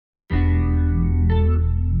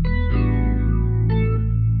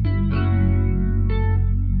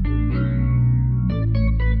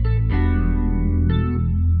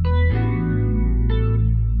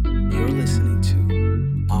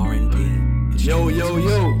Yo.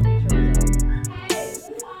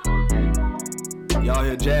 Y'all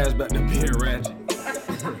hear Jazz back to being ratchet.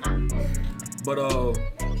 But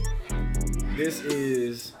this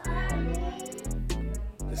is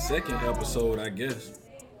the second episode, I guess,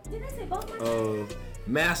 of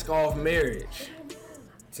Mask Off Marriage.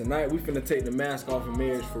 Tonight we finna take the mask off of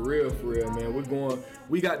marriage for real, man.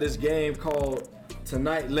 We got this game called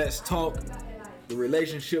Tonight Let's Talk, the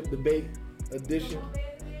relationship debate edition.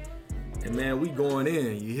 And man, we going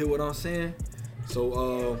in. You hear what I'm saying?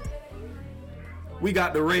 So we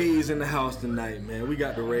got the Rays in the house tonight, man. We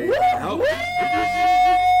got the Rays in the house.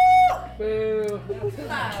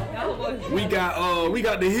 We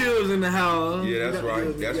got the Hills in the house. Yeah, that's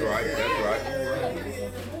right.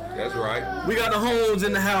 That's right. We got the Holmes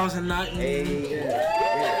in the house tonight. Hey.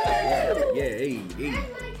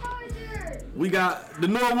 We got the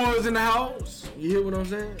Norwoods in the house. You hear what I'm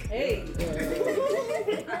saying? Hey.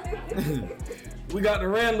 We got the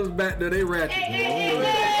Randalls back there. They ratchet, man. We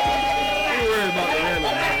worry about the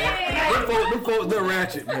Randalls, man. Them folks, they're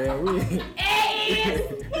ratchet, man.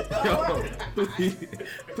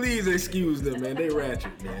 Please excuse them, man. They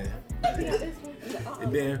ratchet, man.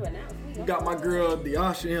 And then we got my girl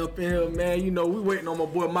Deasha up in here, man. You know, we waiting on my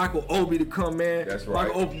boy Michael Obi to come, man. That's right.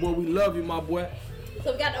 Michael Obi, boy, we love you, my boy.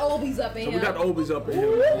 So we got the Obies up in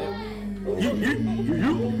here.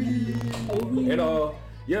 And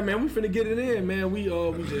yeah, man, we finna get it in, man. We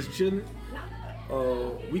just chilling.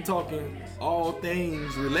 We talking all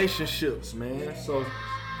things relationships, man. So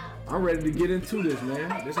I'm ready to get into this,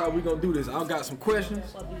 man. This how we gonna do this. I got some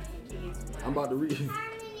questions. I'm about to read.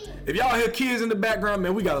 If y'all hear kids in the background,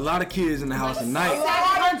 man, we got a lot of kids in the house tonight.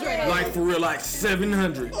 700. Like for real, like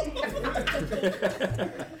 700.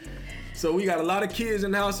 So we got a lot of kids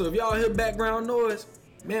in the house. So if y'all hear background noise,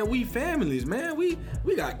 man, we families, man. We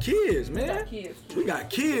got kids, man. We got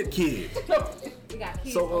kids. We got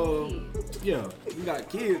kids. So yeah, we got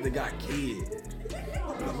kids that got kids.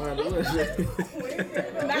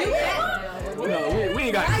 No, we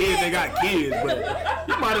ain't got kids that got kids, but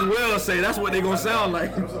you might as well say that's what they gonna sound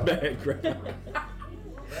like in the background.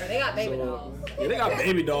 They got baby dolls. Yeah, they got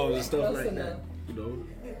baby dolls and stuff like that. You know.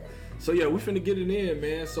 So yeah, we finna get it in,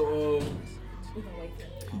 man. So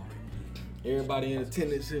everybody in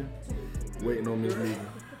attendance here, waiting on Miss Mika.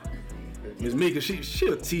 Miss Mika, she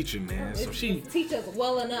a teacher, man. So she teach us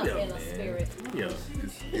well enough in the spirit. Yeah.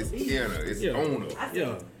 It's Kiana. It's owner.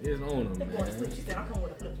 Yeah, it's owner, man. She said, I come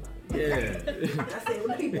with a flip flop. Yeah. I said,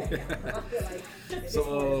 well, leave that down. I feel like.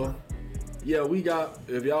 So yeah, we got,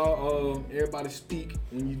 if y'all everybody speak,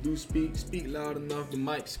 when you do speak loud enough, the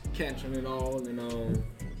mic's catching it all. And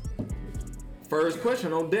first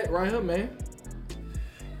question on deck right here, man.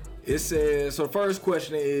 It says, so first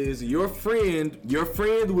question is, your friend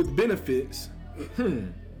with benefits,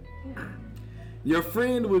 your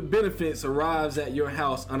friend with benefits arrives at your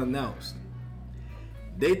house unannounced.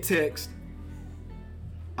 They text,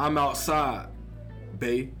 I'm outside,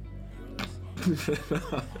 babe.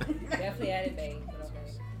 Definitely added babe.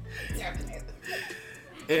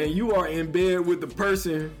 And you are in bed with the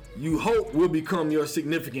person you hope will become your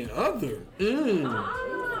significant other.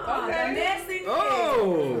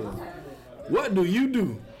 Oh, what do you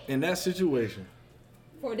do in that situation?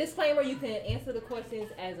 For a disclaimer, you can answer the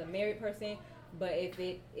questions as a married person, but if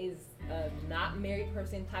it is a not married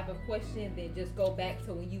person type of question, then just go back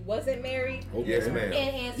to when you wasn't married. Okay. Yes, ma'am. And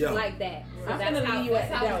answer like that. So I'm that's gonna how leave you at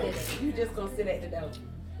the how door. it is. You just gonna sit at the door.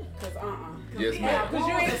 Cause Yes, ma'am. Cause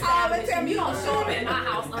you ain't calling and tell me you don't show up at my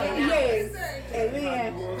house. Yes. And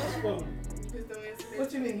then.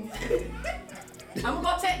 What you mean? I'm gonna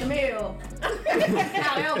go take the mail.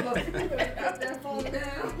 However. Got that phone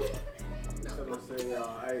down. So don't say,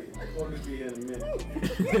 y'all, hey, I'm gonna be here in a minute.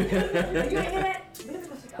 You ain't hear that?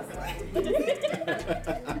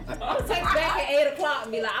 I'll take back at 8 o'clock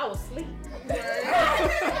and be like, I was asleep. I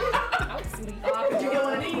was asleep. Could you get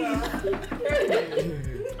one of these?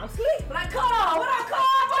 I'm asleep. Like, call. What I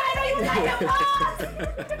call? But I know you like your boss.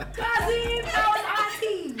 Cousin, I was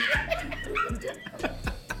auntie.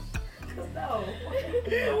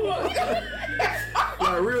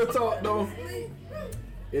 Like real talk though,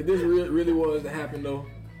 if this really was to happen though,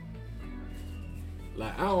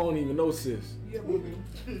 like I don't even know sis.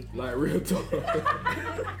 Like real talk.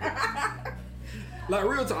 Like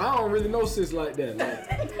real talk, I don't really know sis like that. Like,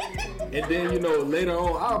 and then you know later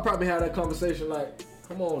on, I'll probably have that conversation like,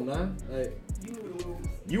 come on now, like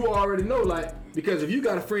you already know, like because if you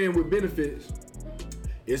got a friend with benefits,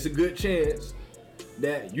 it's a good chance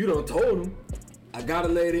that you done told them, I got a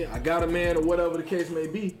lady, I got a man, or whatever the case may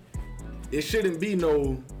be. It shouldn't be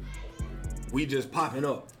no, we just popping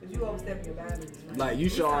up. Cause you overstepping your boundaries. Like you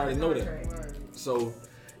should already know that. So,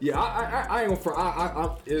 yeah, I ain't gonna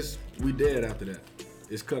front. It's we dead after that.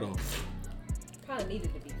 It's cut off. Probably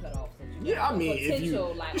needed to be cut off. Yeah, I mean, if you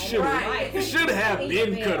like, it should have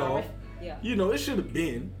been cut off. Yeah. You know, it should have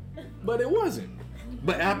been, but it wasn't.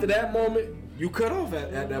 But after that moment, you cut off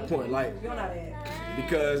at that point, like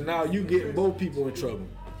because now you getting both people in trouble.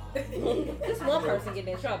 Just one person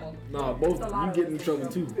getting in trouble. Nah, both you getting in trouble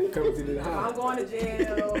too. Coming to the house. I'm going to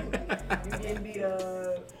jail. You getting beat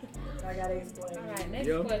up. I gotta explain. All right, next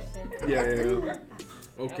Yeah. question. Yeah.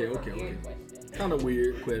 Okay. Kind of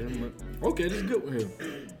weird question, but okay, this is good with him.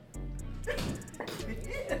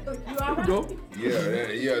 You all right? Go.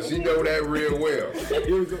 Yeah, she know that real well.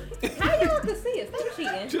 Here we go. How y'all can see it? Stop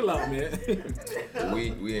cheating. Chill out, man.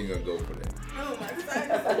 We ain't gonna go for that.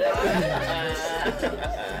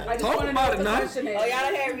 Talk about it now. Oh, y'all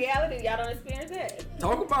don't have reality? Y'all don't experience that?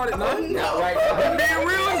 Talk about it now. Not right I'm now. being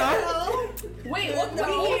real now. Wait, what the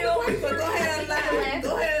hell? Go ahead, lie.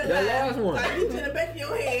 Go ahead, That lie. last one. I you to the back of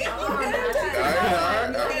your head. Go All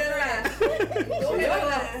ahead,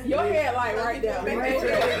 lie. Your head like right there. She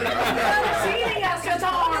ain't got to stretch her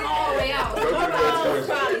arm all the way out. Go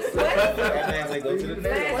to the next question. Go to the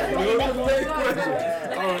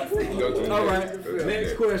next All right.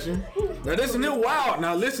 Next question. Now this is a little wild.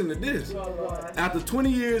 Now listen to this. After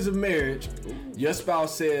 20 years of marriage, your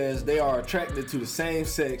spouse says they are attracted to the same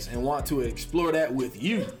sex and want to explore that with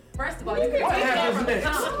you. First of all, you can What tell happens me next?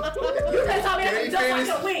 You can tell me that just like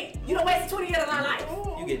a win. You don't waste 20 years of my life.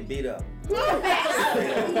 You getting beat up.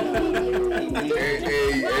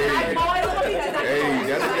 Hey,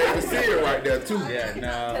 that's a seal right there too. Yeah,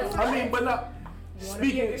 no. I mean, but not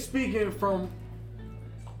speaking from.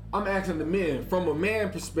 I'm asking the men from a man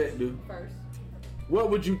perspective. First. What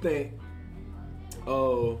would you think?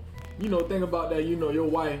 Think about that. You know, your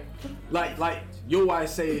wife, like your wife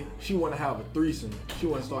say she want to have a threesome. She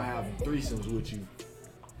want to start having threesomes with you.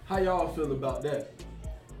 How y'all feel about that?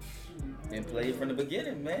 And play from the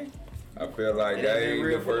beginning, man. I feel like that ain't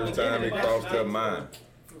the first time it crossed her mind.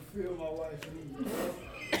 Fulfill my wife's needs.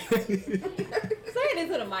 Say it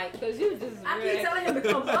into the mic, because you just. I keep telling him to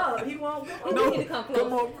come up. He won't go. You need to come close.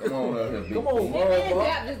 Come on, Come on, Me and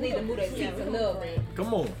Jap just need to move their seats a little bit,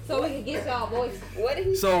 come on. so we can get y'all voice. What did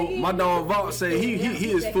he So say? my dog Vault say he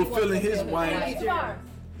is fulfilling his wife's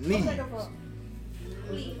needs.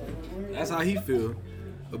 That's how he feel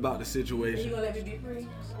about the You situation. gonna let me be free?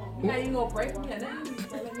 Now you gonna pray for me? Now you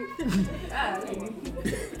gonna let me be free?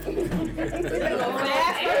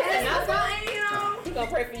 He's gonna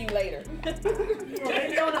pray for you later.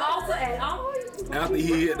 Maybe on the altar at all. After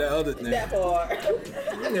he hit the other thing. That part.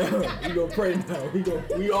 We gonna pray now.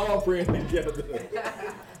 We all praying together.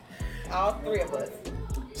 All three of us.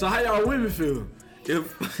 So how y'all women feel?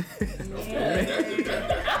 If I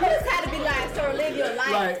just had to be like, sir, live your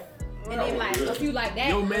life. like And then like, if you like that.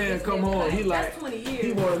 your man come home, he like 20 he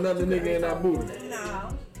years. want another nigga in that booty.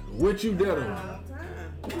 No. What you dead on?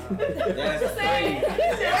 That's crazy.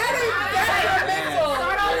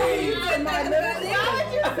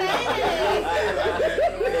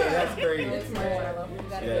 That's crazy.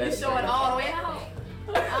 Yeah, You show it all the way out.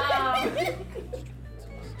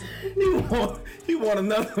 He want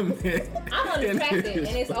another man. I'm unattracted and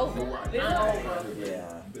it's over.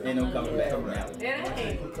 Yeah. Ain't no coming back from that. That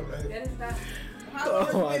ain't. That is not. How long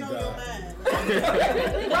Oh, has it been my on your God.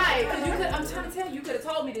 mind? Right, because you could. I'm trying to tell you, you could have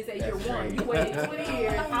told me this at year one. You waited 20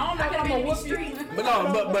 years. I don't know if I'm gonna whoop street. But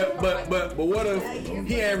no, but what if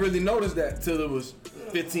he ain't really noticed that till it was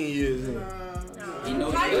 15 years in? He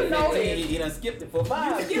knows How you know it? he done skipped it for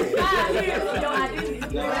 5. You 5 years of your identity. You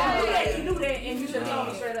knew that, and you should have told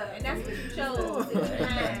me straight up. And that's what you chose in your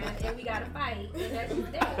mind, and we gotta fight, and that's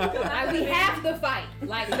just that. Like we have to fight.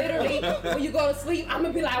 Like literally, when you go to sleep, I'm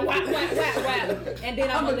gonna be like whack, whack, whack, whack, and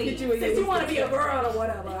then I'm gonna leave. Since you want to be a girl or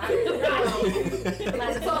whatever. Like,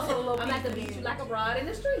 It's also a little I'm about to beat you like a broad in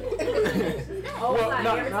the street. Oh, Well, like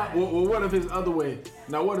every time. well, what if his other way?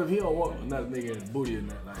 Now, what if he don't want another nigga in his booty or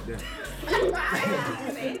nothing like that?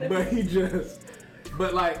 But he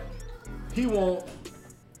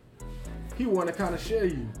want to kind of share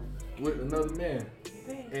you with another man,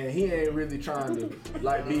 and he ain't really trying to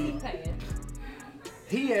like be.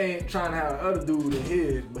 He ain't trying to have the other dude in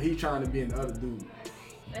his, but he trying to be in the other dude.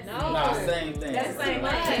 No. Nah, same thing. That's the same thing.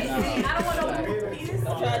 I don't want no penis.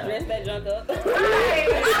 Don't try to dress that junk up.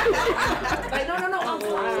 Like, no, I'm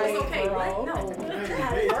sorry. It's okay. What? No.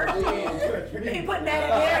 He ain't putting that in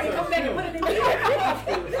there. He come back and put it in there.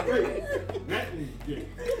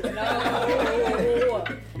 No.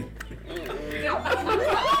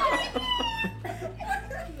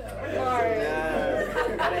 Sorry.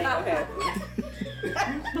 That ain't gonna happen.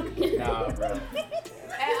 Nah, bro.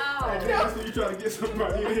 At all. So you try to get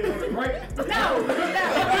somebody in here, right? No.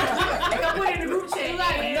 They gonna put it in the group chat.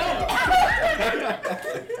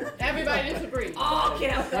 No. Everybody disagree. Oh,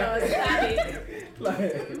 get out there. Like,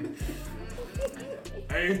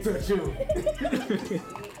 I ain't touch you.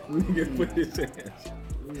 Nigga put his hands.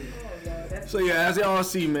 So yeah, as y'all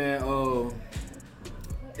see, man,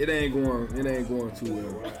 it ain't going too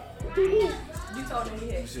well. You told me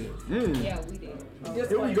he had Shit. Yeah, we did.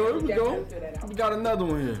 Here we go. We got another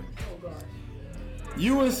one here.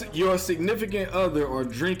 You and your significant other are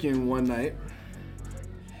drinking one night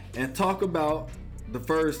and talk about the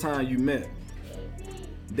first time you met.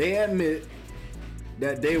 They admit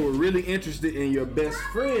that they were really interested in your best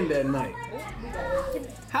friend that night.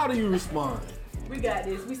 How do you respond? We got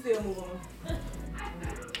this. We still move on.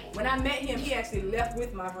 When I met him, he actually left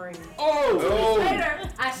with my friend. Oh! Later,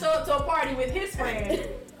 I showed up to a party with his friend.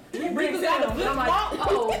 He brings him. And I'm like,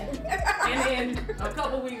 oh. And then a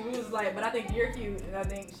couple weeks, we was like, but I think you're cute, and I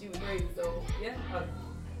think she was great. So yeah.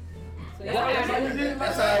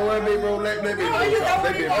 That's how I want to be, bro. Let me So you dated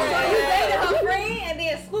her friend and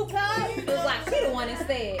then scooped her? It was like she the one that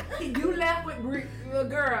said. You left with a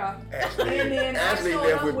girl, Ashley. and then Ashley I showed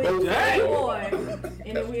left up with with both. a boy,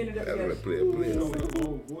 and then we ended up together. Play.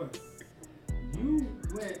 Oh boy. You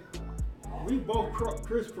went, we both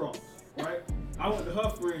crisscrossed, right? I went to her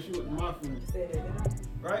friend, she went to my friend.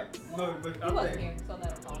 Right? No, but He wasn't here, so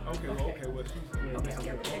let him talk. Okay, well, she's.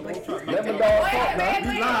 Let me dog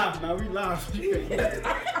talk now. We live.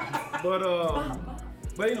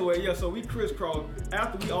 But anyway, yeah, so we crisscrossed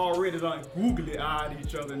after we already done googly eyed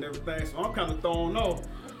each other and everything. So I'm kind of thrown off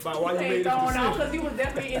by why you made this decision. Because he was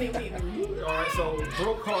definitely in it with me. Alright, so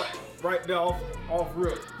broke heart right there off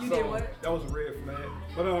rip. You So did what? That was a red flag.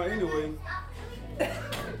 But anyway,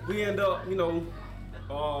 we end up,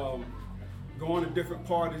 going to different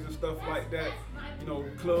parties and stuff like that,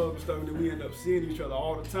 clubs and stuff, and then we end up seeing each other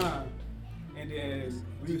all the time. And then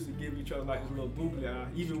we used to give each other like this little googly eye.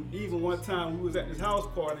 Even one time we was at this house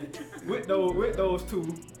party with those two,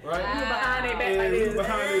 right? We were behind their back like We this. were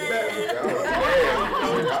behind their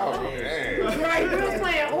back. Right, we was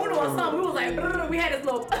playing Uno or something. We was like, brrr, we had this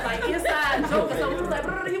little like inside joke or something. We was like,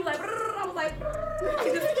 brrr, he was like, brrr, I was like,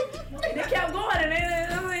 brrr. And they kept going,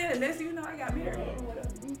 and next thing you know, I got married.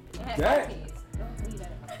 That?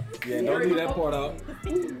 Yeah, don't leave that part out.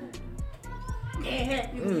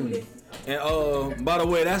 And by the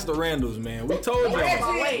way, that's the Randalls, man. We told y'all.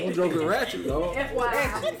 I'm joking ratchet, dog.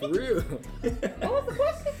 FYI. For real. What was the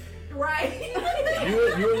question? Right. You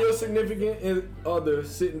and your significant other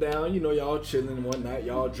sitting down, y'all chilling one night,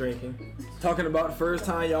 y'all drinking, talking about the first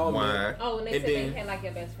time y'all met. Oh, when they And said then- they had like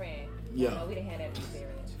your best friend. Yeah. No, we didn't have that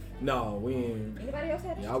experience. No, we ain't. Anybody else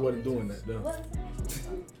had that? Yeah, I wasn't doing that though.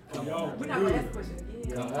 We're not gonna ask the question again.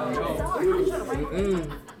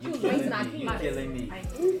 She was raising our You kids. killing me.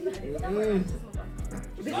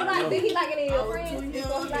 Did he like any of your friends Too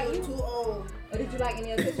before he young, liked you? too old. Or did you like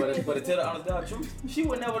any of his friends? But to tell the honest God truth, she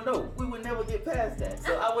would never know. We would never get past that.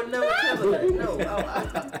 So I would never tell her that. No.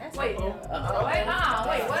 Wait,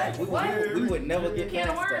 what? We would never get Can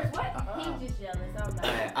of past worms, that. what? He's just jealous. I'm not.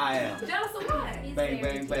 I am. Jealous of what? He's Bang,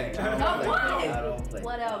 very bang, bang. jealous. I don't play. what? I don't play.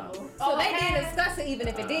 Whatever. So they didn't discuss it even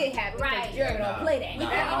if it did happen. Right. Because you're gonna play that. We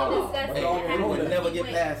didn't even discuss it. We would never get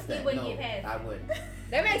past that. He wouldn't No, get past I it. wouldn't.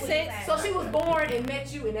 That makes sense. So she was born and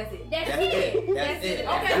met you, and that's it. That's That's it. it. That's it.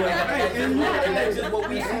 Okay. And that's just what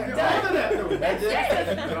we do. That's just.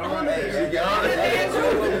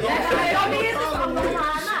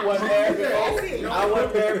 I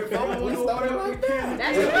wasn't married before when we started like that.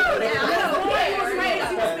 That's true.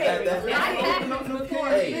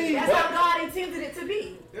 That's how God intended it to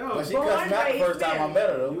be. But she cussed me out the first time I met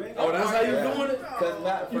her though. Oh, that's how you doing it? Cussed me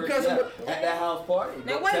out first time at that house party.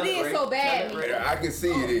 Now what did so bad? I can see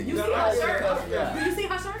it in You you. see her shirt? Do you see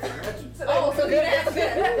her shirt? Oh, so did that?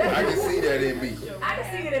 I can see that in me. I can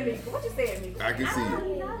see it in me. What you saying, me? I can see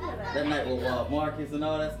it. That night with Marcus and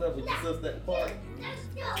all that stuff with your sister at the party.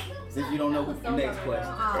 Since you don't know the next question.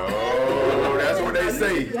 Oh, that's what they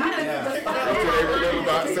say. That's what they remember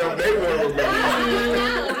about something they want to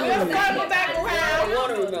remember. We'll circle back around.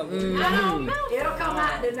 I don't know. It'll come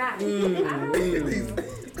out tonight.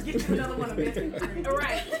 Get you another one of this. All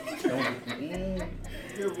right.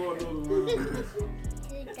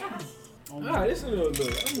 Alright, it's a little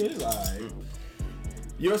good. I mean, it's alright.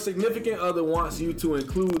 Your significant other wants you to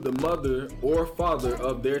include the mother or father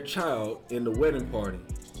of their child in the wedding party.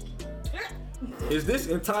 Is this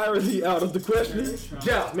entirely out of the question?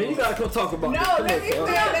 Yeah, man, you gotta come talk about this. No, Come let on, me say son.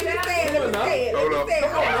 it. Hold up.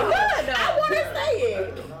 I want to say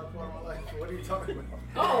it. What are you talking about?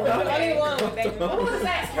 Oh, Anyone, baby. who was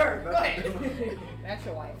that skirt? Go ahead. That's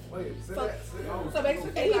your wife. Wait, So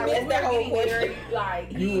basically, He like, missed when that we whole were getting question. married,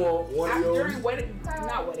 like You want one of yours? during wedding,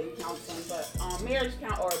 not wedding counseling, but marriage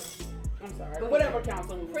count or I'm sorry, whatever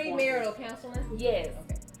counseling. we was going Premarital counseling? through. Yes.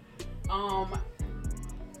 Okay.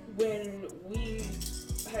 When we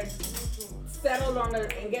had settled on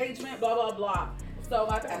the engagement, blah blah blah. So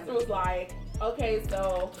my pastor was like, "Okay,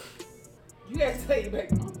 so you guys tell your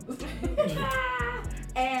baby mamas."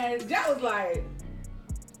 And Jack was like,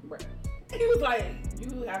 "Bruh." He was like,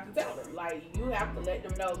 "You have to tell them. Like, you have to let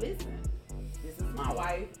them know. Listen, this is my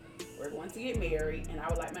wife. We're going to get married, and I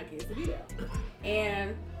would like my kids to be there."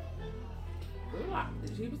 And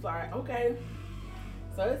she was like, "Okay."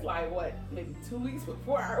 So it's like, what, maybe 2 weeks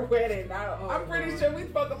before our wedding. Now, I'm pretty sure we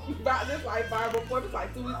spoke about this like 5 before. It was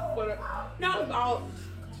like 2 weeks before the, no, about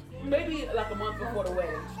maybe like a month before the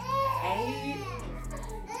wedding. And he,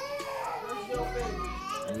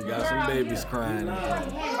 We got some babies crying now.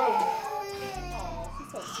 She's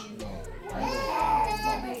so cute.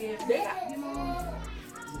 they got,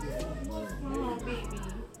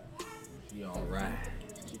 She alright.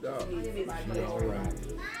 She dog. She alright.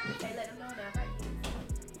 They let them know that, right?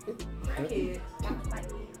 kid.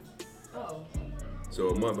 Oh. So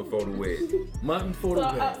a month before the wedding. Month before the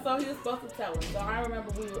wedding. So he was supposed to tell him. So I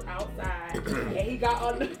remember we were outside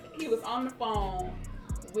and he was on the phone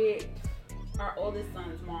with our oldest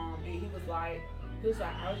son's mom, and he was like,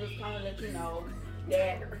 I was just trying to let you know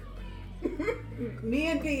that me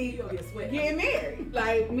and D getting married.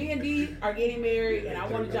 Like, me and D are getting married, and I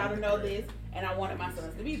wanted y'all to know this, and I wanted my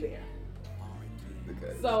sons to be there.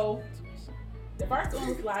 Okay. So the first one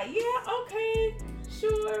was like, yeah, okay,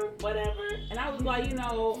 sure, whatever. And I was like, then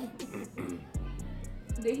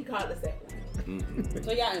he called the second one.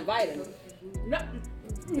 So y'all invited him?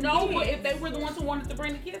 No, but if they were the ones who wanted to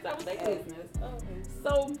bring the kids, that was their business.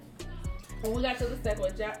 So when we got to the second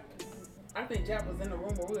one, I think Jack was in the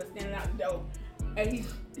room where we were standing out the door, and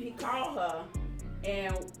he called her,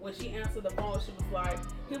 and when she answered the phone,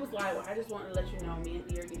 he was like, well, I just wanted to let you know me and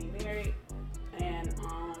D are getting married, and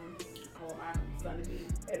I want my son to be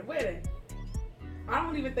at the wedding. I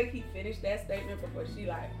don't even think he finished that statement before she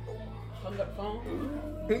hung up the phone.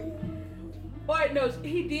 But no,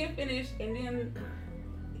 he did finish, and then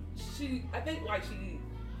she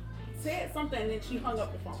said something, and then she hung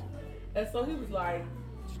up the phone. And so he was like,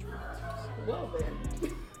 well then.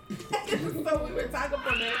 So we were talking for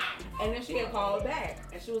a minute, and then she had called back,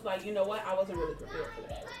 and she was like, you know what, I wasn't really prepared for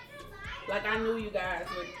that. Like, I knew you guys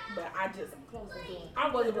would, but I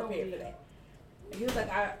wasn't prepared for that. And he was like,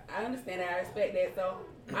 I understand that, I respect that. So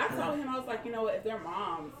I told him, I was like, you know what, if their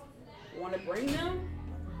moms want to bring them,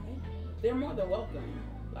 they're more than welcome.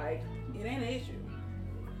 Like, it ain't an issue.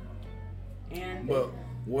 And But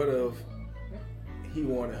what if he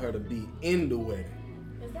wanted her to be in the wedding?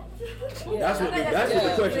 That's what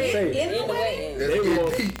the question says. In the wedding. They Let's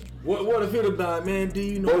want- get deep. What if it about, man,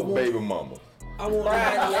 D, you know, Both baby mama. I want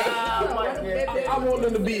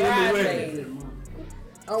them to be in the wedding.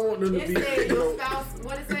 I want them to be. it say your spouse,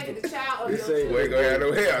 what it say, the child or It say- We ain't gonna have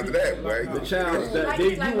no hair after that, boy. The child that like,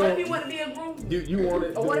 they, like you what if want. he want to be a groom? You want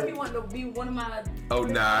it. Or what if he want to be one of my Oh,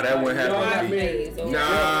 nah, that wouldn't happen to me. Bridesmaids.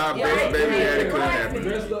 Nah, Yeah, baby daddy yeah, couldn't yeah. happen.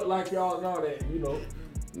 Dressed up like y'all and all that, you know.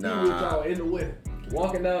 Nah. He with y'all in the wedding,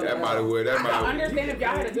 walking down the That might aisle. have I that can might understand if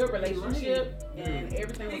y'all had a good relationship and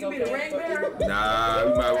everything was He can okay. be the ring bearer. Nah,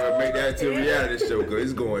 we might well make that to a reality show, cause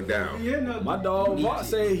it's going down. Yeah, no. My dog Vaught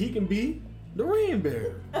said he can be the ring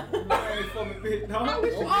bearer. ain't from a big dog.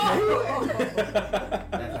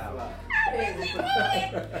 That's how.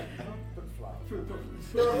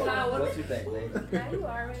 What you think, lady? Now you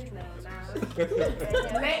already know.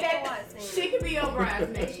 She can be your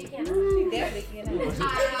bridesmaid. She can't. She definitely can.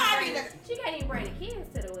 She can't even bring the kids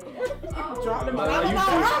to the wedding. Drop them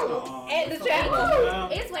At the chapel.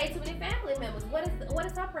 It's way too many family members. What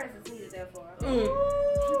is her presence needed there for? She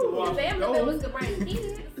The family members could bring the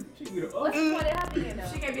kids. can be the What's the point of her being there?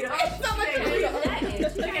 She can't be the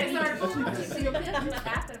She can't start a see your pictures after the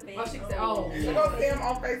fact. she can say, oh. You go see him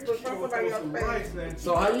on Facebook from somebody else's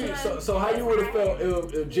page. So how you would have felt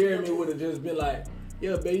if Jeremy would have just been like,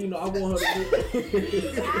 yeah, babe, you know, I want her to be.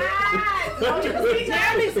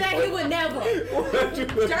 Jeremy said he would never.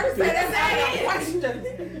 Jeremy said that's not a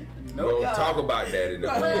question. No, talk about that in the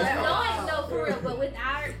Well, no, for real. But with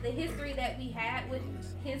the history that we had with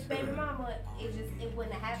his baby mama, it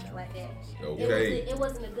wouldn't have happened like that. Okay. It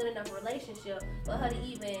wasn't a good enough relationship for her to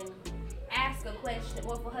even ask a question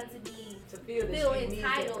or for her to be feel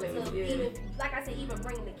entitled to even, like I said, even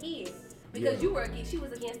bring the kids. Because she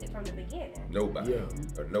was against it from the beginning. Nobody. Or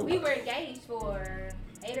We nobody. were engaged for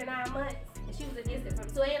 8 or 9 months, and she was against it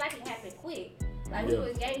so it ain't like it happened quick. Like, we were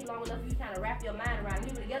engaged long enough, you kind of wrap your mind around it.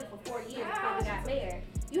 We were together for 4 years before we got married.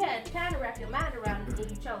 You had time to wrap your mind around it when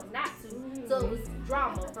you chose not to. So it was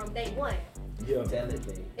drama from day one. Yeah.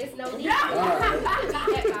 It's no need to be at my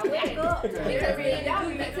wedding. Because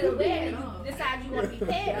then you get to the wedding, you decide you want to be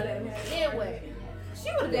petty. Then what?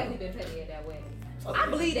 She would have definitely been petty at that wedding. I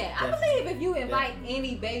believe that. I believe if you invite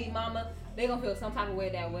any baby mama, they gonna feel some type of way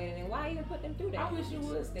at that wedding. And why even put them through that? I wish you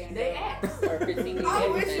would stand They up. asked. I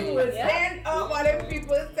wish you would stand up while them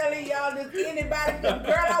people is telling y'all just anybody.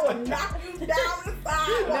 Girl, I would knock you down the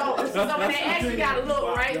sidewalk. No, so when they actually gotta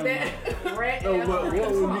look right there. Right No, there. but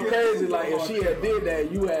what would be crazy, like, if she had did that,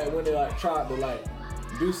 you had, when they, like, tried to, like,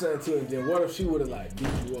 do something to her, then what if she would have, like, beat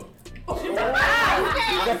you up? I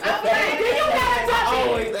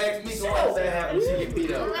always ask me what's that happen when she get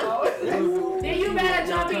beat up. Then you better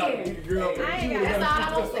jump in. I ain't got, that's all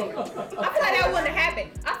I'm gonna say. I feel like that wouldn't happen.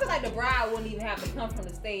 I feel like the bride wouldn't even have to come from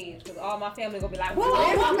the stage because all my family gonna be like,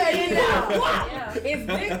 whoa, baby now. yeah. It's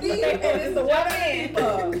Big D and it's the one man.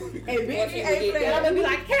 And Big D ain't And I'm gonna playing. be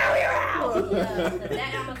like, carry her out.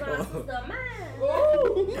 That Amazon sister of mine.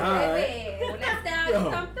 Alright. When that style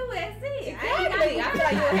come through, that's it. Exactly. I feel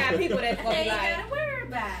like you would have people that's I gonna ain't be like, gotta worry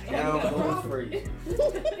about it. Down for free.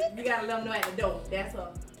 You gotta let them know at the door. That's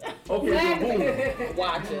all. Okay, so boom.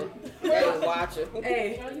 Watch it. Hey, watch it.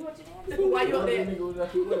 Hey, Why you up there? Nigga was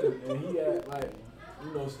at your wedding, and he had, like,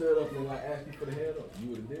 you know, stood up and, like, asked you for the head up. You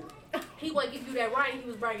would have did it? He wouldn't give you that right. He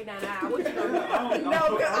was bringing down the aisle. What you gonna do? no, I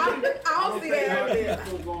don't see that happening. That's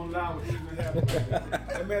what's going on with even happening.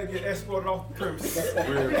 That man get escorted off the premises.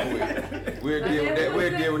 Real quick. We'll deal with that.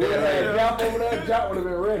 We'll deal with that Hey, later. drop over there, Jock would have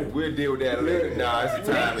been ready. We'll deal with that later. Nah, it's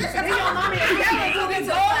the time.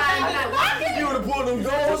 You would have pulled them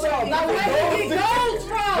goals out. like, where did he go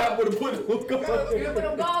from? Jock would have put them goals You in. put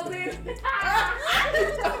them balls in?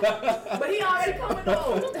 But he already coming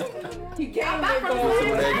home. He came back from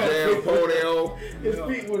With that damn ponytail. His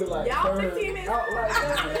feet would have, like, Y'all turned 15 minutes. out like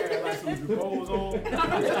that. Had like some Jabos on.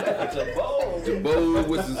 The bowl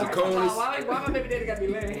with the Zaconis. Why my baby daddy gotta be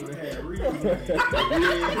lame? They had Reed.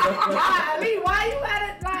 Why you had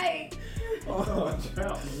it like? Oh,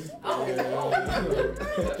 child. No,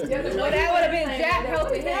 that would have been Jack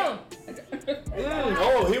helping him.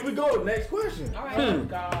 Oh, here we go. Next question. All right.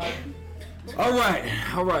 God. All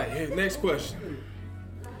right. Here, next question.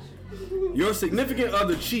 Your significant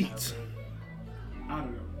other cheats. I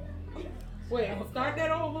don't know. Wait, start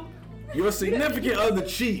that over. Your significant other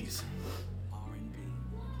cheats.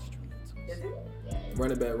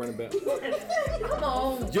 Run it back. Come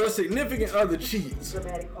on. Your significant other cheats.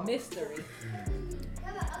 Mystery.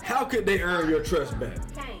 How could they earn your trust back?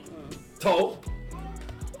 Can't. Talk.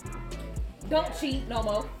 Don't cheat no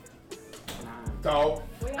more. Talk.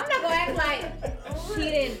 I'm not gonna act like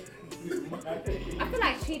cheating. I feel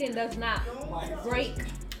like cheating does not break.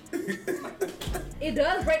 It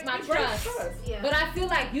does break my trust, Yeah. but I feel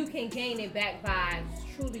like you can gain it back by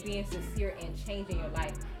truly being sincere and changing your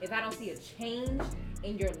life. If I don't see a change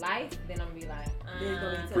in your life, then I'm gonna be like,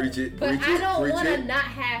 Preach it. But Preach I it. don't Preach want to it. not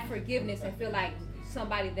have forgiveness and feel like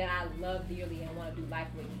somebody that I love dearly and want to do life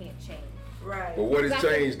with can't change. Right. But what has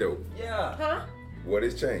changed though? Yeah. Huh? What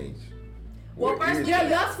has changed? Well, What first, is their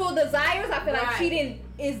changed? lustful desires, I feel like Right. cheating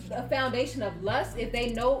is a foundation of lust. If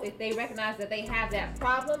they recognize that they have that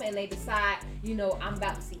problem and they decide, you know, I'm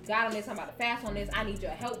about to seek God on this, I'm about to fast on this, I need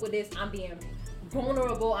your help with this, I'm being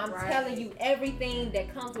vulnerable, I'm Right. telling you everything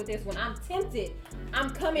that comes with this. When I'm tempted, I'm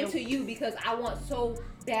coming to you because I want so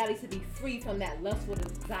badly to be free from that lustful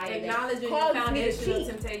desire. Acknowledging that your causes me to foundation of cheat.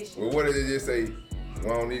 temptation. Well, what did it just say?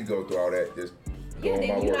 Well, I don't need to go through all that. Just go Yeah, on my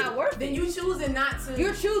then you're word. not worth it. Then you choosing not to.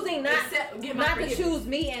 You're choosing not Get my not to forgiveness. choose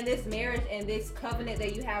me and this marriage and this covenant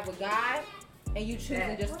that you have with God, and you choosing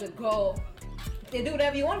That. just to go and do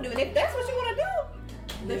whatever you want to do. And if that's what you want to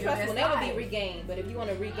do, the Live trust your will best never be life. regained. But if you want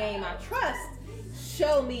to regain my trust,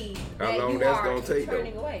 show me How that long you that's are gonna take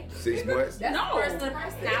turning though? away. 6 months. That's No. person to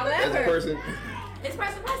person. As a However, person, It's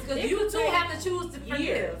person to person because It you could two take have to choose to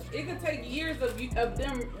Years. forgive. It could take years of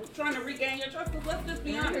them trying to regain your trust. Cause let's just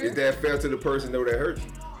be is honest. that fair to the person though that hurts? Is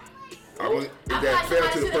I feel that like fair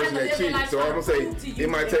somebody to the should person have that to live their cheated? life So I'm gonna trying to say prove to you it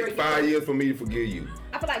might that they take 5 years for me to forgive you.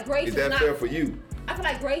 I feel like grace Is is that not. fair for you? I feel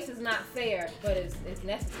like grace is not fair, but it's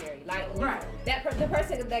necessary. Like Right. the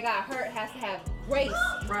person that got hurt has to have grace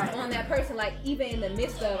Right. on that person. Like even in the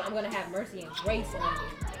midst of, I'm gonna have mercy and grace on you,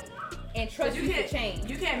 and trust But you to change.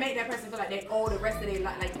 You can't make that person feel like they owe the rest of their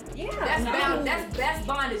life. Like Yeah. that's No. bound. That's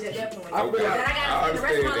bondage at that point. I feel like- that I gotta spend the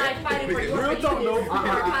rest of my life understand fighting for that. your Real talk though,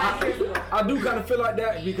 forgiveness. I do kind of feel like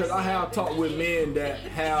that because I have talked with men that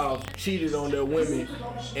have cheated on their women,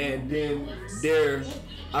 and then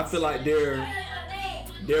I feel like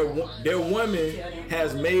their woman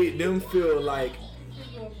has made them feel like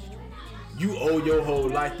you owe your whole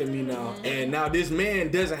life to me now, and now this man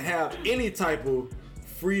doesn't have any type of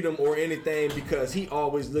freedom or anything because he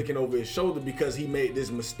always looking over his shoulder because he made this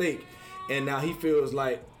mistake, and now he feels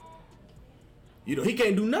like, you know, he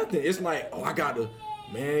can't do nothing. It's like, oh, I got to,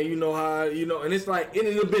 man, you know how, you know, and it's like,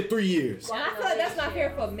 it'll been 3 years. And I feel like that's not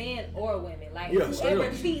fair for men or women. Like, Yeah,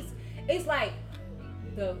 whoever straight cheats, it's like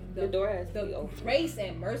the door has to be the open. grace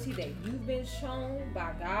and mercy that you've been shown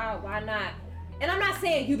by God. Why not? And I'm not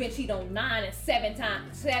saying you've been cheated on 9 and 7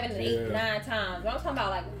 times, 7 and 8, 9 times. But I'm talking about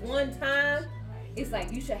like one time. It's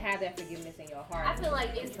like you should have that forgiveness in your heart. I feel like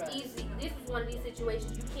it's Trust. easy. This is one of these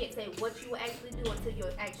situations you can't say what you will actually do until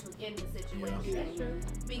you're actually in the situation. That's true.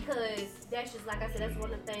 Because that's just, like I said, that's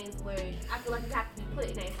one of the things where I feel like you have to be put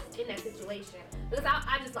in that situation. Because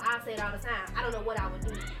I say it all the time. I don't know what I would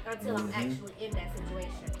do until I'm actually in that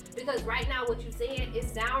situation. Because right now what you saying, it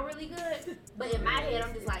sound really good, but in my head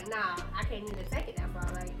I'm just like, nah, I can't even take it that far.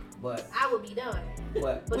 Like, But I would be done.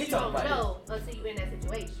 But we you talk don't about know until you're in that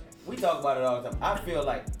situation. We talk about it all the time. I feel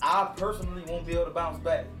like I personally won't be able to bounce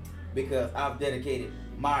back because I've dedicated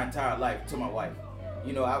my entire life to my wife.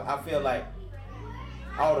 You know, I feel like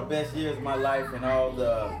all the best years of my life and all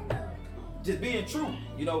the just being true,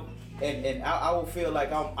 you know, and I will feel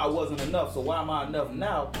like I wasn't enough. So why am I enough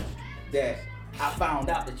now that I found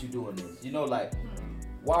out that you're doing this? You know, like,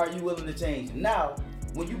 why are you willing to change? Now,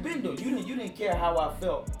 when you've been doing, you didn't care how I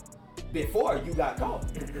felt before you got caught.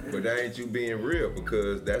 But that ain't you being real,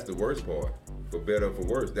 because that's the worst part. For better or for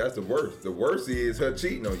worse, that's the worst. The worst is her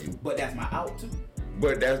cheating on you. But that's my out too.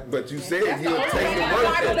 But you said you'll take the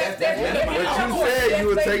worst. But you said you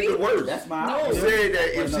would take the worst. That's my out. You said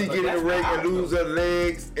that if she get in the ring and lose her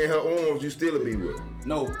legs and her arms, you still be with her.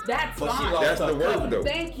 No, That's but she fine. lost That's her the worst covenant. though.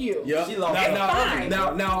 Thank you. Yeah. She lost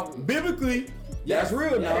Now, biblically, that's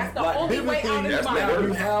real now. That's the like only way biblically, out of That's the the now worst.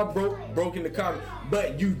 you have broken the covenant,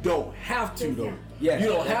 but you don't have to though. Yeah, you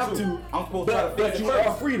don't that's have true. to. I'm supposed to try to but fix it you first.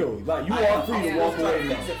 are free though. Like you I are am. free I'm to supposed walk to try away to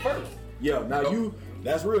now. fix it first. Yeah. Now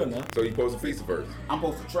that's real now. So you supposed to fix it first. I'm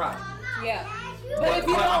supposed to try. Yeah. But if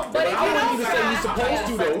you don't, I wouldn't even say you're supposed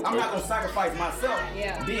to though. I'm not gonna sacrifice myself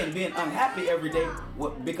Yeah. being unhappy every day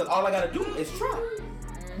because all I gotta do is try.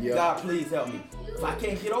 Yeah. God, please help me. If I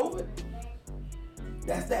can't get over it,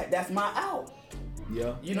 that's my out.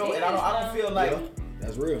 Yeah. You know, and I don't feel like Yeah.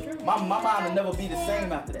 That's real. my mind will never be the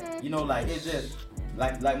same after that. You know, like it's just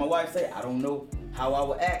like my wife said, I don't know how I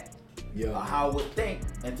would act or how I would think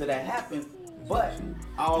until that happens. But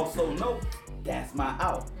I also know that's my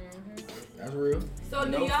out. That's real. So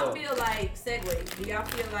do No, y'all so- feel like, segue, do y'all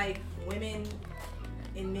feel like women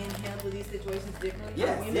and men handle these situations differently?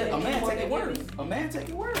 Yes, Women yes, a and man men take it more worse. forgiving? A man take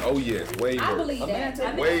it worse. Oh yes, way I worse. believe A man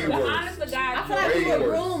that. take Way The worse. honest to God, I feel like Way people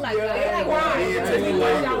worse. room like Yeah, that. They like, yeah, wow. yeah, they take find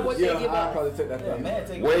way out worse. what they Yeah, give I'd up. probably take that Yeah, back. man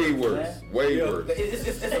take Way man. worse. Way Yeah. worse.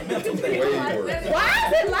 It's a mental thing. Way worse. Why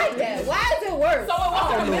is it like that? Why is it worse? So it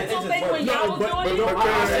was a mental it's thing just when work. y'all was but doing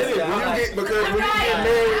it? Because when you get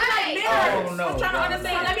married, Oh no. I'm trying to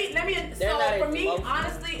understand. Let me. They're not So for me, emotional.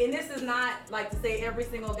 honestly, and this is not like to say every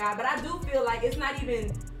single guy, but I do feel like it's not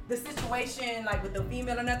even the situation like with the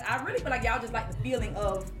female or nothing. I really feel like y'all just like the feeling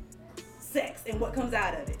of sex and what comes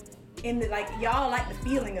out of it, and like y'all like the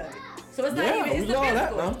feeling of it. So it's not Yeah, even. It's we the all that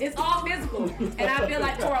physical. now. It's all physical, and I feel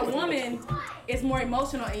like for a woman, it's more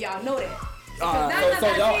emotional, and y'all know that. So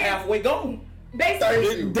y'all halfway gone.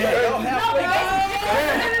 Basically, thank you. Y'all halfway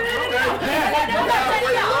gone.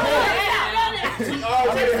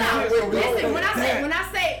 Listen, when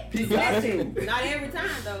I say, listen, Not every time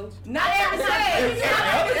though. not every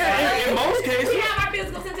time. In most cases. We have our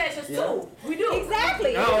physical sensations too. We do.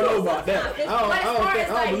 Exactly. I don't know about that. It's-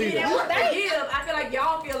 I don't believe being that. able to forgive, I feel like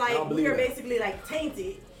y'all feel I like don't believe we're that. basically like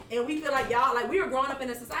tainted. And we feel like y'all, like we were growing up in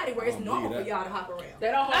a society where it's don't normal for believe y'all to hop around. They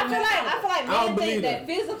don't I hold feel me like I don't men believe think that that.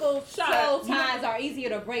 physical Shut soul ties are easier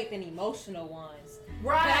to break than emotional ones.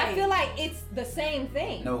 But I Right. feel like it's the same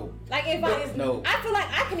thing. No. Like if No. I feel like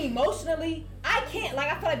I can emotionally, I can't,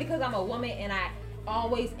 like I feel like because I'm a woman and I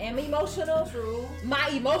always am emotional. True. My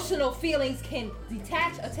emotional feelings can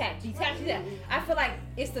detach. I feel like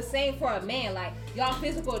it's the same for a man. Like y'all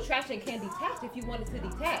physical attraction can detach if you wanted to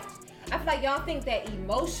detach. I feel like y'all think that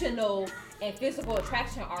emotional and physical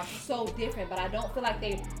attraction are so different, but I don't feel like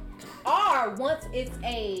they are once it's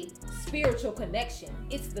a spiritual connection.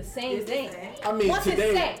 It's the same It's the thing. same. I mean, Once it's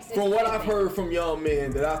today, sex, it's from what the I've same. heard from young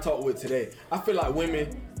men that I talk with today, I feel like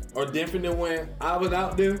women are different than when I was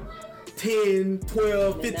out there 10,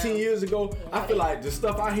 12, 15 years ago. I feel like the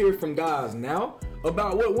stuff I hear from guys now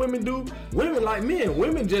about what women do, women like men.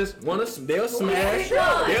 Women just want to, they'll smash,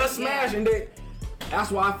 Yeah. and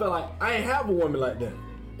that's why I feel like I ain't have a woman like that.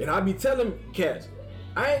 And I be telling cats,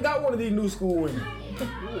 I ain't got one of these new school women.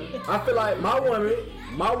 I feel like my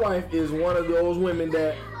wife is one of those women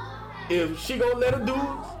that if she gonna let her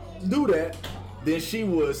do that, then she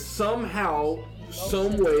was somehow,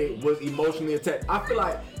 some way was emotionally attacked. I feel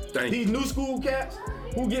like these new school cats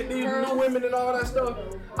who get these new women and all that stuff,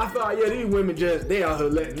 I feel like these women they out here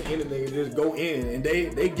letting anything just go in and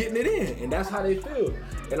they getting it in and that's how they feel.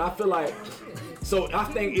 And I feel like, so I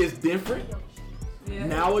think it's different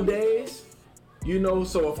nowadays. You know,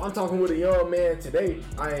 so if I'm talking with a young man today,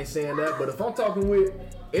 I ain't saying that. But if I'm talking with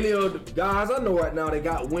any of the guys I know right now that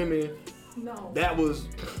got women that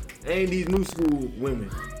ain't these new school women,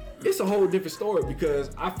 it's a whole different story because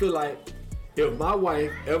I feel like if my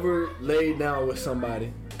wife ever laid down with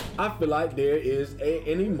somebody, I feel like there is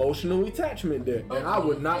an emotional attachment there. But and I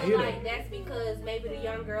would not hear like that. That's because maybe the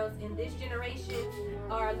young girls in this generation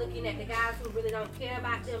are looking at the guys who really don't care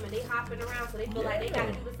about them and they hopping around, so they feel like they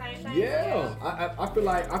gotta do the same thing. Yeah, I feel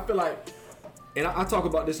like, and I talk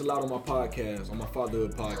about this a lot on my podcast, on my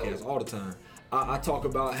fatherhood podcast all the time. I talk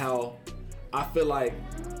about how I feel like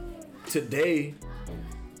today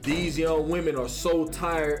these young women are so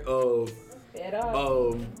tired of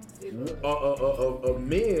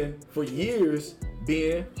men for years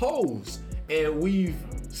being hoes, and we've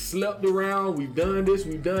slept around, we've done this,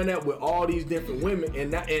 we've done that with all these different women,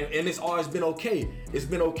 and it's always been okay. It's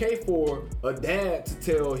been okay for a dad to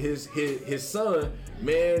tell his son,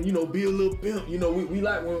 man, you know, be a little pimp. You know, we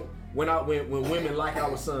like when women like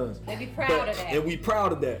our sons. And be proud of that. And we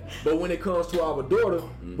proud of that. But when it comes to our daughter,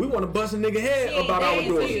 we want to bust a nigga head about our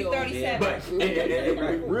daughter. She's 37. But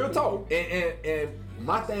and real talk. And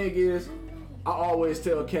my thing is, I always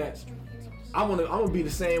tell cats, I'm gonna be the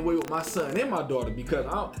same way with my son and my daughter because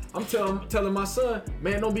I'm telling my son,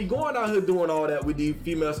 man, don't be going out here doing all that with these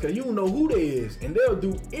females because you don't know who they is and they'll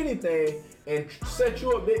do anything and set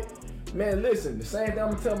you up. Man, listen, the same thing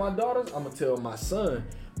I'm gonna tell my daughters, I'm gonna tell my son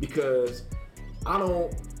because I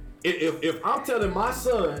don't. If I'm telling my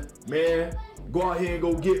son, man, go out here and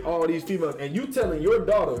go get all these females, and you telling your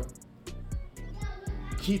daughter,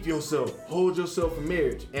 keep yourself, hold yourself for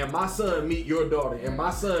marriage, and my son meet your daughter, and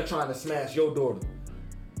my son trying to smash your daughter,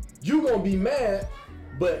 you gonna be mad,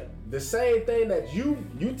 but the same thing that you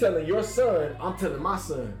telling your son, I'm telling my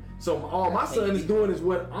son. So all my son is doing is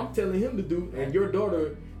what I'm telling him to do, and your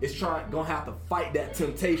daughter is gonna have to fight that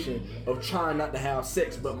temptation of trying not to have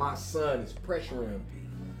sex, but my son is pressuring him.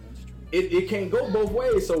 It can't go both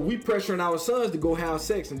ways, so we pressuring our sons to go have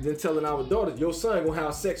sex and then telling our daughters, your son gonna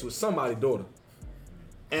have sex with somebody's daughter.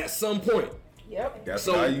 At some point. Yep. That's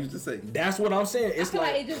what I used to say. That's what I'm saying. It's I feel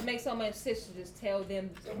like like it just makes so much sense to just tell them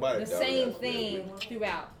Somebody the tell same them. thing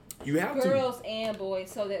throughout. you have Girls and boys,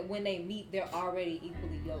 so that when they meet, they're already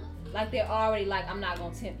equally yoked. Like they're already like, I'm not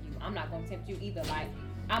gonna tempt you. I'm not gonna tempt you either. Like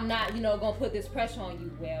I'm not, gonna put this pressure on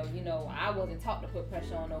you. Well, I wasn't taught to put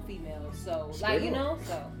pressure on no females. So like,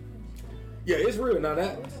 so. Yeah, it's real. Now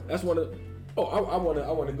that's one of. Oh, I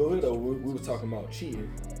wanna go here though. We were talking about cheating.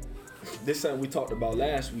 This is something we talked about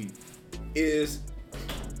last week. Is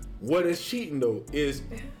what is cheating though?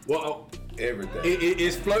 Everything.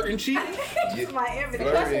 Is flirting cheating? It's my everything.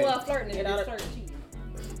 Flirting. That's what flirting is. It's flirting cheating.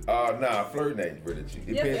 Nah, flirting ain't really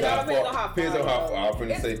cheating. Yeah, Depends it how depends far. on how Depends on how far. I'm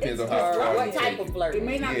finna say depends on how far. What you type take of it. flirting? It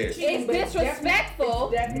may not Yes. be cheating, It's but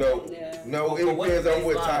disrespectful. No, no, it depends on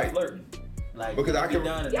what type. Flirting. Like, Because I can-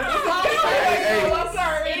 done it. I'm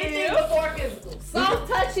sorry. Anything before physical. Soft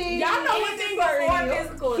touching. Y'all know anything before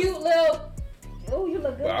physical. Cute little. Oh, you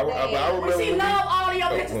look good. But I remember But she when love all of your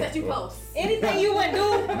Oh, pictures that you post. Anything you would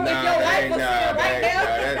do if your wife was sitting right there.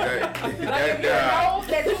 Like if you know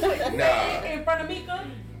that you would Nah. say in front of Mika,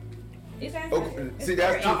 it's Okay, see,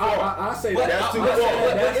 that's too far. I say But that. That's too but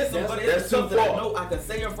far. it's That's too something I far. know I can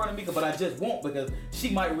say in front of Mika, but I just won't because she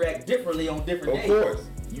might react differently on different Of days. course.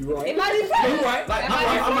 You right. It might be funny. You right. Like That I might be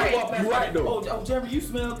might funny. walk past You right, her, though. Oh, Jeremy, you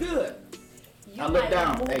smell good. You I look might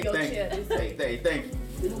down. move Hey, your thank chair you. this Hey, thank you.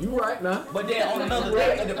 You right now. But then on another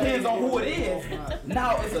day, it depends on who it is.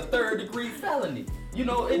 Now it's a 3rd-degree felony. It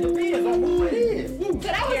depends on who it is. But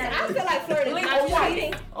I feel like flirting is Blink not twice.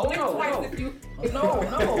 cheating. Oh no, twice no. if you. No.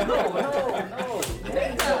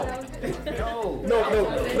 No.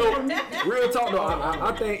 Real talk though.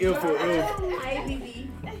 I think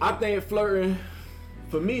I think flirting,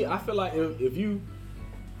 for me, I feel like if you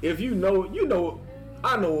know,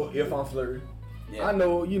 I know if I'm flirting. Yeah. I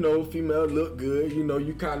know, female look good.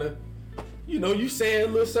 You kind of, you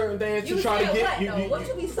saying little certain things to try to get you. What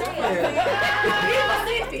you be saying?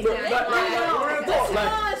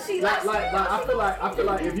 I feel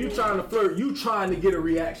like if you trying to flirt, you trying to get a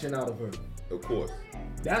reaction out of her. Of course.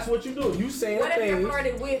 That's what you do. You saying What if you're things.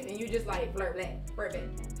 flirting with and you just like flirt back?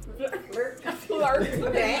 Flirt. You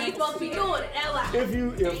ain't supposed to be doing it. That's why.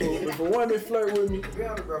 If a woman flirt with me, To be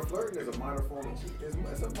honest, bro, flirting is a minor form of cheating.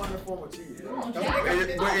 It's a minor form of cheating. But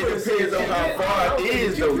it depends on how far it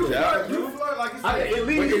is, though, Jack. You flirt like you But said.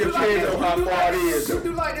 it depends on how far it is, You though.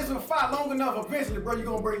 do like this with fight long enough, eventually, bro, you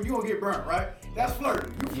gonna get burnt, right? That's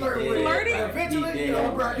flirting. You flirting with Flirting? it. Eventually, you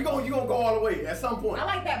gonna burn. You gonna go all the way at some point. I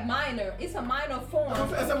like that minor. It's a minor form.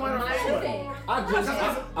 It's a minor form. thing. I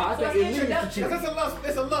think it leads to cheating. It's a lust.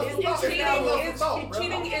 It's a lust.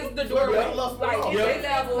 Cheating is the doorway.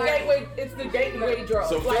 Like, it's the gateway drug.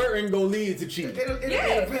 So Like, flirting gonna lead to cheating.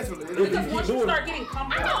 Yes. Eventually. because once you start getting I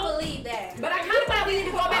comfortable, don't believe that. But I kind of thought we need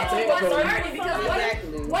to go back to what's early because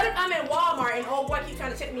what if I'm in Walmart and old boy keep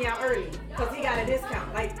trying to check me out early because he got a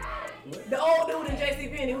discount? Like the old dude in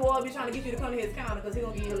JCPenney who always be trying to get you to come to his counter because he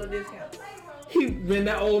gonna give you a little discount. Then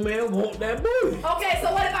that old man want that booty. Okay,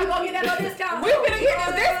 so what if I go get that little discount? we're gonna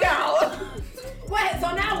get this discount. What? So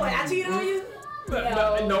now what? I cheated on you? No.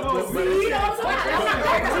 You know what I'm saying?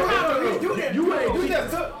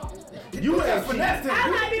 You just finessed him.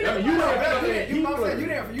 You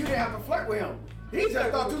You didn't have to flirt with him. He just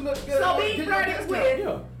thought you looked good. So being flirted with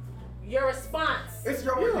Yeah. your response. It's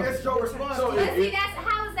your response. So But see,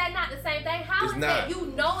 how is that not the same thing? How It's is not. that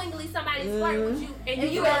you knowingly somebody's flirting with you and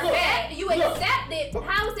you Look, accept it? But-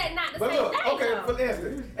 How is that not the But same look, thing? okay, though? for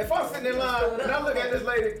instance, if I'm sitting in line and I look at this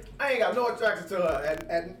lady, I ain't got no attraction to her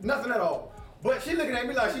and nothing at all. But she looking at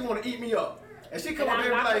me like she want to eat me up. And she come up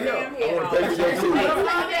here and be like, Damn yo, head off. Take your too. what's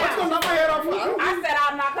gonna knock my head off? I said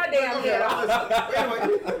I'll knock her damn head off. Anyway,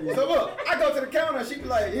 so look, I go to the counter and she be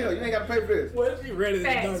like, you ain't got to pay for this. Well, she ready to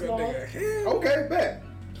Facts, dunk that Mom. nigga. Okay, bet.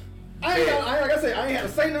 Like I said, I ain't had to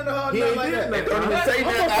say nothing to her, He nothing ain't like did that. nothing. Don't even say that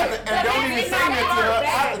and don't even say that to her after I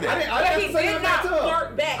that. didn't But have he to say did nothing not to her. flirt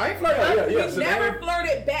back. I ain't flirting. Yeah, He so never now-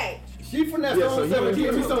 flirted back. She finessed Yeah, her so own you- self and you-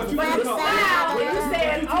 gave me you- something. But now you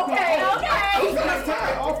said, okay. I was gonna take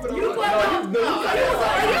that off of the You look. put on. You can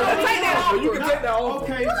take that off. You can take that off.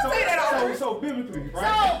 Okay, say that all. so biblically, So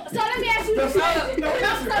right? let me ask you this. If you back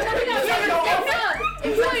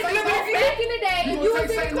in the day, if you was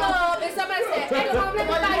in the club and somebody said, hey, come on, let me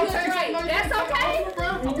buy you a drink, that's okay? Is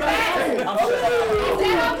that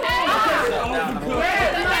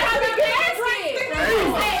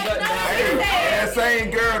That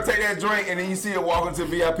same girl take that drink and then you see her walking to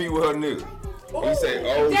VIP with her nigga. You say,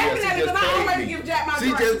 oh yeah, she Definitely, just because I always played give me. Jack my She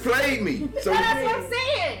drink. just played me. So, That's what I'm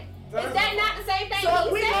saying. Is that not the same thing So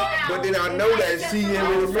he we said? but then I know that she ain't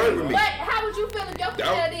really flirt with me. But how would you feel if your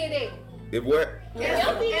female did it? If what? If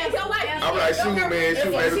your female, your wife I'm like, shoot, man,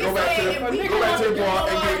 shoot, man. Go back to the bar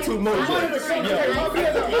and get 2 more drinks. My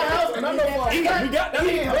house and I know why. We got that. He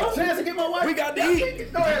ain't have a chance to get my wife. We got to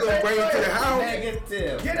eat. Go ahead, You gonna bring him to the house?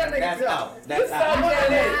 Negative. Get that nigga That's to out. That's out.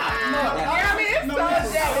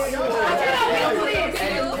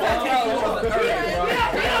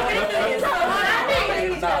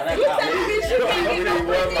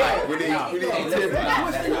 We need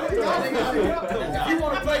 10. You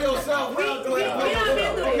want to play yourself? Well, go ahead.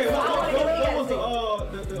 Okay, what was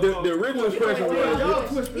The original question was, y'all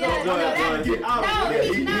twisted up. Get out of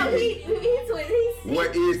here.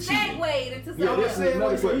 What is cheating? segued into yeah, something. this is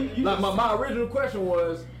another question. Like my original question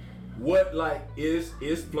was, what like is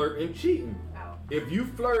flirting cheating? If you're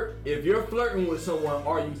flirting with someone,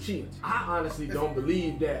 are you cheating? I honestly don't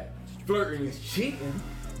believe that flirting is cheating,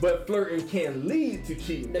 but flirting can lead to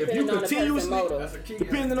cheating. If you continuously,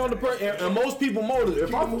 depending on the person, and most people motive.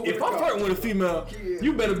 If I'm flirting with a female,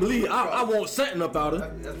 you better believe I want something about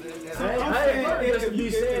her. I ain't flirting just to be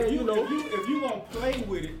saying, you know. If you gonna play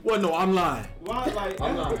with it, Well, no, I'm lying. why like?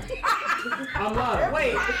 I'm lying. I'm lying.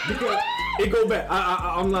 Wait. Because it go back.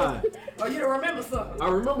 I'm lying. Oh, you don't remember something? I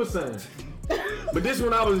remember saying. But this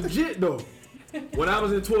when I was legit though. When I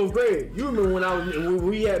was in 12th grade, you remember when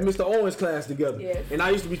we had Mr. Owens class together, Yes. and I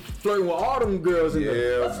used to be flirting with all them girls in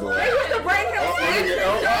there. Yeah, boy. They used to bring him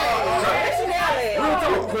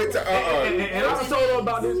And I was told her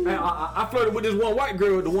about this. And I flirted with this one white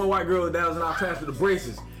girl, the one white girl that was in our class with the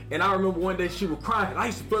braces. And I remember one day she was crying. I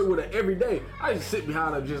used to flirt with her every day. I used to sit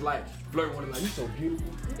behind her just like flirting with her, like, you so beautiful.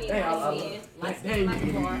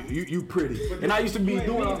 Dang, you pretty. And I used to be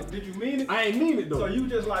doing. Did you mean it? I ain't mean it though. So you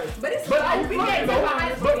just like. But it's But I so was flirting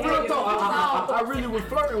though. But real talk, I really was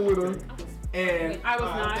flirting with her. And I was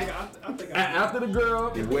I not. think after the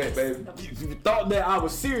girl, It went, baby. you thought that I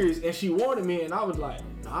was serious and she wanted me, and I was like,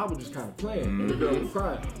 nah, I was just kind of playing. And the girl was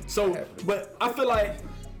crying. So, but I feel like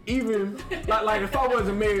even like if I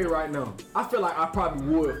wasn't married right now, I feel like I probably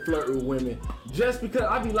would flirt with women just because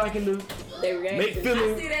I be liking to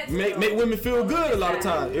make women feel good a lot of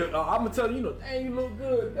times. I'm gonna tell you, dang, you look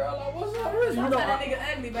good, girl. Like, what's up, Rich? You know, that nigga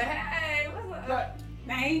ugly, but hey, what's up?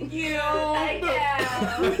 Thank you. Thank you.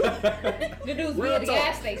 The dudes be at the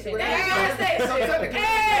gas station. Gas station.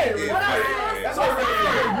 Hey, what else?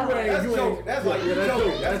 That's like you're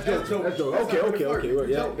joking. That's joking. That's joking. Okay. Well,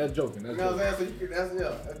 yeah, that's joking. You know what I'm saying? So you can,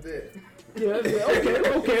 that's it. Yeah,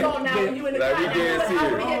 okay. So now when you in the Like we car, getting now serious.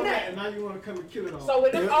 you All get that, and now you want to come and kill it all. So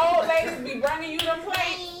when them old ladies be bringing you them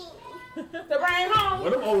plates to bring home,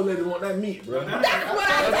 Well, them old ladies want that meat, bro. That's what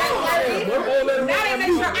I'm saying. Them old ladies want that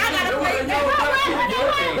meat. I got a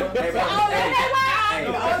plate.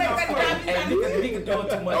 Niggas doing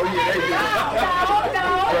too much. Oh yeah, they do.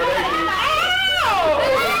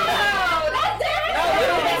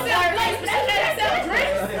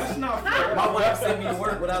 That's not fair. My wife sent me to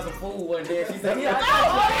work without some food one day. She said, "Yeah, a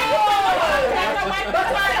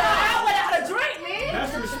drink, man.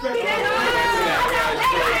 That's respect.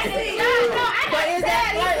 But is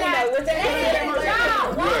that flirting though? Was that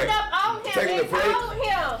Walked up on him Taking the and plate? told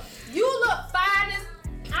him, "You look fine as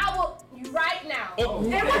I will you right now." Oh,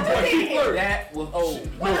 And what you did? that was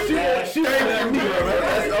old." No, she ain't that meat, bro.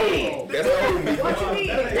 That's old. That's old meat. What you did?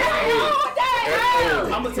 That's old.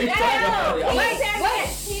 I'm gonna tell you Wait, something. wait.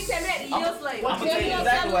 He said that years later. I'm gonna tell you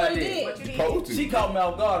exactly what I did. Supposed to. She caught me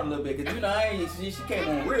off guard a little bit, cause you know I ain't. She came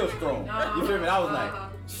on real strong. You feel me? I was like,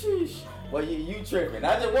 sheesh. Well, you tripping?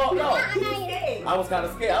 I just walked off. I was kind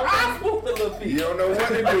of scared. I was kind of spooked a little bit. You don't know what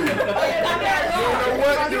to do. You don't know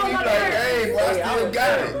what to do. You like, hey, well, I still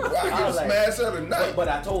got it. Well, I I can was like- smash her tonight. But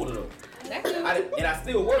I told her though. And I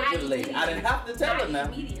still worked with the lady. I didn't have to tell her now.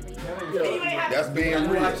 Immediately. That's I being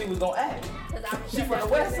knew how real. she was gonna act. She from the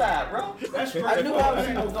west side, bro. That's I knew how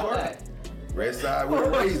she was gonna act. Red side with a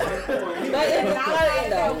razor. But it's flirting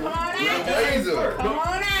though. Razor.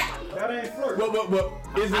 That ain't flirt. But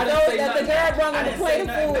is I it? didn't say That the nothing. girl brought I on the didn't plate say of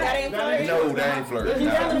nothing. food. That ain't flirting. No, that ain't flirting. She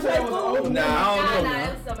brought on the plate of food. Nah, I don't know. It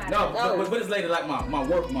was somebody. No, but this lady like my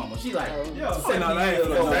work mama. She like, Yeah. Say no, that ain't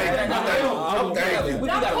flirting. Thank you. we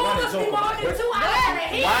gotta run a joke about it.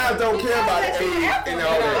 Wives don't care about age and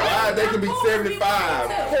all that. Wives, they can be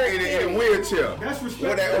 75 in a wheelchair. That's respect.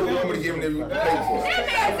 What that old woman giving them pay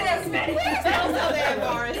for?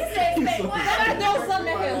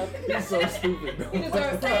 He's so stupid, bro. All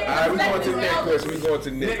right, we going to the next question. We going to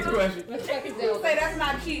the next Next question. question. you say that's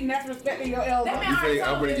not cheating, that's respecting your elder. You think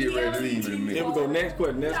I'm gonna get ready to leave in a Here minute? we go. Next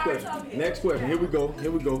question. Here we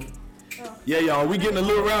go. Yeah, y'all, we getting a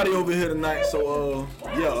little rowdy over here tonight, so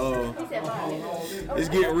it's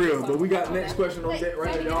getting real. But we got next question on deck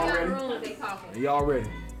right here. Y'all ready? Y'all ready?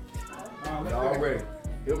 Y'all ready?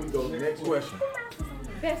 Here we go. Next question.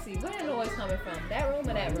 Bessie, where the noise coming from? That room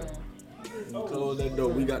or that room? Close that door.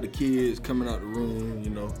 We got the kids coming out the room,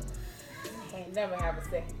 you know. Can't never have a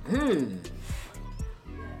second.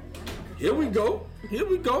 Here we go. Like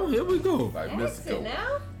Exit Mexico.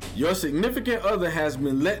 now? Your significant other has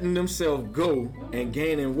been letting themselves go and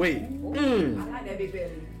gaining weight. I like that big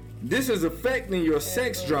belly. This is affecting your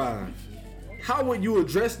sex drive. How would you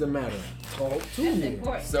address the matter? Talk to me.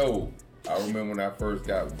 Important. So, I remember when I first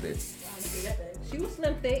got with this. She was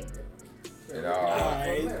slim thick. And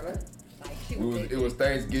Like she was thick. it was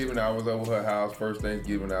Thanksgiving. I was over her house. First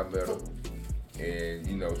Thanksgiving I met her. And,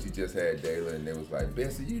 you know, she just had Dayla. And they was like,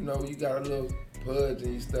 Bessie, you know, you got a little pudge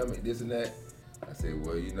in your stomach, this and that. I said,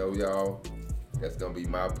 well, you know, y'all, that's going to be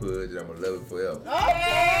my pudge and I'm going to love it forever.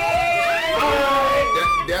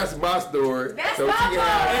 That's my story. So she can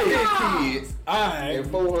have 10 kids and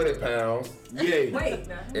 400 pounds. Yay. Wait,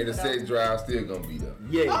 now. And the sex drive still going to be there.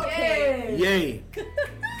 Yay. Okay. Yay.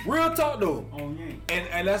 Real talk though. On yank.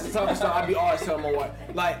 And that's the type of stuff I be always telling my wife.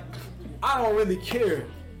 Like, I don't really care.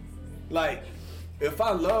 Like, if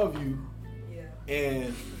I love you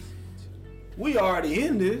and we already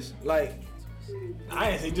in this, like,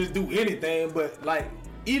 I ain't say just do anything, but like,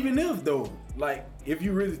 even if though, like, if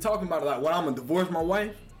you really talking about it, like, well, I'm gonna divorce my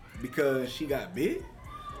wife because she got big,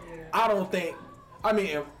 I don't think, I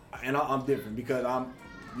mean, and I'm different because I'm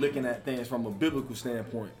looking at things from a biblical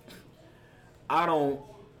standpoint.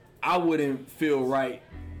 I wouldn't feel right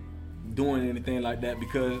doing anything like that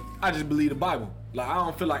because I just believe the Bible. Like, I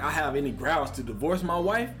don't feel like I have any grounds to divorce my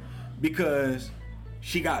wife because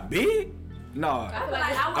she got big. Nah. I feel like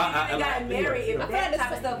I wouldn't even gotten married if that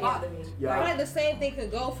type of stuff bothered me. Yeah. I feel like the same thing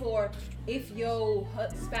could go for if your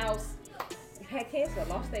spouse had cancer,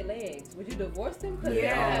 lost their legs. Would you divorce them?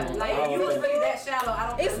 Yeah, like if you was really that shallow, I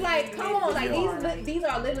don't. It's think like, you come need on, to like be these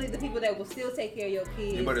are literally the people that will still take care of your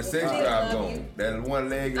kids. Yeah, but the will sex still drive love gone. you. That one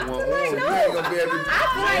leg and I one feel arm. like You no. ain't gonna be able to. I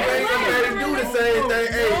feel like You ain't gonna be able to do the same thing.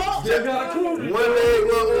 Hey, just one leg,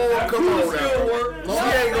 one arm. Come on now. She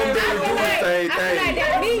ain't gonna be able to do the same I feel like thing.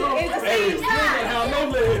 that meat is the same time. How no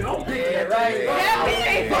leg? Yeah, right. That meat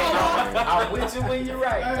ain't falling off. I'm with you when you're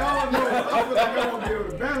right. I don't know. I feel like I won't be able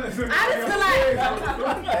to balance it. I just feel like,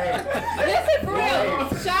 listen for real.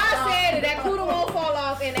 Shaw said that Kuda won't fall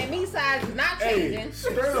off and that meat size is not changing. So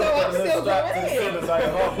I'm still going in.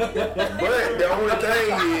 But the only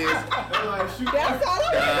thing is, That's all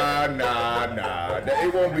I'm nah.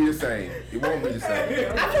 It won't be the same. It won't be the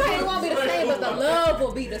same. I feel like it won't be the same, but the love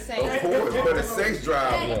will be the same. Of course, but the sex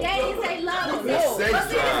drive They won't. didn't say love. The sex But see, this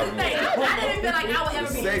is the drive thing. won't. I didn't feel like I would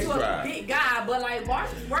ever be Sex into a drive. big guy, but like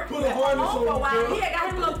Marsh was working Put a at home harness for a on, while. girl. He had got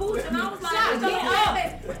him a little pooch, and I was like, get up,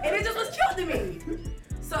 and it just was cute to me.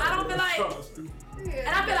 So I don't feel like, and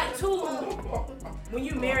I feel like too, when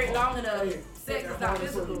you married long enough, sex is not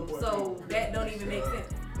physical, so that don't even make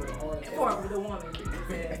sense for the woman.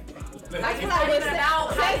 I feel like when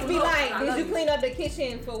sex be like, did you clean up the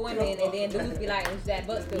kitchen for women? And then dudes be like, is that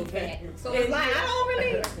butt still fat? So it's like, I don't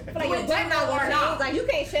really feel like your butt not gonna change. Like, you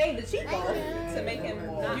can't shave the cheekbone to make him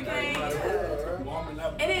not. You can't.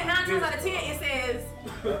 And then 9 times out of 10,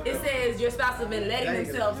 it says your spouse has been letting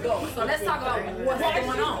themselves go. So let's talk about what's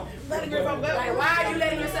going on. Letting yourself go. Like, why are you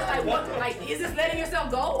letting yourself? Like, what? Like, is this letting yourself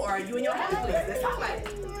go, or are you in your happy place? Let's talk about it.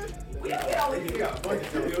 We always He got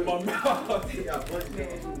buckets in my mouth. He got buckets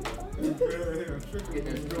in.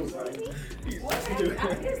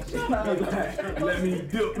 Let me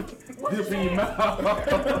dip in your mouth.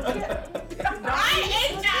 I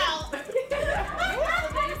hate y'all.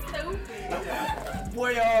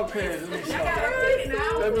 Boy, y'all paying.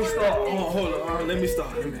 Let me start. Hold on. Let me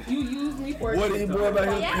start. You use me for What are you boy about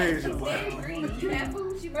here Yes, crazy, boy? they agree. You have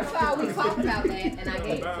food. She First of all, we talked about that, and I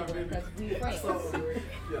gave it to her because we friends.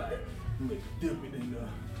 Dipping in there.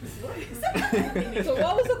 So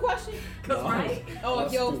what was the question? right. Oh,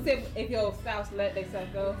 if your spouse let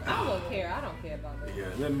themselves go, I don't care. I don't care about that. Yeah,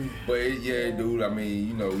 let me. But yeah, dude. I mean,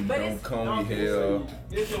 you know, you don't comb your hair.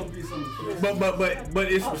 It's gonna be some. But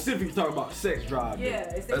it's specific talking about sex drive. though.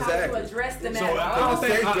 Yeah, it's how Exactly. to address the So matter. I don't The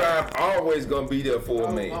think sex drive always gonna be there for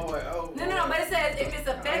a man. No, but it says if it's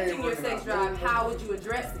affecting your sex drive, how would you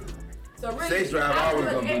address it? So really, Sex drive how always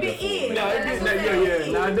would- gonna be if there it for is, a Now, that's what I'm yeah.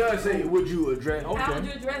 saying. Now it does say, would you address? How would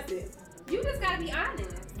you Okay. address it? You just gotta be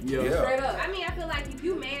honest. Yeah. Yeah. Straight up. I mean, I feel like if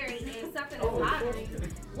you married and something is bothering you,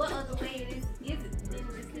 what other way it is it than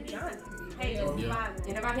just to be honest? Hey, just be honest.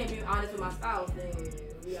 And if I can't be honest with my spouse, then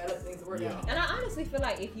we got other things to work out. And I honestly feel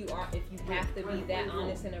like if you have to be that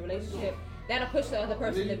honest in a relationship, that'll push the other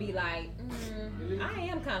person to be like, I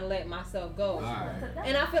am kind of letting myself go.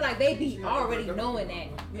 And I feel like they be already knowing that.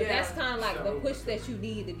 But that's kind of like the push that you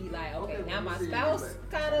need to be like, okay, now my spouse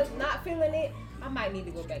kind of not feeling it. I might need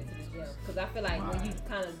to go back to the gym. Because I feel like when you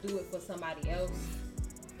kind of do it for somebody else,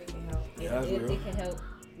 It can help. it can help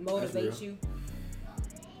motivate you.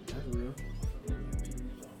 That's real.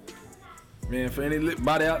 Man, for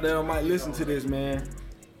anybody out there who might listen to this, man,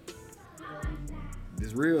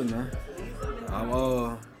 it's real now. I'm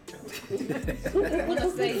I'm gonna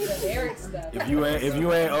say the Eric stuff. if you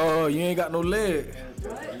ain't got no leg.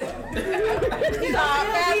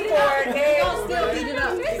 Still beat it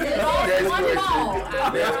up.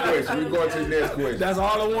 Next question. We're going to the next question. That's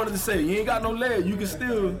all I wanted to say. You ain't got no leg. You can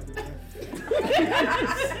still.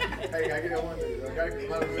 Hey, I get that one. I gotta get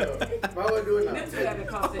my will. Why would I do it now? Them two have a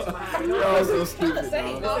conversation behind it. Y'all so stupid.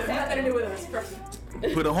 Same. dog. It has nothing to do with us.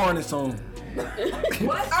 Put a harness on.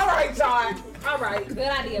 What? All right, John. All right. Good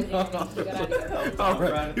idea, man. Good idea. All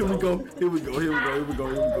right. Here we go.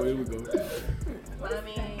 But I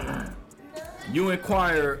mean, You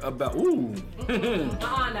inquire about. Ooh. Now.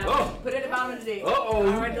 Oh. Put it at the bottom of the dick. Uh-oh.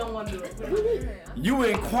 I already don't want to do it. You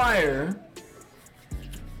inquire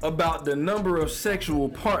about the number of sexual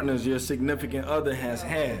partners your significant other has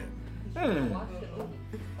had.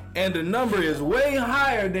 And the number is way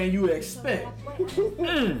higher than you expect.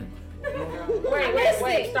 Wait.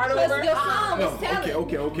 Start Because over. your song No, was telling.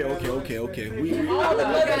 okay. We All the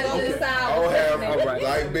mothers on this side. I'll was have, listening. right.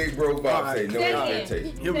 like Big Bro Bob say, no Second.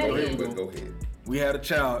 expectation. Here we go. But go ahead. We had a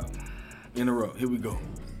child in a row. Here we go.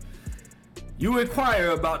 You inquire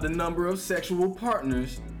about the number of sexual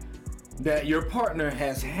partners that your partner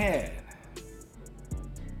has had.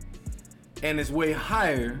 And it's way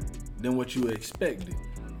higher than what you expected.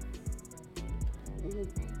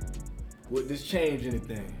 Would this change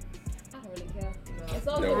anything? I don't really care. As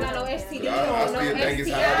long as No. you got no STD I or still no think it's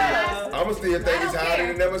STI. higher. I'ma still think it's higher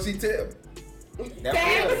than never she tell.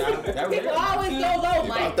 People always go low,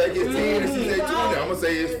 If I Mike. think it's 10 and she say 20, I'ma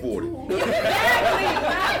say it's 40.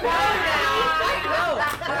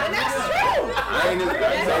 And that's true. I ain't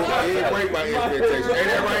expecting so I ain't break my expectation. Ain't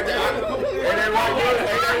that right there? Ain't that right there?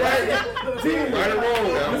 Ain't that right? See, right or wrong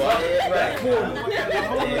now, boy.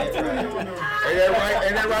 Ain't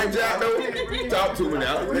Ain't that right, Jack? Though? Talk to me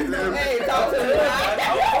now. Hey, talk to me.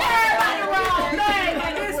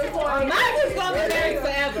 I'm not just gonna be married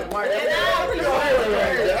forever. And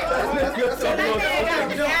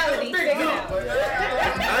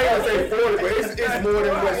I ain't gonna say 40, but it's more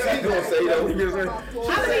than what she gonna say though. I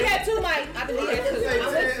believe that too, Mike. I believe that too.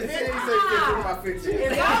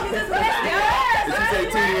 She say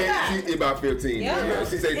 10, she about 15. Yeah.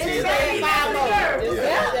 She say 10. I believe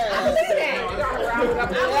that.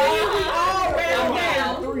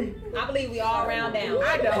 I believe we all round down.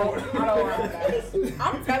 I don't round down.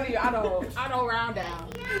 I'm telling you, I don't round down.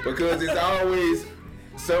 Because it's always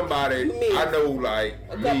somebody I know, like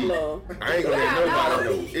me. I ain't gonna let nobody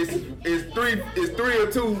know. It's three or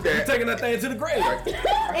two that you taking that thing to the grave. And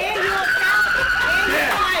you'll count.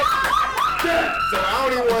 So I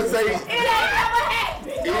don't even want to say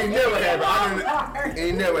It ain't never happened. it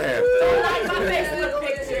ain't never happened. Like my Facebook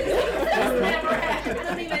picture. Never happened. I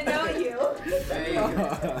don't even know you.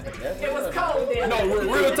 It was cold then. No,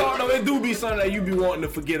 real talk though, it do be something that you be wanting to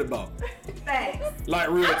forget about. Thanks. Like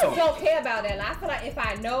real I talk. don't care about that. And I feel like if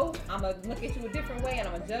I know, I'm gonna look at you a different way and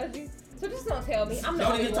I'm gonna judge you. So just don't tell me. I'm the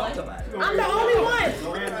Don't only even one. talk about it. I'm the only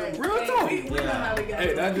one. Real talk. We know how we got Hey,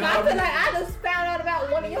 it. that's I feel like I just found out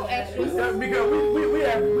about one of your extras. because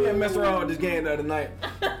we had messed around with this game the other night,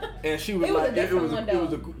 and she was It was a like, different one, though.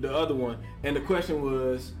 the other one, and the question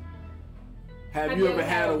was, have you ever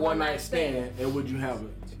had a one night stand, and would you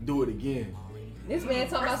do it again? This man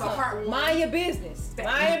talking about something. Mind your business.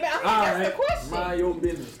 Mind your business. All That's the right, question. mind your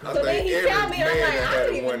business. I So then think he every tell me, I'm man like, I had don't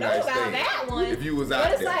a even know one-night about stand. that one. If you was But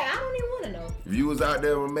out it's there. like, I don't even want to know. If you was out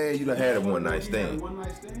there with a man, you done had a one night stand. One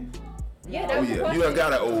night stand? Yeah, Oh that was the yeah, question. you done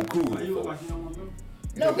got an old cool You look before. like you don't want to go?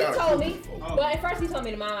 No, he got a told me. proof. But at first he told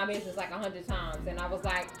me to mind my business like 100 times. And I was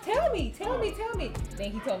like, tell me.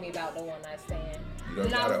 Then he told me about the one night stand. You done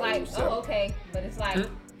And I got was an like, old self. oh, okay. But it's like,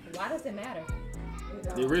 why does it matter?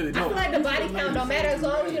 It really I feel don't. like the body count don't matter as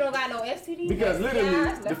long as you don't got no STD. Because literally,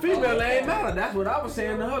 STIs, the female ain't matter. That's what I was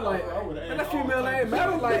saying to her. Like, and the female ain't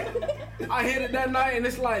matter. Like, I hit it that night, and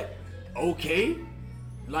it's like, okay,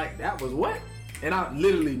 like that was what? And I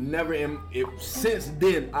literally never since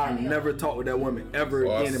then I've never talked with that woman ever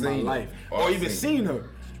Or again in my seen her. life, Or or even seen her.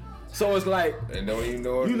 So it's like, And don't even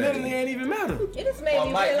know her you name. literally ain't even matter. It just made Oh,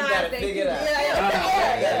 me Mike, you realize gotta that figure it out.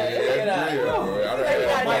 Yeah.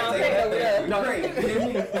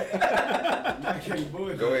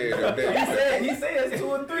 Yeah, Go ahead. He says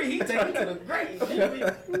 2 and 3. He take it to the grave.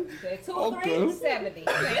 2 or 3, 70.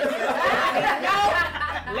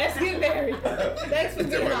 Let's get married. Thanks for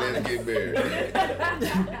being Let's honest. get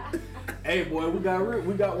married. Hey boy, we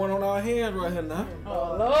got one on our hands right here now.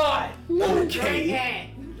 Oh Lord.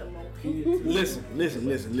 Okay. Listen.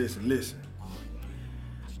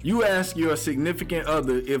 You ask your significant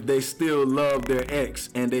other if they still love their ex,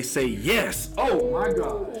 and they say yes. Oh my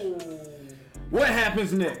gosh. What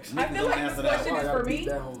happens next? I feel like this question is for me.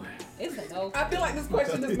 It's a no. I feel like this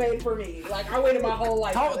question is made for me. Like I waited my whole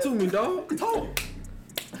life. Talk to me, dog. Talk.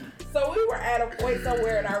 So we were at a point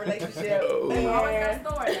somewhere in our relationship. Oh. And, Always got a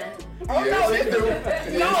story. oh no, Yes, she do. no, Yes,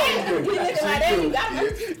 she do. You looking like that, you got Yeah.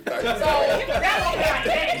 So that's what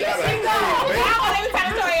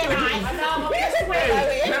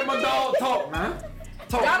Let my dog talk, man.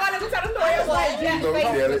 Talk. y'all gotta tell the story. It's like Jack's Don't face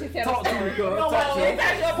tell when it. she tell Talk the to me, story. cuz. Talk to me. it's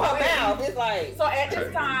actually up her mouth. It's like so at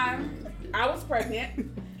this time I was pregnant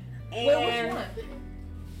and Well, which one?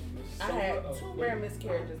 I had 2 rare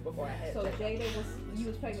miscarriages before I had So that. you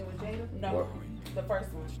was pregnant with Jada? No, the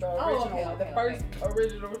first one, the Oh, original okay, one, okay, the first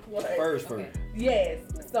original one. First. Okay. Yes.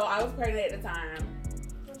 So I was pregnant at the time.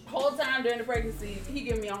 Whole time during the pregnancy, he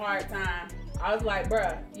giving me a hard time. I was like,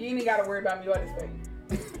 bruh, you ain't even gotta worry about me or this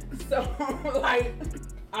baby. So like,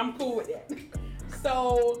 I'm cool with that.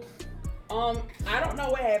 So, I don't know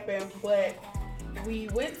what happened, but we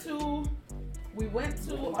went to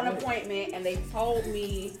an appointment and they told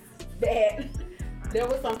me that there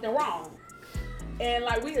was something wrong. And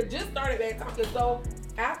like we had just started back talking, so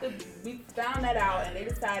after we found that out and they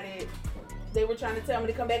decided they were trying to tell me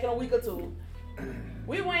to come back in a week or 2,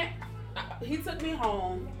 we went, he took me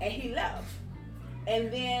home and he left.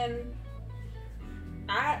 And then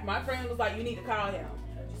my friend was like, you need to call him.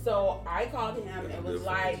 So I called him and was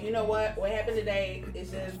like, you know what happened today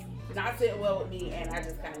is just not sitting well with me and I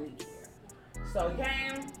just kind of need you here. So he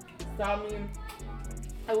came, saw me,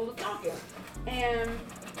 and we was talking. And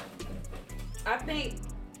I think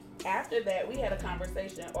after that, we had a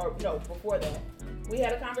conversation, or no, before that, we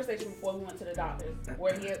had a conversation before we went to the doctors,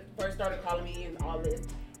 where he had first started calling me and all this.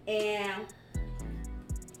 And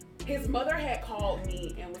his mother had called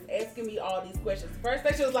me and was asking me all these questions. First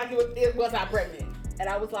thing she was like, was I pregnant? And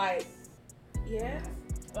I was like, yes.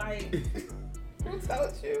 Like, Who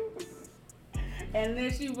told you? and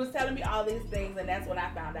then she was telling me all these things, and that's when I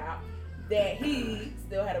found out that he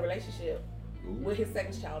still had a relationship with his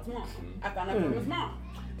second child's mom. I found out from his mom.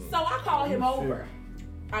 So I called him over.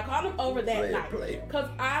 I called him over that night. Because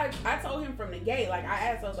I told him from the gate, like, I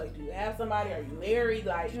asked, I was like, do you have somebody? Are you married?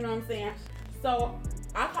 Like, you know what I'm saying? So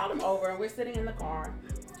I called him over, and we're sitting in the car.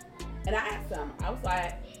 And I asked him, I was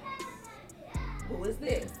like, who is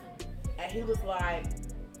this? And he was like,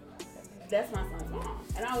 that's my son's mom.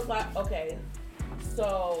 And I was like, okay,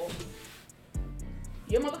 so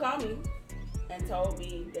your mother called me and told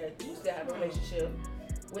me that you still have a relationship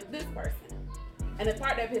with this person. And the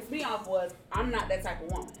part that pissed me off was, I'm not that type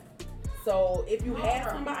of woman. So if you had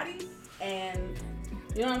somebody and,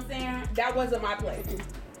 you know what I'm saying, that wasn't my place.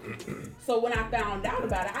 So when I found out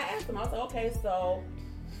about it, I asked him, I was like, okay, so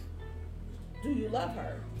do you love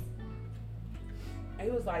her? And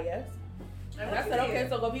he was like, yes. And I said, okay,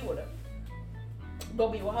 so go be with her. Go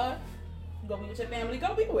be with her. Go be with your family.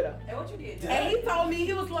 Go be with her. And what you did? And he told me,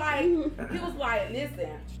 he was like,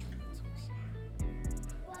 listen,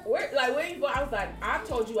 where you go? I was like, I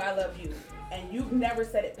told you I love you, and you've never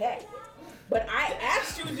said it back. But I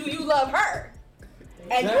asked you, do you love her?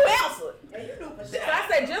 And you answered. So I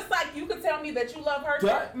said, just like you could tell me that you love her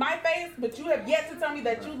to my face, but you have yet to tell me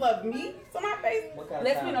that you love me to my face,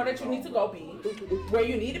 lets me know that you need to go be where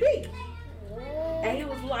you need to be. And he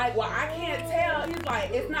was like, well, I can't tell. He's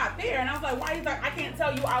like, it's not fair. And I was like, why? He's like, I can't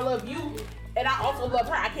tell you I love you, and I also love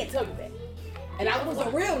her. I can't tell you that. And I was a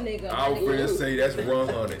real nigga. I was finna say that's wrong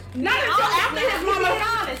on it. Not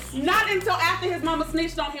until after his mama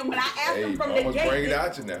snitched on him when I asked him from the gate. Bring it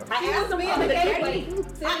out you now. I asked him from the gate.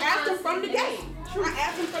 I asked him from the gate. I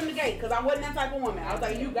asked him from the gate because I wasn't that type of woman. I was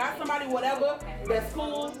like, you got somebody, whatever, that's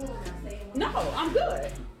cool. No, I'm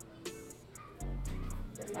good.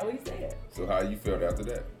 That's not what he said. So how you felt after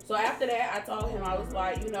that? So after that, I told him, I was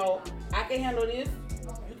like, you know, I can handle this.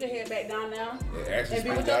 You can head back down now and be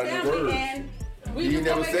with your family. And he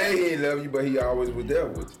never said he didn't love you, but he always was there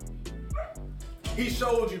with you. He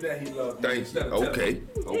showed you that he loved you. Thank you. Okay.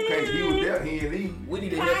 Okay. He was there. He didn't leave. We need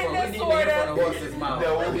to hear from the horse's mouth.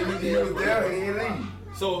 No, he was there. He didn't leave.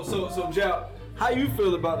 So, Jap, how you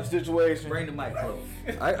feel about the situation? Bring the mic close.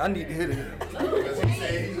 I need to hit it. Because he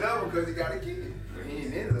said he loved her because he got a kid. But he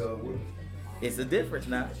ain't in love with her. It's a difference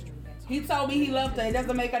now. he told me he loved her. It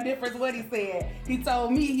doesn't make a difference what he said. He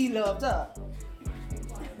told me he loved her.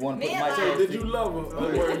 So did you love her,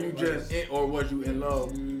 or were you just in, or was you in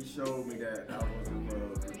love? You showed me that I was in love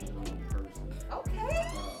with the person. Okay.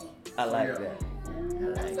 I like that.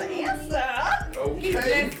 That's the answer. Okay. He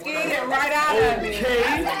just skidded right out of it. I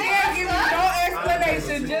can't give you no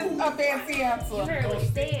explanation, just a fancy answer. You heard what he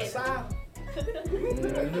said.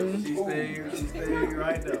 She stayed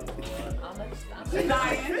right there. She's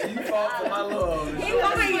lying. You fought for my love. He's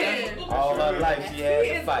lying. All her life she had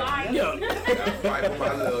to fight. I fight for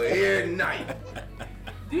my love every night.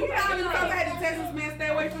 Do you know how many times I had to text this man stay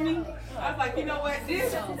away from me? I was like, you know what?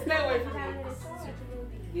 This, stay away from me.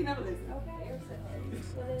 He never listened.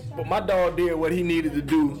 But my dog did what he needed to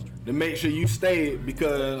do to make sure you stayed,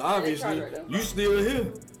 because obviously you still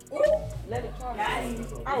here. Let it try.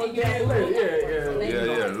 I was Yeah.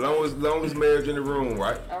 Long as marriage in the room,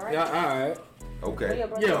 right? Yeah, all right. Okay. Yeah,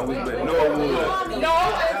 we no wood. No,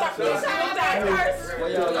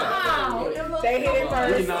 they hit it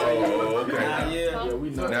first. Oh, okay. Yeah, we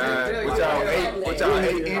know. Nah, what y'all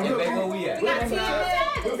ate in?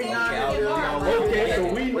 Okay, so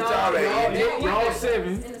we What y'all ate? y'all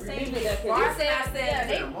 7. They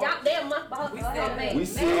a month behind. We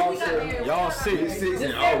 6. Y'all 6. 6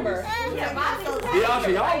 in August.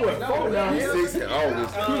 Y'all were 4 down We here. 6 in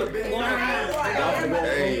August.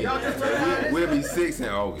 Hey, we'll be 6 in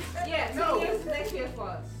August. Yeah, 2 years next year for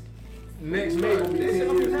us. Next May will be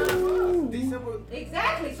 10 years. December.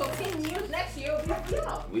 Exactly. So 10 years next year will be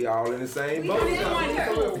y'all. We all in the same boat. We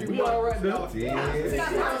all right there. We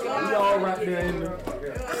all right there in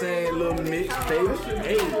the same little mix, baby.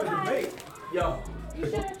 Hey, yo.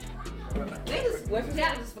 Niggas,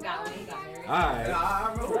 Jack just forgot when he got married. All right.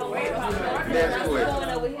 Next question.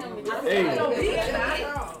 Hey,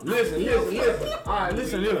 listen. All right,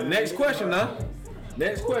 listen. Next question now.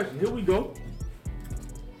 Next question. Here we go.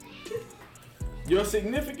 Your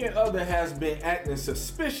significant other has been acting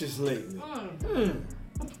suspicious lately.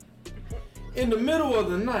 In the middle of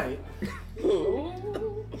the night. Middle of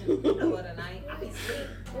the night. I be sleep.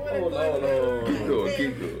 Hold on.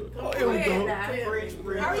 Keep good. Oh, here we go.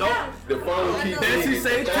 The phone keep Nancy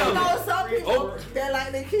say tell me. Some people that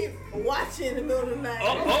like to keep watching in the middle of the night.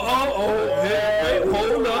 Hey,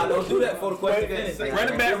 hold up. Don't do that for the question.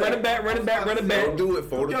 Run it back. Don't do it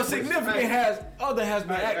for the Your significant other has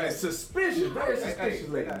been acting suspicious, very suspicious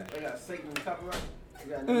They lately. got Satan in copyright.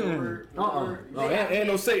 They got no word. No, ain't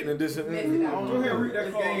no Satan in this. Go ahead and read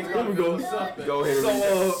that call. Here we go. Go ahead and read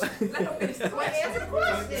So, Answer the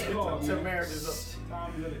question. Till marriage is up.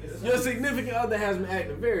 your significant other has been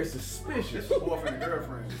acting very suspicious. This is boyfriend and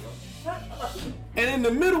girlfriend, bro. And in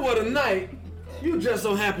the middle of the night, you just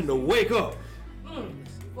so happen to wake up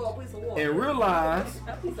For a piece of water. and realize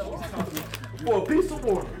A piece of water. for a piece of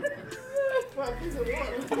water. For a piece of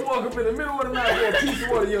water. You woke up in the middle of the night for a piece of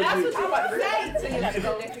water. That's what I'm about to say to you.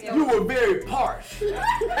 Go next to your You were very parched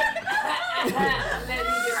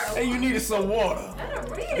and you needed some water.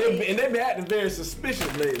 And they've been acting very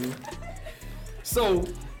suspicious lately. So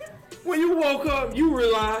when you woke up, you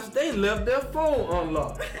realized they left their phone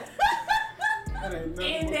unlocked. In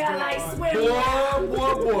there like swimming.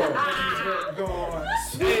 Boy.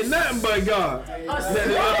 Ain't nothing but God. That they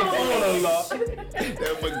left the phone unlocked.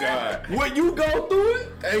 Nothing but God. When you go through it,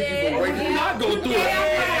 Thank you for waking you not go through it.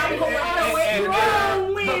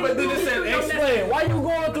 But then it said, explain, why you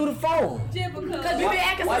going through the phone? Because you been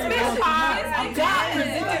acting suspicious.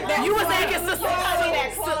 You was acting suspicious.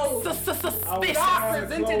 God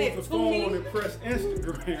presented it to me. And press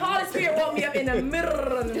Instagram. Holy Spirit woke me up in the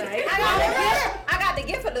middle of the night. I got the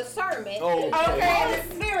gift of discernment. Okay. Holy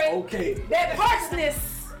Spirit. Okay. That harshness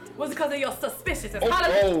was because of your suspiciousness.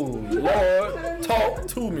 Oh, Lord, talk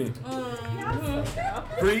to me.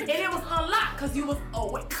 Preach. And it was unlocked because you was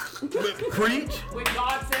awake. Preach. When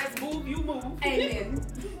God says move, you move. Amen.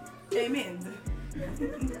 Amen.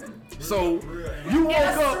 So you woke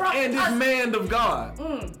up and this man of God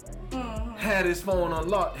had his phone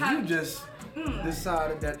unlocked. And you just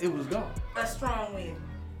decided that it was God. A strong wind.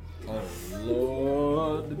 Oh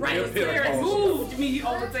Lord. Right, Spirit moved me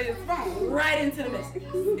over to his phone. Right into the message.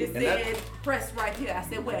 It And that- said, press right here. I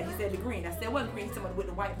said, well, he said the green. I said, what green? He's talking with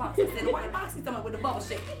the white box. I said, the white box. He's talking with the bubble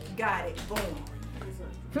shape. Got it.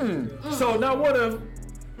 Boom. So now what if,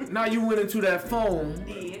 now you went into that phone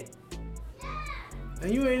Did.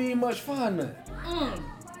 and you ain't even much find nothing.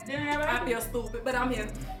 I feel stupid, but I'm here.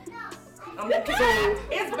 I'm okay. So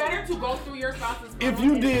It's better to go through your spouse's phone if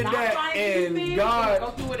you and did not that find and anything, God- than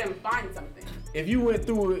go through it and find something. if you went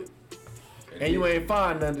through it and you ain't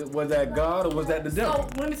find nothing, was that God or was that the devil?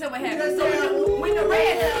 So let me tell you what happened. So when the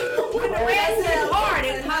red said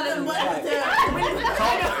parted, Was that the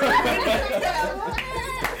devil?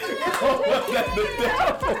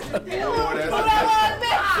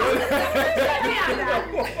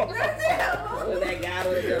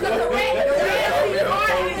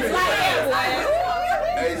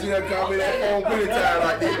 Hey, she done called me that phone many times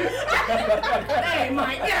like this. Hey,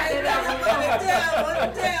 Mike,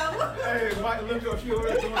 Damn. Hey, Mike, look up. She over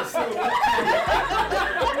there doing a silhouette.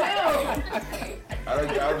 I don't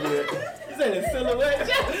get it. You said a silhouette?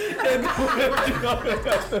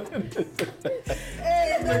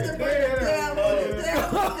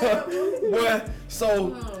 Well,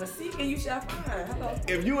 so seeking you shall find. Hello.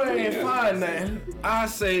 if you ain't find nothing, I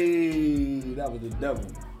say that was the devil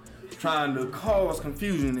trying to cause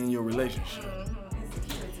confusion in your relationship.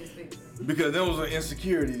 Because those are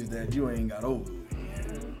insecurities that you ain't got over.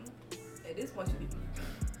 At this point, you need.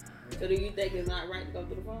 So do you think it's not right to go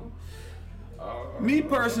through the phone? Me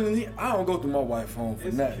personally, I don't go through my wife's phone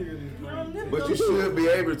for nothing. But you should be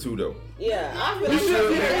able to though. Yeah, I feel You like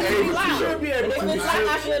should be able to. You should be able If to. it's like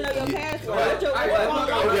I should know your password. What's your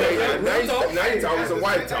Okay, now you talking some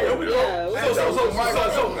white talk. Yeah. So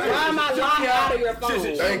Why am I locked out of your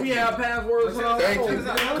phone? Thank we you. have passwords for our Thank phone. you.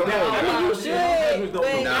 Come I mean, on. you should, but I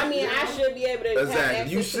mean, I should be able to have Exactly.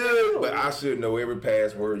 access You to should, the but I should know every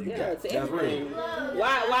password you yeah, got. to everything.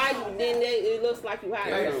 Why then it looks like you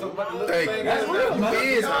hide something? Thank you. You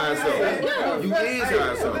is hiding something. You is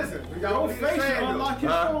hiding something. Listen, y'all Your be face saying unlock his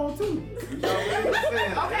though. phone too. Okay,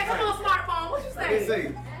 come on, smartphone. What you They say? say,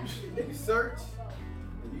 you search,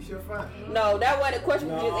 and you shall find. No, that wasn't a question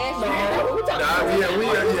we just asked you. What we talking Nah, about?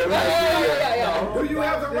 yeah. Do you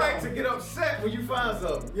have the right to get upset when you find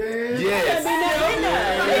something? Yes.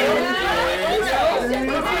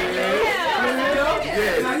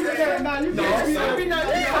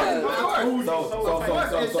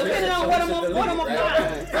 Depending on what I'm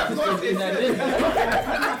applying.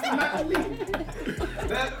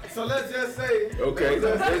 So let's just say. Okay,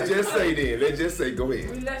 let's just say then. Let's just say, go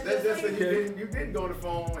ahead. Let's just say you didn't go on the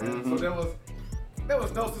phone, and so there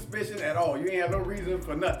was no suspicion at all. You ain't have no reason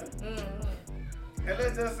for nothing. And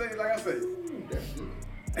let's just say, like I said,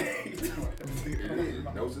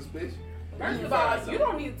 No suspicion. First of all, you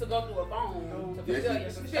don't need to go through a phone to fulfill your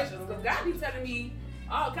suspicions, because God be telling me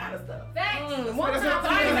all kind of stuff.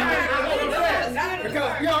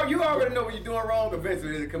 Because you already know when you're doing wrong,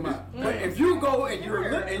 eventually it'll come out. But if you go and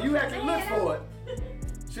you actually look for it,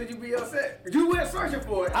 should you be upset? You went searching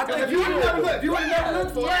for it. I think if you would never look, you would never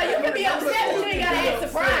look for it. Yeah, you can be upset, but you ain't gotta act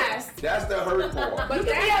surprised. That's the hurt part. But you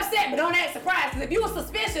can be upset, but don't act surprised. Because if you were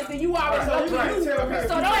suspicious, then you already know what you do. So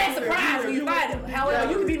don't act surprised when you fight him. However,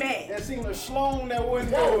 you can be mad. That seemed a schlong that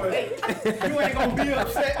wouldn't do it. You ain't gonna be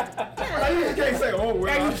upset. Like, you just can't say, oh,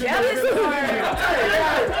 well, Are you jealous or?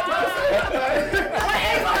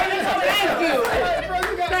 Thank you.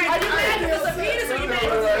 Are you mad because it's a penis or you mad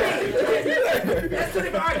because it's a penis? That's two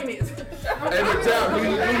different arguments. Hey, but John, do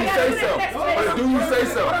you say so? Do you say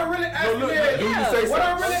so? What I'm really asking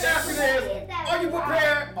is, are you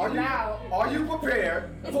prepared? Are you prepared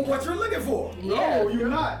for what you're looking for? No, you're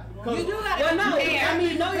not. You do gotta know. I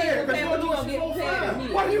mean, no, you're prepared, but you gonna get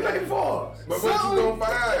prepared. What are you looking for? But what you gonna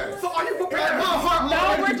find? So are you prepared? My heart. No,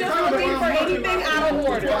 we're just looking for anything out of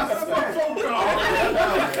order. I'm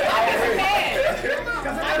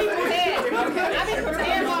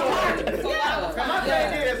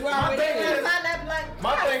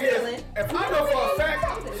My thing is, if I know for a fact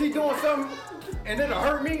she's doing something and then it'll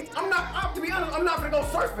hurt me, to be honest, I'm not gonna go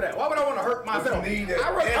search for that. Why would I want to hurt myself? I'd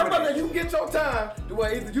rather you get your time to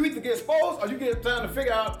where you either get exposed or you get time to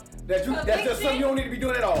figure out that that's just something you don't need to be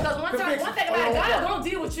doing at all. Because one thing about it, God won't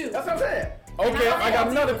deal with you. That's what I'm saying. Okay, I got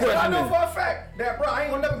another question. I know for a fact that, bro, I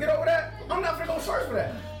ain't gonna never get over that. I'm not gonna go search for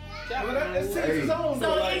that. So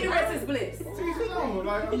ignorance is bliss.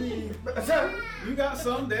 Like, I mean, you got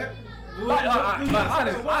some that. I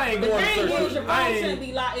ain't going to search. The thing is, your phone shouldn't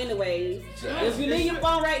be locked anyways. If you leave your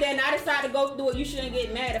phone right there and I decide to go through it, you shouldn't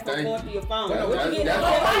get mad if I'm going through your phone. What you get mad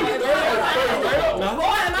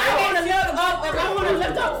if I want to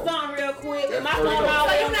look up something real quick, and my phone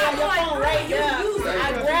always on your phone right there,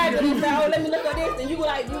 I grab it and say, oh, let me look at this, and you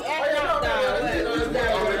acting out dog.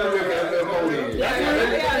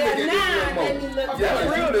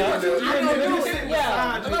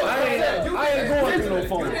 I ain't going through no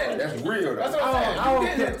phone. That's real. That's what I'm saying. I don't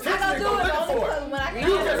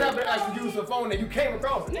you just have to actually use the phone and you came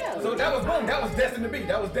across it. Yeah. So that was boom. That was destined to be.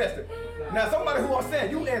 That was destined. Now somebody who I'm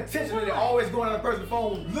saying, you intentionally always going on a person's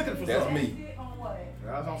phone looking for something. That's me.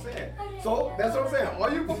 That's what I'm saying. So that's what I'm saying.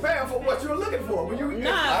 Are you prepared for what you're looking for? When you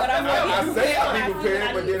but I'm not. I say I'll be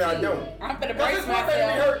prepared, but then I don't. I'm gonna brace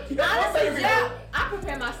myself. Honestly, I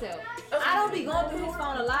prepare myself. I don't be going through his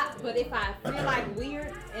phone a lot, but if I feel like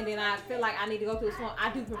weird and then I feel like I need to go through his phone,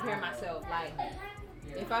 I do prepare myself. Like,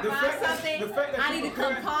 if I find something, I need to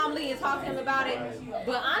come calmly and talk to him about it.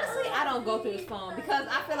 But honestly, I don't go through his phone because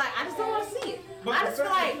I feel like I just don't want to see it. I just feel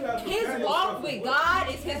like his walk with God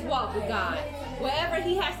is his walk with God. Whatever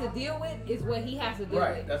he has to deal with is what he has to deal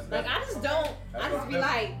with. Like, I just be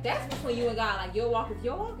like, that's between you and God. Like, your walk is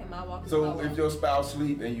your walk and my walk is my walk. So if your spouse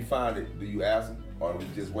sleep and you find it, do you ask them? Or we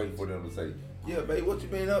just wait for them to say, yeah, babe, what you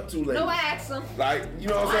been up to lately? No, I ask them. Like, you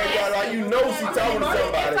know what I'm saying? Like, you know she talking to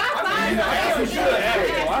somebody. I think you should have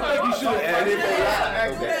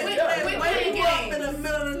asked. We up in the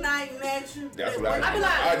middle of the night and ask you. That's what I be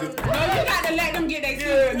like, no, you got to let them get their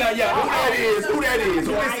Who that is? Who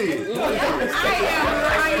this is?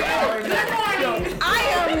 I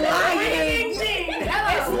am lying.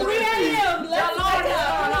 It's 3 a.m. Let's go.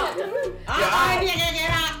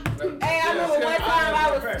 Hey, I remember one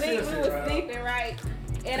time we were sleeping, right?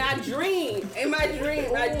 And I dreamed, in my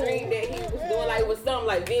dream, that he was doing like with something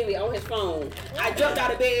like Vivi on his phone. I jumped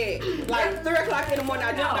out of bed, like 3 o'clock in the morning,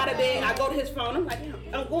 I jumped out of bed, I go to his phone, I'm like,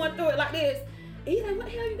 I'm going through it like this. And he's like, what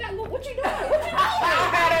the hell you got going? What you doing?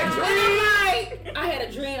 I had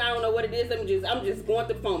a dream, I don't know what it is, I'm just going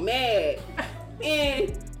through the phone mad.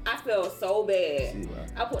 And I felt so bad.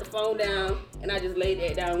 I put the phone down, and I just laid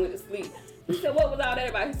that down and went to sleep. He said, what was all that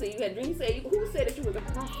about? He said, you had a dream. He said, who said that you was a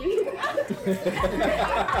prophet?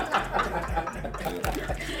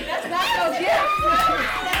 That's not so good.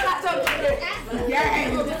 That's not so good.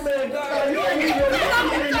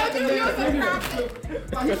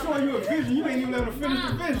 He's showing you a vision. You ain't even let him finish the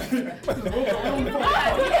vision. You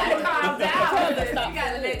gotta calm down. You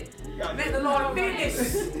gotta let the Lord finish.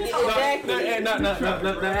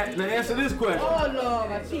 Now answer this question. Oh Lord,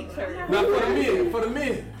 my cheeks hurt. Now for the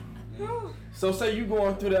men. So say you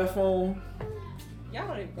going through that phone. Y'all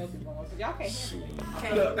don't even go through phones, so y'all can't hear me.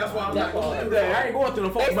 Look, that's why I'm not going through I ain't going through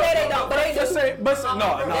the phone. They say they don't, but they just say, no. I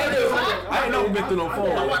ain't never been through no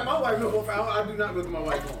phone. My wife knows what phone. I do not go through my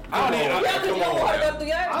wife's phone. I don't even. You don't go through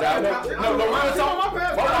yours? No, I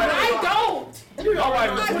don't. My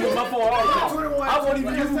wife uses my phone all the time. I won't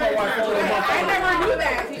even use my wife's phone on my phone. I never knew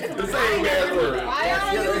that. The same password. Why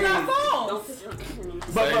y'all use our phones?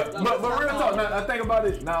 But real talk, now think about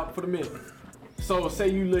it now for the minute. So say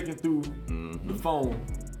you looking through the phone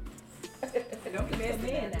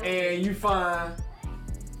and you find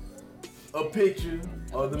a picture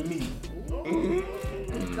of the meat.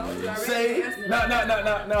 Say now,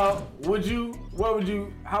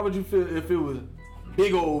 how would you feel if it was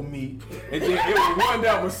big old meat and then it was one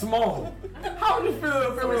that was small? How would you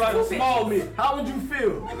feel if it was like a small meat? How would you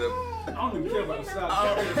feel? I don't even care about the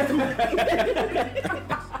size.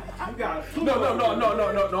 You got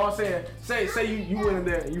No. I'm saying, say you went in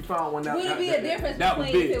there and you found one that Would it be a difference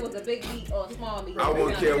between if it was a big meat or a small meat? I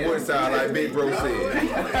wouldn't care what side, like Big Bro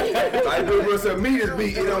said. Like Big Bro said, meat is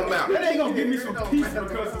meat, it don't matter. That ain't gonna give me some peace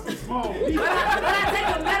because it's a small meat. But I take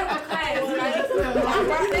a medical class, right?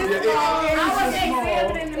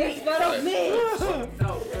 It's for the meat.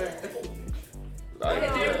 Like,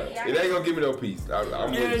 it ain't gonna give me no peace.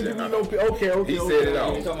 I'm with you. Okay. He said it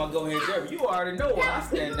all. You talking about go ahead, Jerry? You already know where I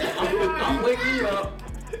stand now. I'm waking you up.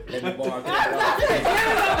 Let me borrow that.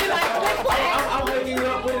 I'm waking you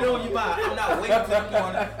up. Put it on your mind. I'm not waiting till the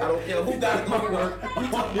morning. I don't care who got to go to work. We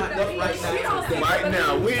talking about that right now. Right now,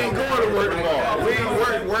 we ain't going to work tomorrow. We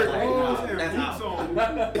ain't work. That's how. Hey,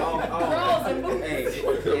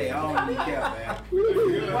 I don't even care, man.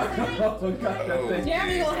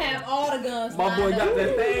 Jeremy gonna have all the guns. My boy got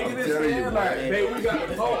that thing in his hand, like, babe, we got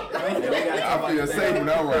the talk. I feel safe when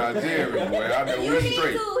I'm around Jerry, boy. I know we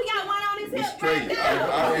straight. He got one on his We hip straight. right I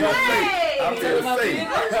now. feel safe.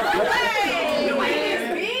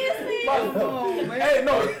 Hey,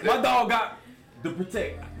 no, my dog got to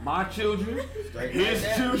protect my children, his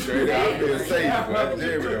children. Straight out, I feel safe, but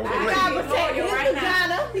Jerry don't play. Protect his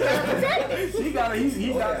vagina. He gotta protect it.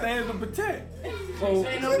 He got things to protect. So,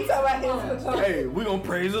 hey, we gonna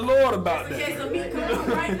praise the Lord about that. Okay, so me coming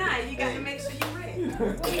right now. You got to make sure you're ready.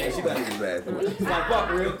 Hey, she better be bad. Swipe up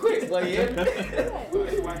real quick, boy. Yeah.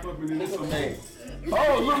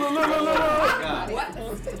 Oh, look.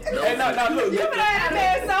 Hey, now look. You better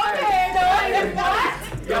have so bad, though.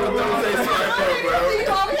 Don't say swipe up, bro.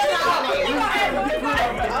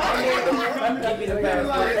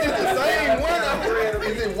 It's the same one.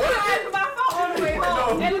 Is it what?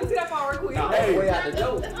 Hey,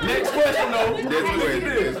 next question though.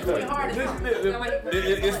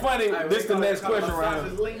 It's funny. This is the next question right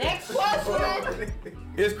here. Next question.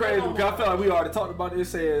 It's crazy because I feel like we already talked about it. It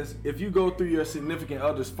says if you go through your significant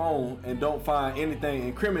other's phone and don't find anything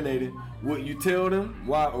incriminating, would you tell them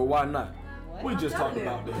why or why not? We just talked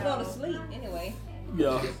about that. Go to sleep anyway.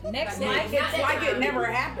 Yeah. Next Like it never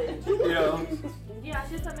happened. Yeah. Yeah,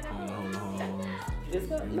 she's something else. This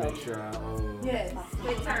one? No. Make sure I Yes.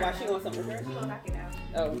 Why she want something first? She's gonna knock it out.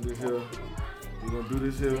 Oh. do this here. We're gonna do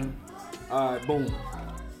this here. Alright, boom.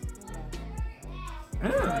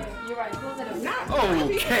 You're right.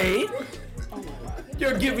 Okay.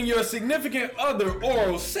 You're giving your significant other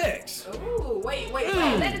oral sex. Ooh, wait.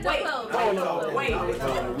 Let it go close. Wait.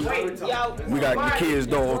 Y'all. We got the kids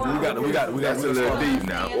though. We got That's a little deep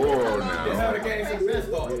now. Oral now.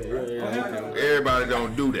 Everybody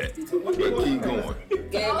don't do that. But keep going.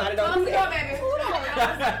 Everybody don't do that.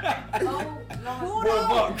 Boy,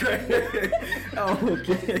 fuck Craig.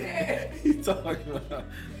 Okay. He's talking about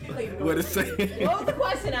what it's saying. What was the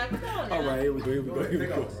question? Come on now. All right, here we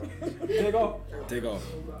go. Take off.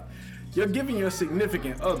 You're giving your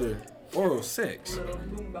significant other oral sex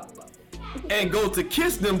and go to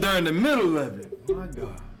kiss them during the middle of it. My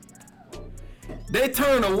God. They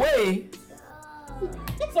turn away.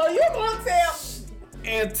 So you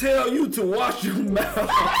gonna tell you to wash your mouth. First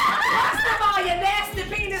of all, you nasty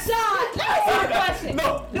penis. Sean, answer the question.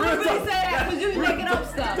 No, Do we really say that? Because you making up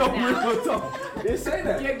stuff No, now. real talk. They say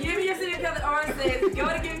that. You're giving your city color orange says, go to give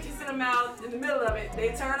a kiss in the mouth in the middle of it. They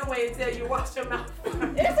turn away and tell you wash your mouth.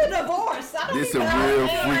 It's a divorce. I don't This a even real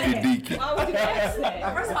know. freaky deaky. Why would you ask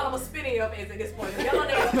that? First of all, I'm gonna spit in your face at this point. Y'all know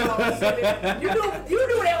you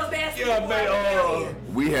knew that was nasty. Yeah, man.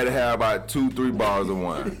 We had to have about 2-3 bottles of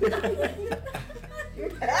wine.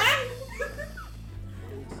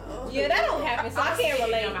 Yeah, that don't happen, so I can't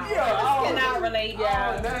relate. I cannot relate.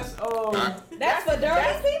 Yeah, That's for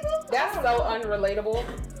dirty people? That's so unrelatable.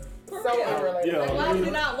 So unrelatable. As long as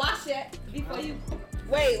you not wash it before you.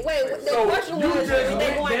 Wait. The So question you was, just they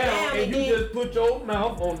went going down and you then just put your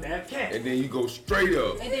mouth on that cat. And then you go straight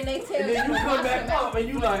up. And then they tell And then you come back up and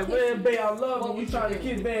you like, man, babe, I love you. You trying to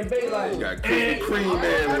kiss man, babe, like, You got cream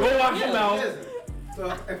man. go wash your mouth. So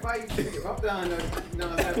if I'm down there, you know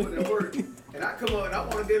what I'm saying, putting in work, and I come up and I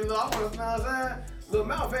want to get a little, I want to smile outside, little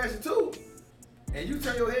mouth fashion too, and you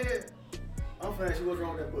turn your head I'm finna ask you what's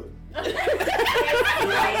wrong with that book.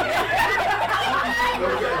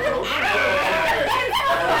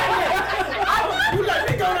 You let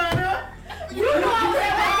me go down there? You know I was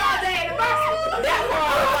at work all day. That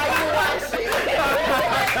part why you watch it.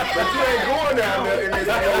 But you ain't going down there in this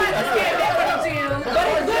But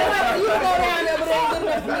it's good enough for you to go down there, but it ain't good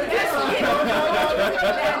enough for me to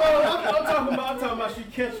I'm talking about she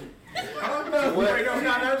catching.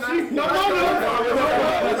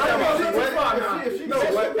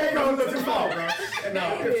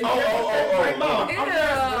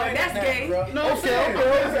 That's gay. No, okay. I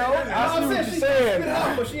see what you're saying.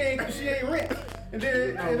 But she ain't rich. And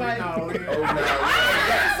then it's like,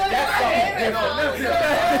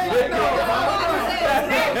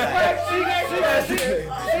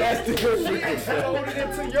 that's different. She exploded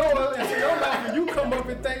into your life, and you come up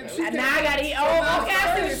and think she. Now I gotta eat. Oh, okay,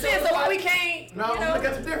 I see the shit. So why we can't? No, look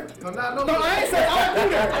at the difference. No, I ain't saying I don't do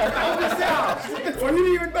that. I'm just saying. When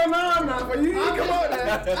you even throw my arm out, when you even come out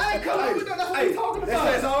there, I ain't come out with that. That's what we talking about.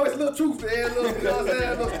 There's always a little truth there, a little, you know what I'm saying,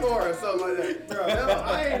 a little story or something like that. Bro,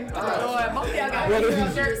 I ain't. Lord, most of y'all got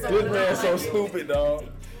shirts on. This man's so stupid, dog.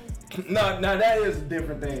 No, that is a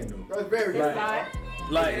different thing, though. That's very good.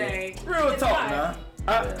 Like, real talk, now.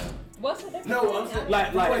 What's the difference? No, I'm saying.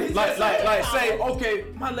 Like, say, okay,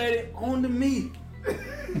 my lady, on to me.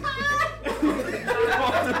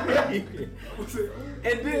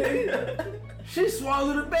 And then she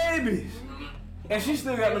swallowed the babies. And she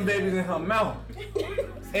still got them babies in her mouth.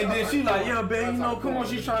 And then she like, yeah, babe, come on,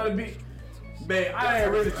 she's trying to be. Babe, I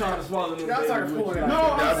ain't really trying to swallow them babies.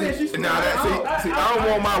 No, I'm saying she's. See, I don't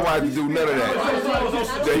want my wife to do none of that.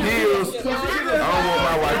 The heels, I don't want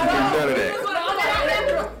my wife to do none of that.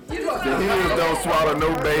 The heels don't swallow no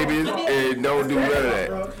babies and don't do none of that.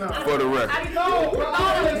 For the record. I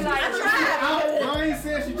ain't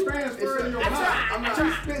saying she transferred in your mouth. I'm not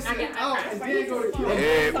spitting it out and then go to kill her.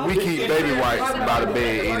 And we keep baby wipes by the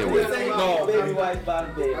bed anyway. No, baby wipes by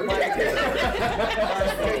the bed.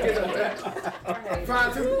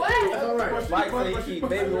 Trying to. That's all right. Mike say he keep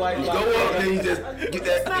baby wipes You by go the up, bed. then you just get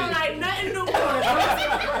that. Sound like nothing new.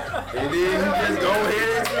 And then you just go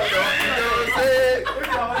ahead. You know what I'm saying?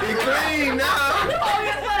 He clean now.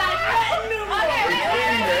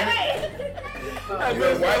 You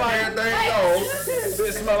know, wipe everything off.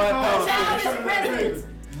 It smell like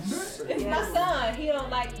It's my son. He don't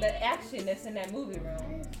like the action that's in that movie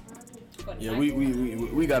room. Yeah,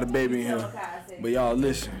 we got a baby in here. But y'all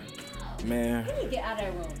listen, man. Let me get out of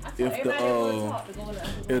that room. I told If everybody who wanna talk to go in the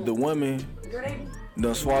other room. the women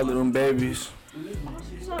done swallow them babies,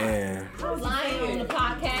 and lying on the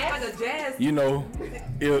podcast. Like a jazz. you know,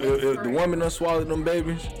 if the woman done swallowed them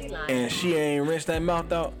babies and she ain't rinsed that mouth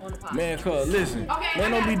out, man, cuz listen,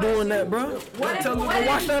 man, don't be doing that, bro. Tell her to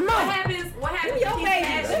wash that What mouth. happens Your if he baby.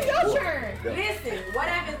 smashing? It's your turn. Listen, what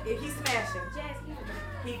happens if he's smashing?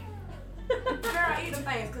 He, girl, eat them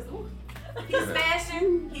things, cause he's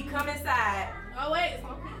smashing. He come inside. Oh wait.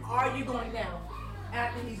 Are you going down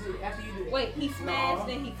after you do it? Wait, he smashed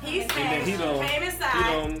and He then smashed. he done- Came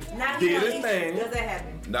inside. Now he did done his eat. thing. Does that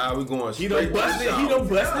happen? Nah, we going He straight done to the shower.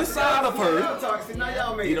 busted inside of her. Now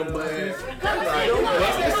y'all make He done busted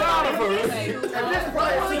inside of her.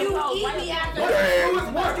 will you eat me after?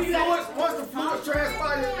 Once the fluid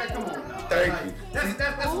transpires, man, come on. Thank you.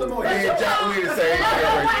 That's a little more. Me and Jack, we the same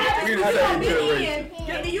generation. We the same generation.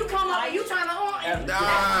 And then you come up and you trying to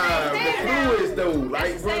Nah, the fluids though,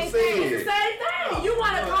 like bro It's the said. same thing. You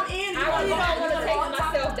want to come in. I really don't want to take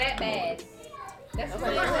myself that bad. That's what I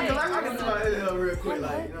I'm saying. can do my head real quick,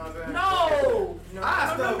 like, you know what I'm saying? No. I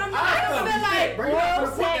feel like bro, you gotta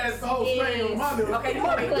put that whole strain on my milk. Okay, you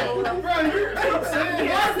want to Bro, you know what I'm saying?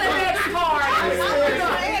 What's the next part?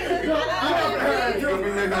 You be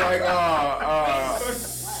looking like,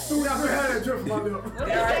 Dude, I've had that drip from my milk.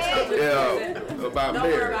 yeah, about Don't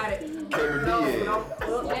worry Mary. about it.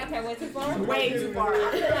 Okay, went too far? Way too far. I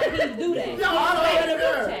feel like he do that. Y'all was already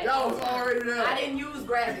there. Y'all was already there. I didn't use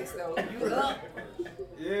graphics though. You was up.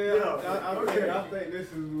 Yeah, okay. I think this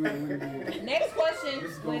is what we did. Next question.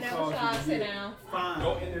 This is gonna Whenever cause y'all you to sit get down. fine.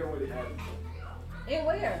 Go in there with it. And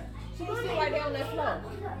where? She can sit right there on that floor.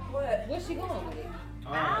 What? Where's she going with it?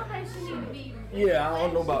 I don't think she need to be. Yeah, I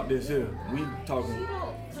don't know about this here. We talking. She don't. I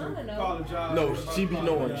don't know. Apologize. No, she be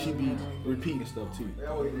knowing. She be repeating stuff too.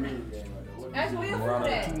 That's real for Too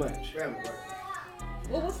that. much.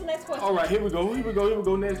 Well, what's the next question? All right, here we go.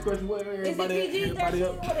 Next question. What, Is it everybody, PG-13? everybody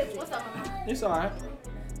up? What is it? What's up? It's all right.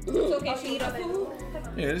 So can she eat her food?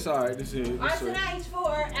 Yeah, it's all right. This is. All right, tonight's for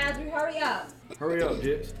Andrew. Hurry up. Hurry up,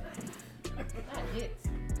 Jits. Not yet.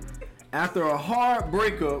 After a hard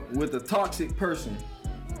breakup with a toxic person,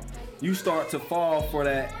 you start to fall for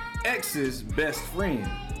that ex's best friend,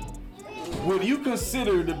 would you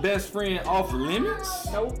consider the best friend off limits?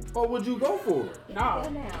 Nope. Or would you go for it? No.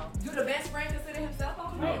 Do the best friend consider himself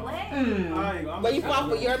off? Wait, what? But you fought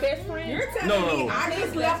for your best friend? You're telling No. me I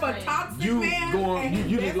just left a toxic You man going? and his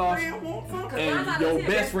You just best lost, friend wants something? and your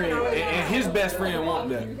best friend and his best friend want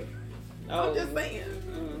that. I'm just saying.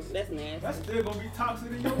 That's nasty. That's still gonna be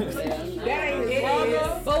toxic in your relationship. That ain't it.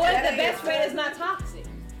 But what if the best friend is not toxic?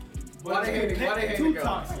 Why they hate Too together?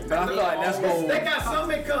 toxic. But I feel like that's They going. got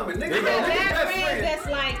something coming. Nigga, I they got got bad best friends friend. that's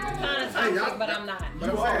like kind of toxic, but I'm not. But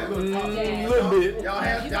I'm saying, A little bit. y'all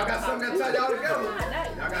got something that tie y'all together.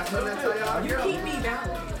 Y'all got something that tie y'all You together. keep me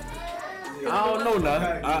balanced. I don't know now.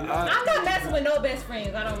 I'm not messing with no best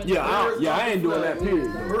friends. I don't really. I ain't doing that.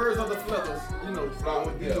 Period. The birds of the feathers, you know, fly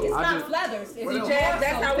with It's you. not feathers. It's Well, jazz.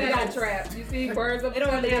 That's how we got trapped. You see, birds of It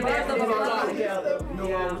don't really feather, matter. birds of a flock together. You know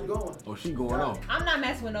where I was going. Oh, she going off. I'm not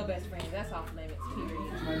messing with no best friends. That's off limits. Period.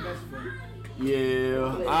 My best friend.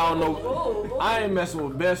 Yeah, I don't know. I ain't messing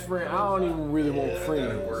with best friend. I don't even really want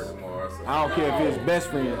friends. I don't care if it's best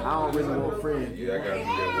friend. I don't really want friends. Yeah, I gotta do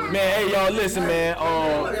that. Man, hey y'all, listen, man.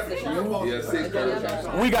 Yeah, 6 birds.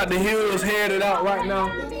 We got the Hills headed out right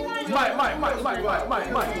now. Mike.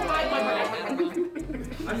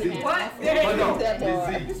 What?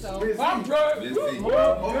 Miss Z.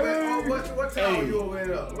 What tower you over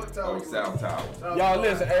there? What tower? Oh, South Tower. Y'all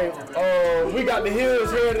listen, hey, we got the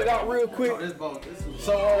Hills headed out real quick.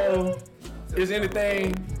 So, is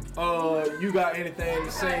anything, you got anything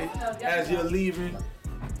to say as you're leaving?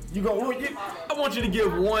 You go. I want you to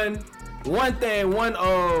give one thing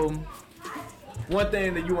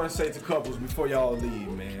that you want to say to couples before y'all leave,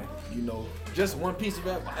 man. You know, just one piece of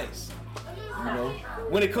advice. You know,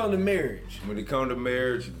 when it comes to marriage. When it comes to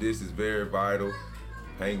marriage, this is very vital.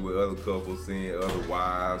 Hang with other couples, seeing other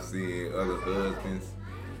wives, seeing other husbands,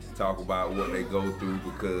 talk about what they go through,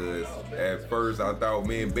 because at first I thought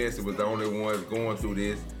me and Bessie was the only ones going through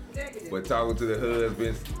this. But talking to the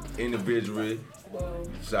husbands individually,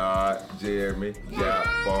 Shad, Jeremy,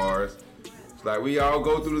 Jap, Bars, it's like we all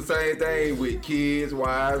go through the same thing with kids,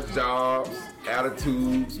 wives, jobs,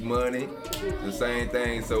 attitudes, money, the same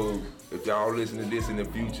thing. So if y'all listen to this in the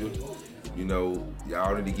future, you know,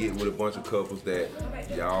 y'all need to get with a bunch of couples that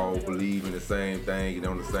y'all believe in the same thing, get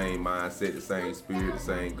on the same mindset, the same spirit, the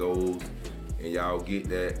same goals, and y'all get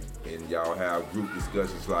that, and y'all have group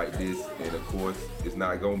discussions like this. And of course, it's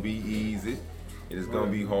not gonna be easy, and it's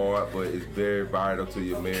gonna be hard, but it's very vital to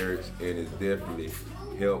your marriage, and it's definitely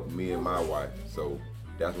helped me and my wife. So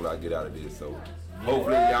that's what I get out of this. So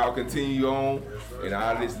hopefully y'all continue on, and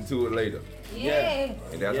I'll listen to it later. Yeah.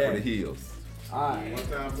 And that's for the Hills. Alright. One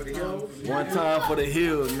time for the Hills. One time for the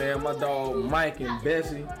Hills, man. My dog Mike and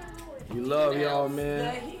Bessie. We love y'all,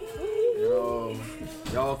 man.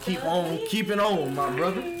 Y'all keep on keeping on, my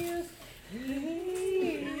brother.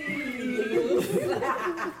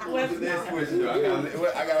 What's the next question? I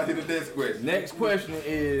gotta hit the next question. Next question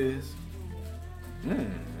is,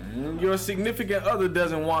 your significant other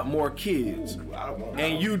doesn't want more kids,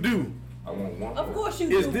 and you do. I want one. Of course you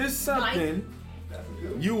do. Is this something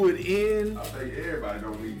you would end? I think everybody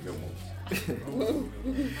don't need no more.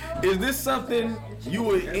 Is this something you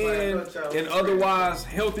would end an otherwise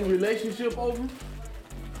healthy relationship over?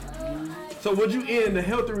 So would you end a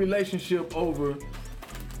healthy relationship over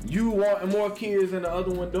you wanting more kids and the other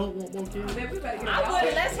one don't want more kids? I would.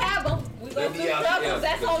 Let's have them. We go through struggles.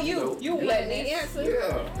 That's on you. You Let win. me answer.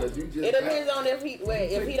 Yeah, because you just. It depends on if he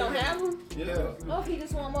don't have them. Yeah. Oh, if he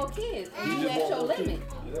just want more kids, and you at your limit.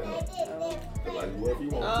 Yeah. Like, what if you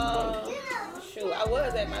want Shoot, I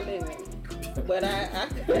was at my limit, but I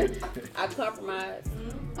compromised.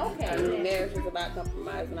 Okay. Marriage is about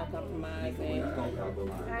compromise, and I compromised, and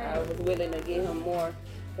I was willing to give him more,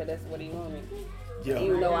 because that's what he wanted. Yeah.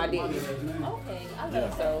 Even though I didn't. Okay, I love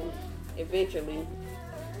that. So eventually,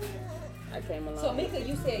 I came along. So Mika,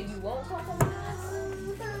 you said you won't compromise?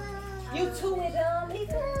 You two and done,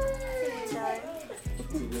 Mika?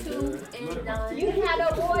 Two and done. You didn't have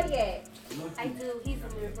no boy yet. I do. He's in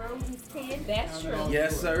the room. He's 10. That's true.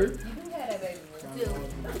 Yes, sir. You do have that baby.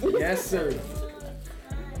 Yes, sir.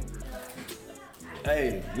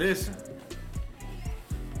 Hey, listen.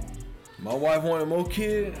 My wife wanted more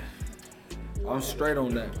kids. I'm straight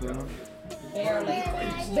on that, bro.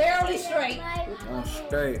 Barely straight. I'm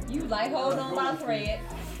straight. You like hold on by a thread.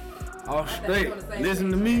 I'm straight.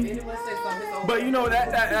 Listen to me. But you know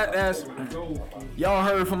that's y'all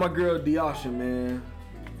heard from my girl Diasha, man.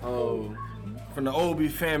 From the Obi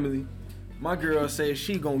family. My girl says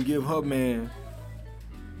she gonna give her man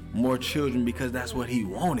more children because that's what he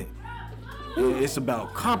wanted. It's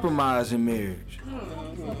about compromise in marriage.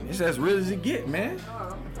 It's as real as it get, man.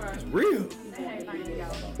 It's real.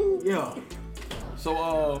 Yeah.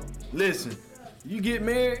 So listen, you get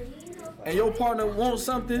married and your partner wants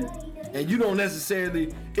something and you don't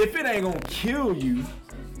necessarily, if it ain't gonna kill you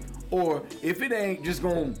or if it ain't just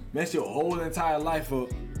gonna mess your whole entire life up,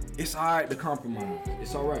 it's alright to compromise.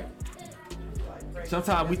 It's alright.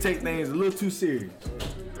 Sometimes we take things a little too serious.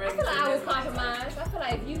 I feel like I would compromise. I feel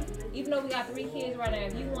like if you, even though we got 3 kids right now,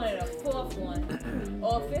 if you wanted a 4th one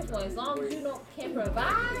or a 5th one, as long as you can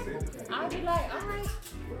provide, I'd be like, all right.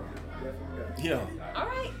 Yeah. All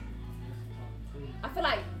right. I feel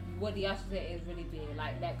like what Deasha said is really big,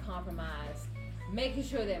 like that compromise, making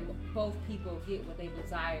sure that both people get what they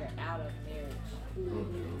desire out of marriage.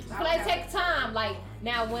 I feel like it takes time. Like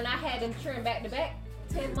now, when I had them children back to back,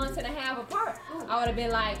 10 months and a half apart, I would have been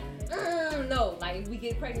like, no, like if we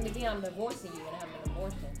get pregnant again, I'm divorcing you and having an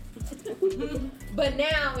abortion. But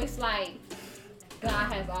now it's like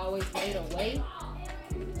God has always made a way.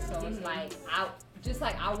 So it's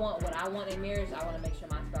like I want what I want in marriage. I want to make sure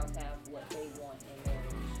my spouse have what they want in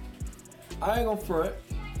marriage. I ain't gonna front.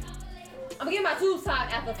 I'm gonna get my tubes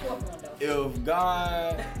tied after the 4th one though. If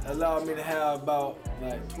God allowed me to have about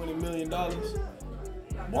like $20 million,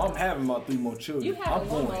 well, I'm having about 3 more children. I'm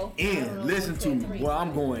going in. Listen to me. Well,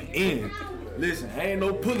 I'm going in. Listen, ain't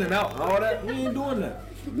no pulling out. All that. We ain't doing that.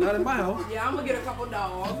 Not in my house. Yeah, I'm gonna get a couple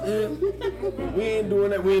dogs. We ain't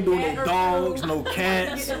doing that. We ain't doing no dogs, no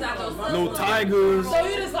cats, no tigers, So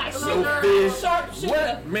you just like no fish. sharp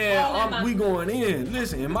What? Man, we going in.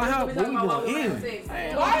 Listen, in my house, we going in.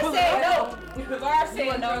 Gar said no. Gar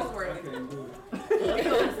said no.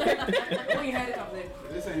 We had it up there.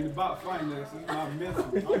 This ain't about finances, it's about mental.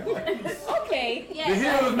 Okay. Yeah. The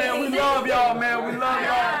Hills, man, we love y'all, man. We love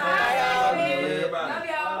y'all. Love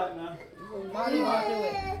y'all. Why you gonna do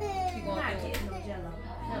it? You Not gonna do it? getting no jello.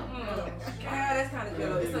 Yeah, that's kind of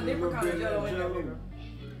jello. It's a different kind of jello in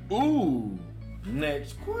there. Ooh.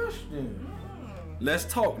 Next question. Let's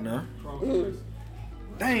talk now.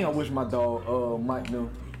 Dang, I wish my dog Mike knew.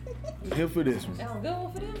 Here for this one. That's a good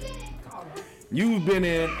one for them. You've been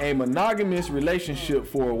in a monogamous relationship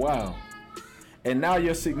for a while, and now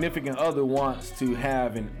your significant other wants to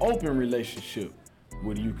have an open relationship.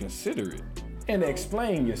 Would you consider it? And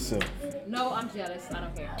explain yourself. No, I'm jealous. I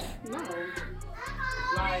don't care. No.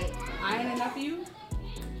 Like, I ain't enough for you.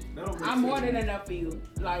 I'm more than enough for you.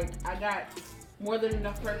 Like, I got more than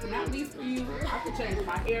enough personalities for you. I could change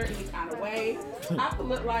my hair any kind of way. I could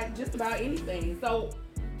look like just about anything. So,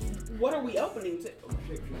 what are we opening to?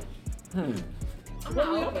 I'm What not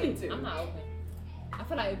are we open. opening to? I'm not open. I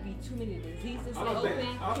feel like it'd be too many diseases I to don't open,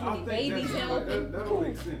 think, too many babies to open. That don't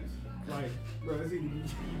make sense. Like, bro, it's either you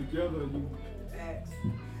together or you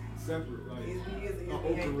separate. Like, an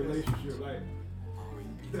open relationship. Like,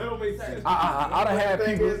 that don't make sense. I done had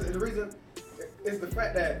people. The reason is the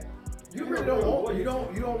fact that you really don't want you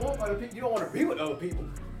don't want other people. You don't want to be with other people.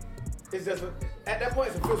 It's just at that point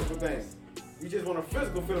it's a physical thing. You just want a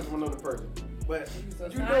physical feeling from another person. But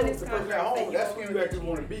you know the person at home, that's who you actually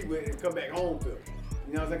want to be with and come back home to.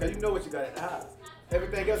 You know what I'm saying? Because you know what you got at the house.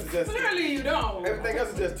 Everything else is just... Clearly you don't. Everything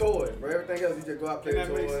else is just toys, bro. Everything else you just go out and play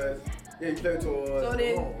with toys. Yeah, you play with toys. So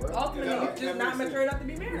then, ultimately, you just not mature enough to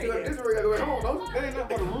be married. This is where you gotta go home, don't you? That ain't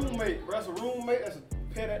nothing but a roommate, bro. That's a roommate. That's a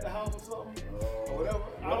pet at the house or something. Or whatever.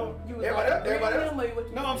 Everybody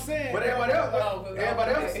else. No, I'm saying. But everybody else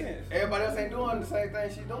ain't doing the same thing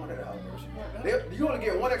she's doing at the house, bro. You only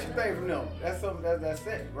get one extra thing from them. That's something that's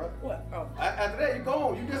it, bro. What? Oh. After that, you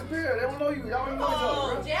gone. You disappear. They don't know you. Y'all don't know each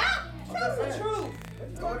other, bro. Yeah, that's the truth.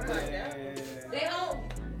 They don't.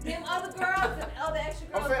 Them other girls and other extra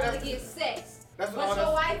girls only get sex. But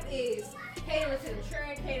your wife is catering to the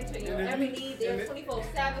children, catering to your every need. They're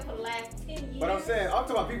 24/7 for the last 10 years. But I'm saying, I'm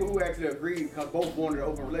talking about people who actually agreed because both wanted an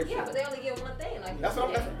open relationship. Yeah, but they only get one thing. Like that's what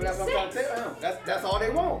I'm trying to tell him. That's all they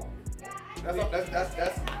want. That's it.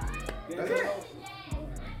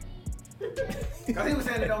 Because he was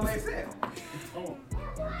saying it don't make sense.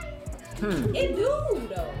 It do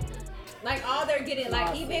though. Like all they're getting,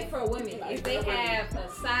 like even for women, if they have a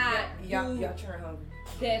side dude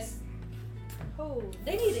that's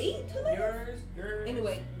they need to eat too.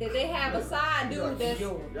 Anyway, if they have a side dude that's,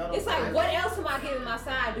 it's like what else am I giving my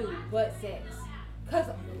side dude but sex? Cause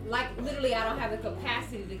like literally I don't have the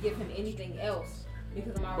capacity to give him anything else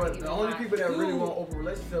because I'm already. But the only people that really want open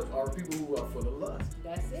relationships are people who are full of lust.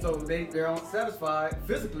 That's it. So they're unsatisfied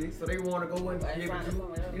physically, so they want to go and be able to,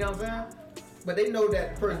 you know what I'm saying? But they know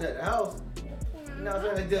that the person at the house, you know what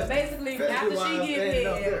I'm saying? Just basically, after she get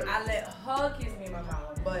head, I let her kiss me in my mouth.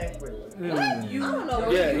 But what? You don't know.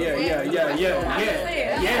 Yeah.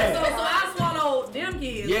 So I swallowed them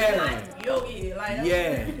kids. Yeah. Like your kids. Like,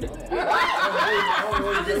 Yeah.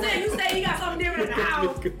 I'm just saying, you say you got something different in the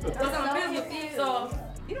house. What's on business? So,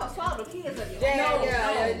 You don't swallow the kids of your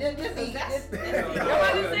Yeah. Just eat.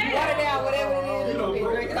 nobody said Water down, whatever it is.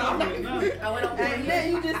 Drink it all. I went on And then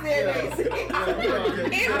you just said that.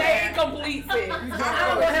 It made complete sense. I'm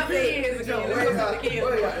gonna help the kids again. Let's help the kids. I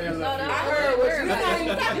heard what you not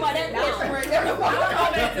even talking about that question right there. I'll go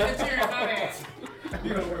back to the cheering, my bad. I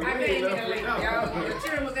can't even late, y'all. The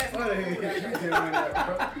cheering was that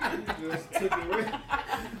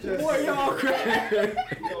Boy, y'all crazy.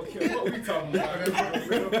 What we talking about?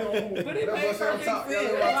 But it made perfect sense.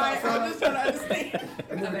 Like, I'm just trying to understand.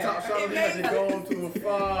 And then the top shot of has it going to the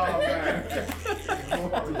far back.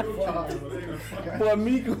 Boy,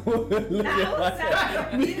 Mika was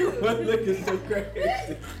looking so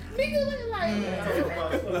crazy. Mika looking like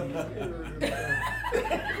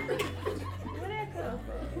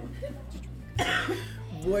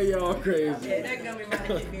Boy, y'all crazy. Yeah, that gummy might have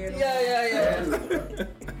kicked me in. Yeah.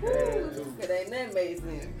 It ain't that made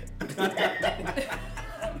sense.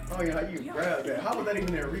 Oh yeah, how you grab that? How was that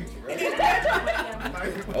even there reaching?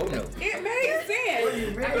 Right? Oh no. It made sense. What do you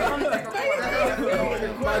mean?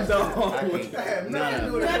 My dog. That had nothing to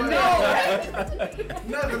do with it.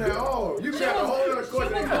 Nothing at all. You got a whole other She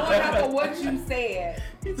question. was going off of what you said.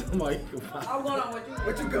 He's talking about you. I'm going on what you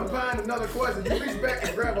But you combine another question. You reach back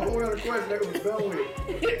and grab a whole other question that was done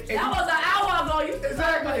with. That was an hour ago. You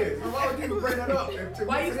Exactly. So why would you bring that up?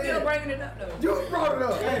 Why you still bringing it up though? You brought it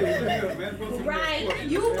up. Right,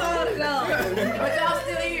 you brought it up. But y'all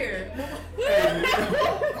still here.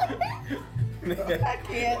 I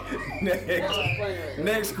can't.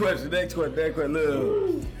 Next question. Look, it's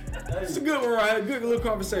a good one, right? Good little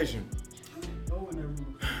conversation.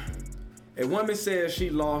 A woman says she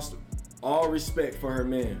lost all respect for her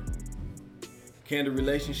man. Can the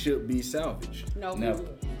relationship be salvaged? No. Never.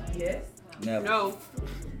 Yes. Never. No.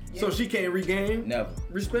 So she can't regain Never.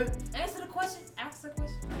 respect? Answer the question. Ask the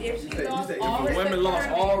question. If she said- lost you said all If a respect woman for lost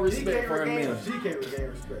her all man, respect for her man, She can't regain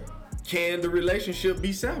respect. can the relationship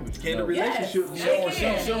be salvaged? Can the No. relationship Yes. be She salvaged?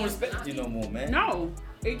 can. She don't respect you no more, man. No.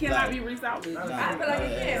 It cannot Like- be resalvaged. I feel like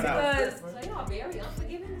it can because So y'all very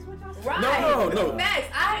unforgiving is what y'all saying? right. No. Max,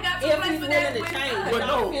 I ain't got If too much he's for willing that. to change. But It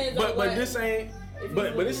all depends on but what- this ain't.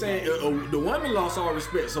 But this ain't. The woman lost all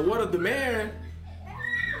respect. So what if the man?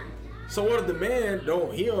 So what if the man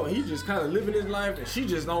don't? He just kind of living his life, and she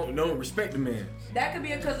just don't respect the man. That could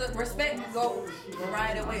be because of respect can go a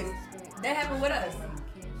variety of ways. That happened with us.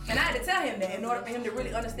 And I had to tell him that in order for him to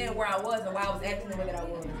really understand where I was and why I was acting the way that I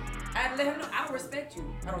was. I had to let him know I don't respect you.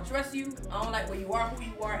 I don't trust you. I don't like where you are, who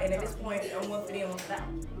you are, and at this point, I'm one for them, one for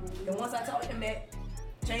them. And once I told him that,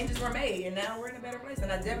 changes were made, and now we're in a better place.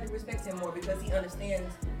 And I definitely respect him more because he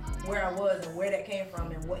understands where I was and where that came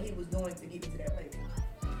from and what he was doing to get me to that place.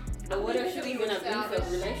 But what if she was in an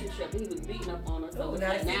abusive relationship and he was beating up on her? So it's Now,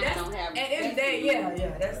 like see, now I that's, don't have at the end of the day,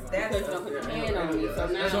 yeah, that's. Because you don't put your hand on me. So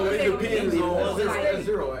now So it depends on. That's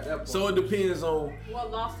zero at that point. So it depends on What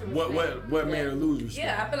lost the respect? what man to lose respect.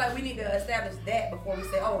 Yeah, I feel like we need to establish that before we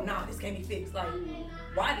say, oh, no, this can't be fixed. Like,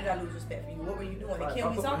 why did I lose respect for you? What were you doing? And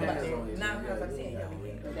can we talk about that? Not because I'm saying, yeah, we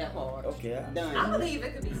can't. that hard. Okay. Done. I believe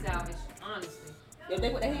it could be salvaged, honestly. If they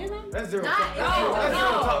put their hand on me? That's zero. Not, That's zero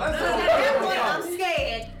talk. At That's that zero point, talk. I'm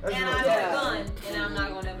scared That's and zero I'm talk. done and I'm not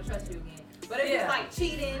gonna ever trust you again. But if Yeah. it's like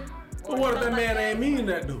cheating, But what if that man ain't mean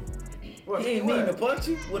that though? What? He ain't mean to punch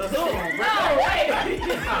you with a No, wait.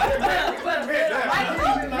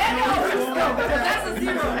 That's a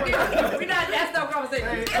zero. We're not, that's no conversation. I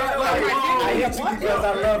hit you because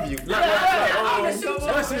I love you.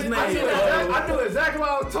 What's his name? I knew exactly what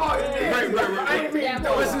I was talking about. I ain't mean to.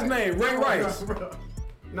 What's his name? Ray Rice.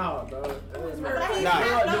 No, dog.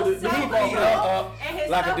 and his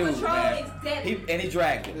Like a dude, self-control man. is dead. He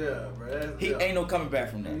dragged it. Yeah, bro. He ain't no coming back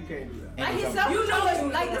from that. You can't do that. Like his Ain't no coming- self-control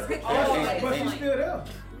is like this picture. But she's still there.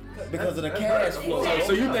 because of the cash flow.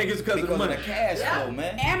 So you think it's because of the money? the cash flow,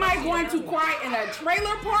 man. Am I going to cry in a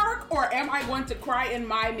trailer park or am I going to cry in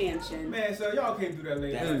my mansion? Man, so y'all can't do that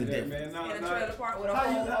later. That's the difference. Man. Nah, In a nah. trailer park with a How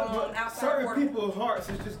you- whole outside certain porch. people's hearts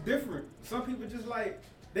is just different. Some people just like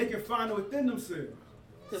they can find it within themselves.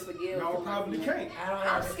 To forgive. Y'all probably can't. I don't I'm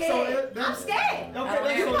have scared. So I'm that's- scared. Okay, I that's, don't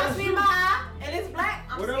so You that's punch me in you. my eye and it's black.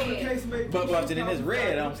 I'm Whatever the scared. case may be. But if it is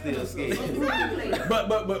red, I'm still scared. Exactly.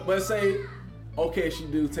 But say, okay, she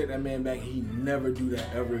do take that man back. He never do that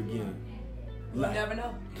ever again. You never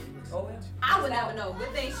know. Oh well. I would never know.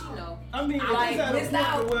 Good thing she know. I mean, I like it's at a this point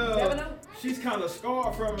out. where Never know. she's kind of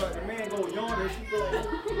scarred from like the man go yonder. She go,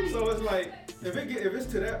 so it's like if it's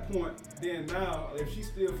to that point, then now if she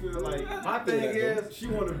still feel like My thing is, she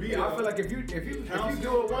want to be, I feel like if you do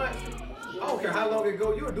it once, I don't care how long it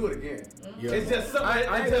go, you'll do it again. Yeah. It's just something.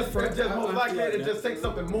 It's just most likely like it just takes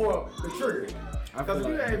something more to trigger it. Because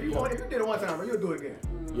if you did it one time, you'll do it again.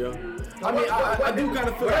 Yeah. I mean, I do kind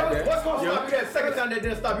of feel like that. What's gonna stop you that second time that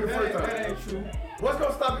didn't stop you the first time? That ain't true. What's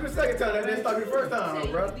gonna stop you the second time that didn't stop you the first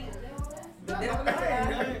time, bro?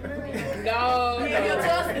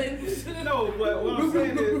 No, but what I'm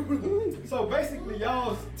saying is, so basically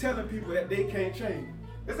y'all telling people that they can't change.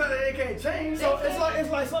 It's not that they can't change. So it's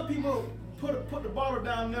like some people put the bottle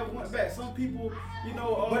down and never went back. Some people, you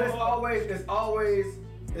know. But it's always.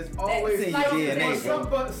 Like, DNA, some,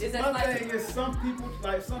 but Is my that thing is some people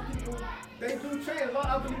they do change.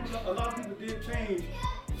 I believe a lot of people did change.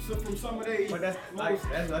 So from some of their But that's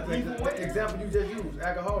the example you just used,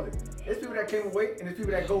 alcoholic. There's people that came away and there's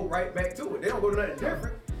people that go right back to it. They don't go to nothing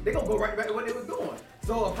different. They gonna go right back to what they was doing.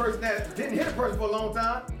 So a person that didn't hit a person for a long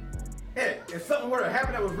time, if something were to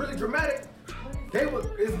happen that was really dramatic, there's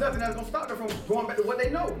nothing that's gonna stop them from going back to what they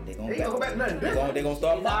know. They ain't gonna go back to nothing different. They gonna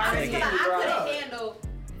start I again. couldn't handle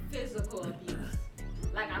physical abuse.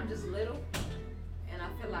 Like I'm just little, and I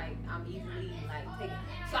feel like I'm easily like taken.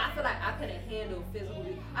 So I feel like I couldn't handle physical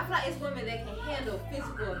abuse. I feel like it's women that can handle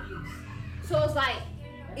physical abuse. So it's like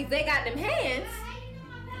if they got them hands,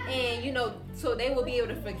 and you know, so they will be able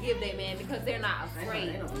to forgive their man because they're not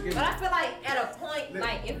afraid. But I feel like at a point,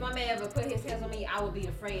 like if my man ever put his hands on me, I would be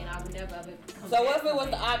afraid and I would never ever come So back what if it from was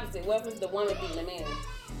the opposite? What if it's the woman beating the man?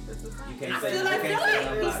 I feel like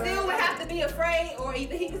he still would have to be afraid, or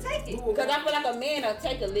either he could take it. Because I feel like a man will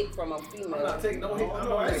take a lick from a I'm female. not taking no hit.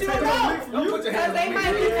 But you don't know, because they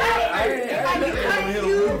might be cutting. They might be cutting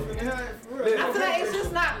you. I feel like it's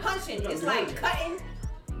just not punching. It's like cutting,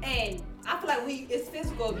 and I feel like it's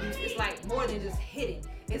physical abuse. It's like more than just hitting.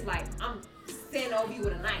 It's like I'm standing over you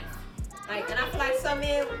with a knife. Like, and I feel like some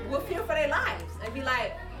men will fear for their lives and be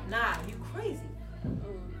like, nah, you crazy.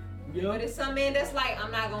 Yeah. But it's some men that's like,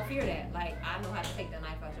 I'm not gonna fear that. Like, I know how to take the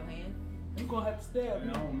knife out your hand. You gonna have to stab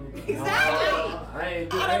me. Exactly. I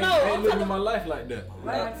ain't living my life like that.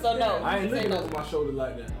 So no. I ain't looking over my shoulder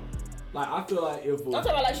like that. Like I feel like if I'm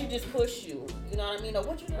talking about like she just push you. You know what I mean? Or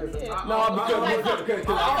what you doing here? No,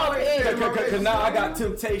 because now I got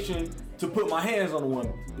temptation to put my hands on a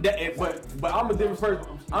woman. But I'm a different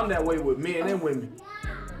person. I'm that way with men and women.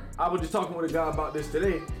 I was just talking with a guy about this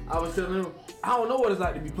today. I was telling him, I don't know what it's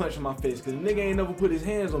like to be punched in my face, because the nigga ain't never put his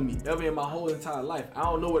hands on me ever in my whole entire life. I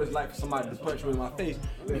don't know what it's like for somebody to punch me in my face,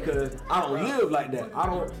 because I don't live like that. I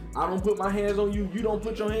don't put my hands on you, you don't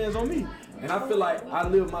put your hands on me. And I feel like I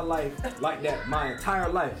live my life like that my entire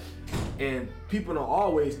life. And people don't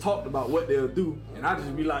always talk about what they'll do, and I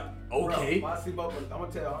just be like, okay. Bro, I'm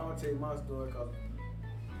gonna tell you my story, because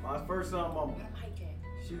my first son, mama,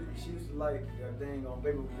 she used to like that thing on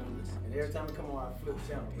Baby Boom, and every time we come on, I flip the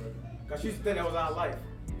channel, bro. Cause she used to think that was our life.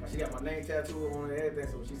 Cause she got my name tattooed on and everything,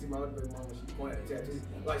 so when she see my other baby mama, she pointed at the tattoo.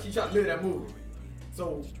 Like she tried to live that movie.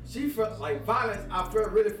 So she felt like violence.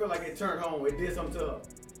 Really felt like it turned home. It did something to her,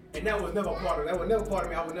 and that was never part of. That was never part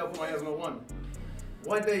of me. I would never put my hands on no woman.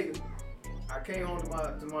 One day, I came home to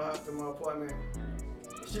my apartment.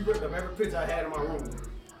 She ripped up every picture I had in my room,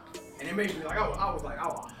 and it made me like I was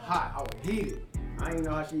hot. I was heated. I didn't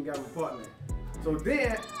know how she got my apartment. So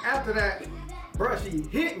then after that, bruh, she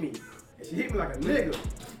hit me. And she hit me like a nigga.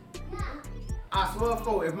 I swear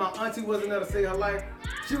for if my auntie wasn't there to save her life,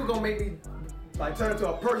 she was gonna make me like turn into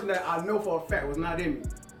a person that I know for a fact was not in me.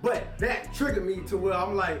 But that triggered me to where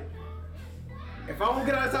I'm like, if I don't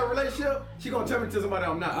get out of that type of relationship, she gonna turn me to somebody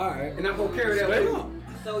I'm not. All right. And I'm gonna carry that label.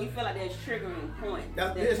 So you feel like there's triggering points.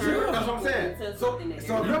 That's what I'm saying. So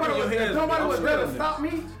if nobody was there to stop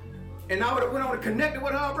me, and I would have went on and connected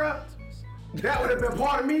with her, bro, that would have been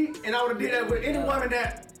part of me, and I would have did that with any woman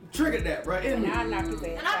that triggered that, bro, in me. And I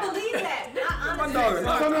believe that.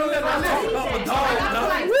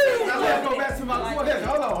 Let's go back to my question.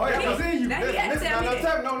 Hold on. I see you. Listen, no.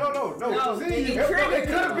 It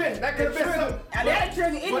could have been. That could have been something. That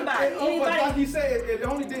trigger anybody. But like you said, it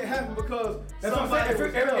only didn't happen because that's what I'm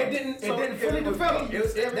saying. It didn't fully develop.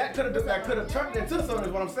 That could have turned into something,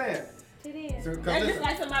 is what I'm saying. That's just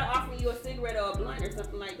like somebody offering you a cigarette or a blunt or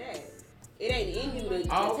something like that. It ain't in you to take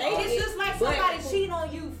it. It's just like somebody cheat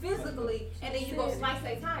on you physically and then you go slice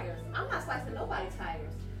their tires. I'm not slicing nobody's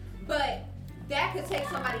tires. But that could take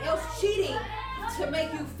somebody else cheating to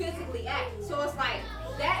make you physically act. So it's like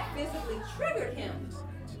that physically triggered him.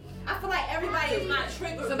 I feel like everybody is not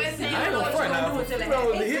triggered. So basically, I ain't gonna front now.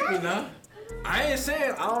 If hit me now, I ain't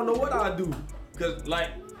saying I don't know what I do, cause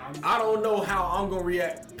like I don't know how I'm gonna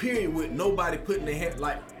react. Period. With nobody putting their hand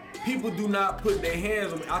like. People do not put their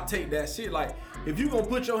hands on me. I take that shit. Like, if you gonna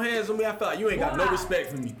put your hands on me, I feel like you ain't got no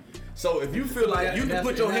respect for me. So if you feel like you can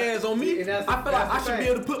put your hands on me, I feel like I should be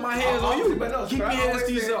able to put my hands on you. Keep your hands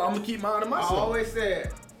to yourself. I'm gonna keep mine to myself. I always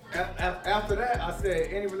said, after that, I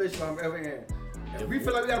said any relationship I'm ever in, if we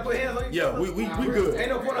feel like we gotta put hands on each other, we good. Ain't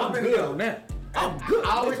no point I'm good on that. I'm good.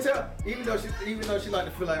 I always tell, even though she like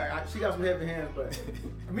to feel like she got some heavy hands, but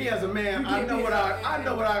me as a man, I know what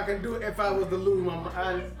I can do if I was to lose my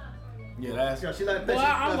mind. Yeah, that's. She like Boy,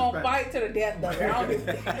 I'm gonna fight to the death though. You don't know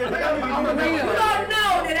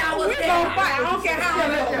that I was there. We gonna fight. I don't care how I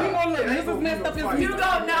look. We gonna look. This is messed up. You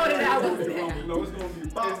don't know that I was there.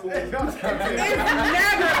 It's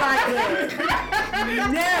never like that.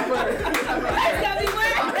 Never. It's gonna be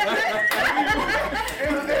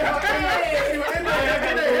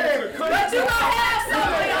but you gonna have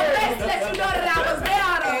something on your face to let you know that I was there.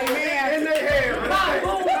 In their hair.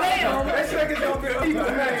 Boom, bam. That shit is gonna be an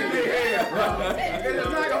equal match in their hair. And it's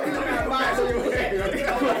not gonna be no bias in your hair.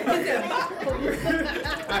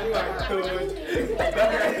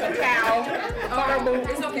 Cow.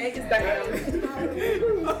 It's okay. It's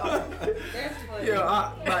Yeah,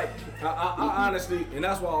 I honestly, and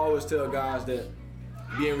that's why I always tell guys that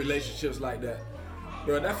be in relationships like that.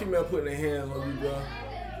 Bro, that female putting their hands on you, bro.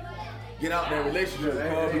 Get out that relationship,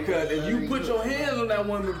 bro. Because if you put your hands on that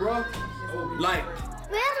woman, bro, like,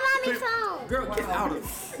 where's mommy's phone? Girl, get out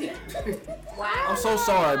of it. I'm so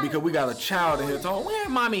sorry because we got a child in here talking, where's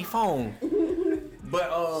mommy's phone?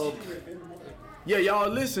 But, yeah, y'all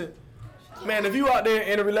listen. Man, if you out there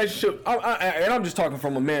in a relationship, and I'm just talking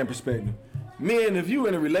from a man perspective. Men, if you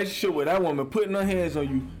in a relationship with that woman putting her hands on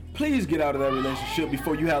you, please get out of that relationship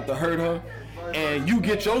before you have to hurt her and you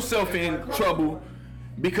get yourself in trouble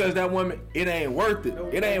because that woman, it ain't worth it.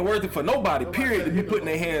 It ain't worth it for nobody, period, to be putting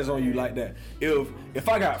their hands on you like that. If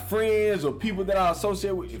I got friends or people that I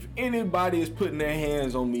associate with, if anybody is putting their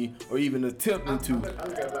hands on me or even attempting to,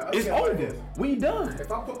 it's over. We done.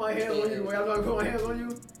 If I put my hands on you the way I know I put my hands on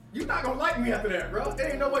you, you're not gonna like me after that, bro. There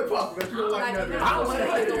ain't no way possible that you're gonna like me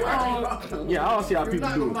after that. Yeah, I don't see how people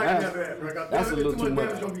do it. That's a little too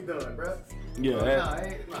much. Gonna be done, bro. Yeah,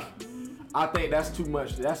 I think that's too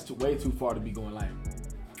much. That's way too far to be going like.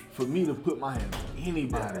 For me to put my hands on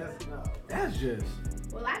anybody, that's just.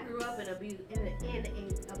 Well, I grew up in an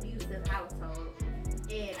abusive household,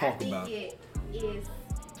 and Talk I think it is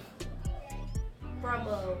from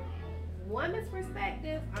a woman's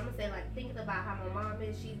perspective. I'm gonna say, like, thinking about how my mom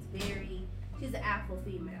is. She's an alpha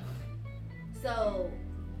female, so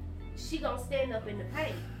she gonna stand up in the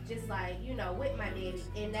paint, just like with my daddy,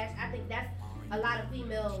 and I think that's a lot of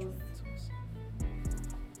females.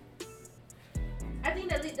 I think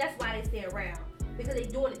that's why they stay around, because they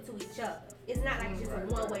doing it to each other. It's not like it's just a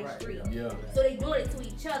one-way street. Yeah. So they doing it to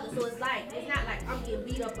each other. So it's not like I'm getting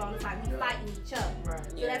beat up on. It's like we fighting each other. Right.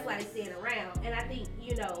 So that's why they staying around. And I think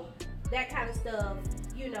that kind of stuff.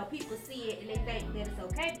 People see it and they think that it's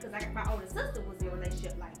okay because my older sister was in a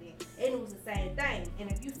relationship like that, and it was the same thing.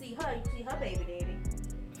 And if you see her baby daddy,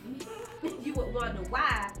 you would wonder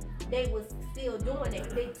why they was still doing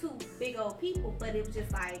it. They two big old people, but it was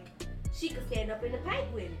just like. She could stand up in the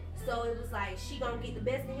paint with him. So it was like she gonna get the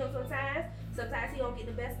best of him sometimes he gonna get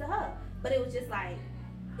the best of her. But it was just like,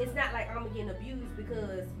 it's not like I'm getting abused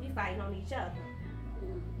because we fighting on each other.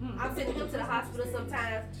 I'm sending him to the hospital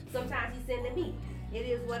sometimes he's sending me. It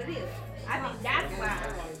is what it is. I think that's why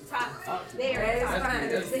there.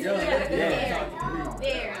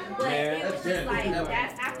 But it was just like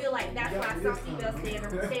I feel like that's why some females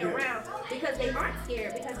stay around because they aren't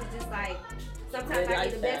scared, because it's just like sometimes I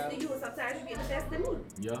get the best of you and sometimes you get the best of me.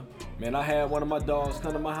 Yeah. Man, I had one of my dogs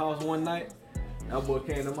come to my house one night. That boy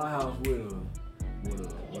came to my house with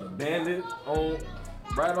a bandage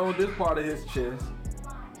right on this part of his chest,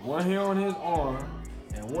 one here on his arm,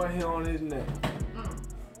 and one here on his neck.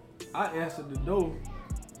 I answered the door.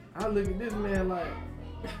 I look at this man like,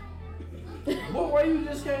 where you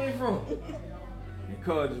just came from? And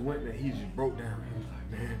cuz just went there, he just broke down. He was like,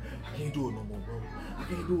 man, I can't do it no more, bro. I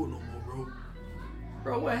can't do it no more, bro.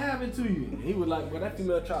 Bro, what happened to you? And he was like, well, that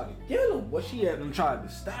female tried to kill him. What she had him tried to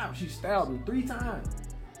stab. She stabbed him 3 times.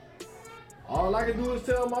 All I can do is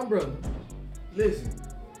tell my brother, listen,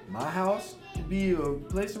 my house can be a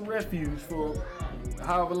place of refuge for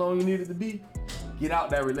however long you need it to be. Get out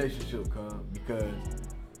that relationship, cuz, because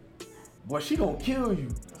boy, she gonna kill you.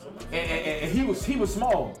 And he was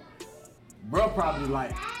small. Bro, probably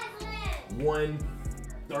like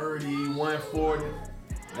 130, 140.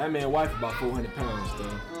 That man wife about 400 pounds,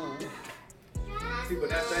 though. See, but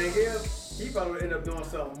that thing is, he probably would end up doing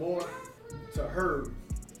something more to her.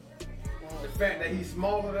 The fact that he's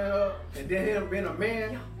smaller than her, and then him being a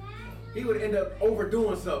man, he would end up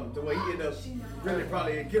overdoing something to where he end up really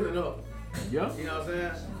probably killing her. Yeah. You know what I'm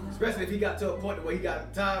saying? Especially if he got to a point where he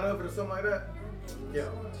got tired of it or something like that. Yeah.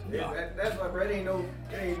 That's why, bro. It ain't no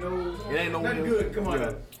nothing good. Come on.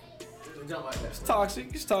 Yeah. Jump like that. It's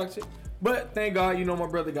toxic. It's toxic. But thank God, you know, my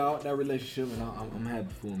brother got out that relationship, and I'm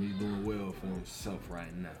happy for him. He's doing well for himself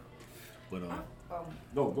right now. But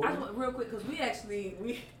go. I just, real quick, because we had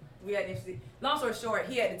interesting. Long story short,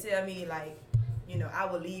 he had to tell me like, you know, I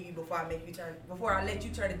will leave you before I let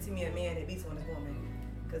you turn into me a man that beats on this woman.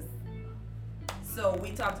 So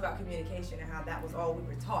we talked about communication and how that was all we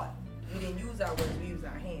were taught. We didn't use our words, we used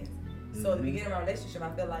our hands. So at the beginning of our relationship,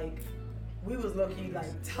 I feel like we was low-key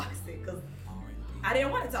like toxic because I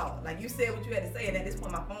didn't want to talk. Like you said what you had to say, and at this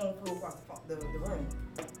point my phone flew across the room.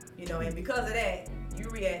 You know, and because of that, you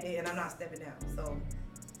reacted and I'm not stepping down. So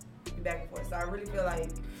we back and forth. So I really feel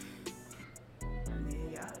like,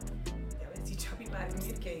 man, y'all teach y'all people how to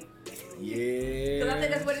communicate. Yeah. Because I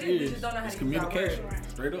think that's what it is. We just don't know how to use communication. our words.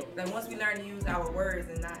 Straight up. Like once we learn to use our words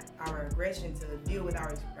and not our aggression to deal with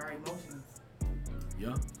our emotions.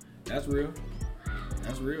 Yeah, that's real.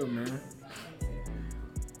 That's real, man.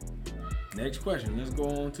 Next question. Let's go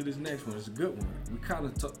on to this next one. It's a good one. We kind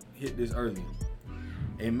of hit this earlier.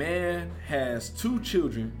 A man has 2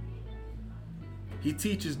 children. He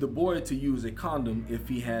teaches the boy to use a condom if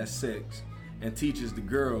he has sex and teaches the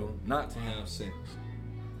girl not to have sex.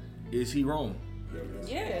 Is he wrong?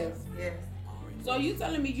 Yes. Yes. So you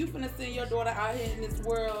telling me you finna send your daughter out here in this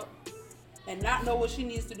world and not know what she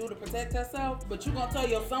needs to do to protect herself, but you gonna tell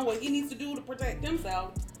your son what he needs to do to protect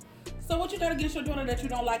himself? So what you got against your daughter that you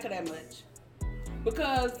don't like her that much?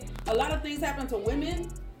 Because a lot of things happen to women.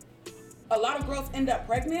 A lot of girls end up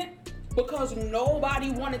pregnant because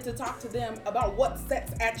nobody wanted to talk to them about what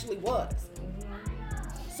sex actually was.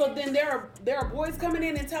 So then there are boys coming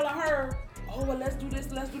in and telling her, oh, well, let's do this,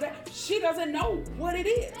 let's do that. She doesn't know what it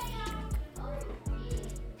is.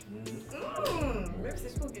 Remember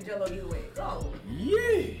since you get Jello either way. Go.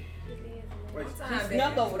 Yeah.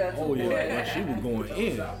 Snuck over there. Oh yeah, she was going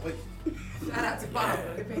in. Shout out to Bob.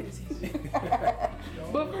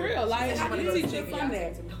 But for real, like, how do you teach your son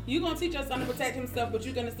that? You're gonna teach your son to protect himself, but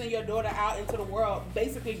you're gonna send your daughter out into the world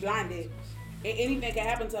basically blinded, and anything can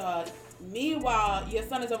happen to her. Meanwhile, your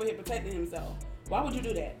son is over here protecting himself. Why would you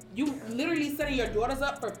do that? You literally setting your daughters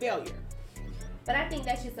up for failure. But I think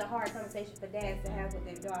that's just a hard conversation for dads to have with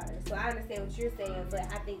their daughters. So I understand what you're saying, but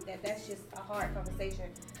I think that that's just a hard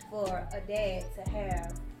conversation for a dad to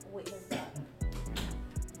have with his daughter.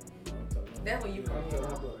 That's when you come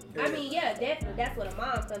in. I mean, yeah, definitely. That's what a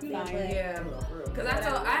mom comes in. But yeah. Because I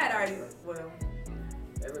had already, well.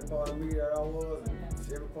 Every part of me that I was,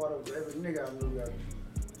 every part of every nigga I knew that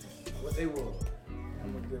what they were.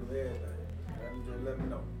 I'm gonna give them everything. I'm just let me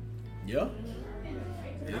know. Yeah.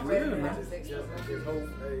 Just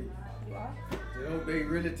hope they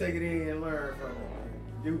really take it in and learn from it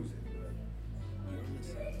and use it.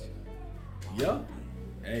 Yeah.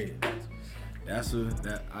 Hey,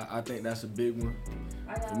 I think that's a big one.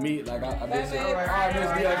 For me, like I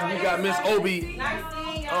we got Miss Obi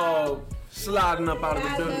sliding up out of the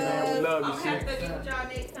building, man. We love you, sis.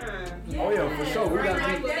 Oh yeah, for sure. We got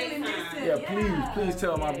to. Yeah, please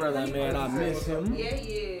tell my brother, man, I miss him. Yeah.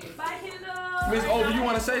 Bye, Kendall. Miss Obi, you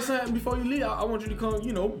want to say something before you leave? I want you to come,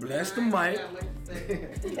 bless the mic.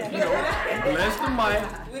 Bless the mic.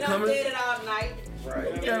 We done did it all night.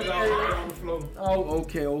 Right. Oh,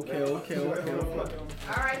 okay. All right,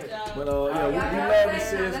 y'all. But yeah, we love you,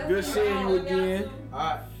 sis. Good seeing you again. All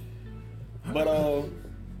right. But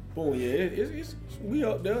boom, yeah, it's we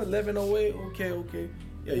up there, 11:08. Okay.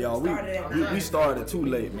 Yeah, y'all, we started too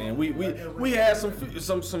late, man. We had some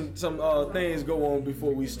things go on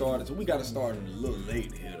before we started, so we got to start a little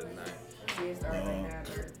late here tonight.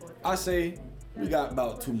 I say we got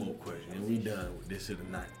about 2 more questions and we done with this here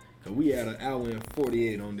tonight. Cause we had 1 hour and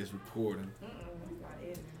 48 on this recording.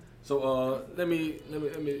 So let me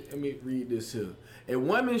read this here. A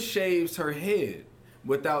woman shaves her head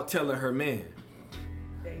without telling her man.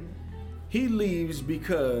 He leaves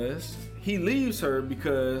her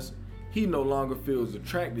because he no longer feels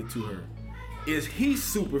attracted to her. Is he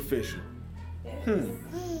superficial?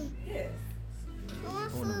 Yes.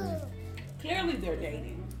 Clearly they're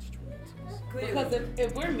dating. Because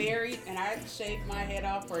if we're married and I shave my head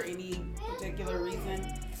off for any particular reason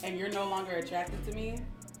and you're no longer attracted to me,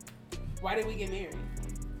 why did we get married?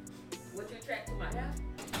 What you attracted to my hair?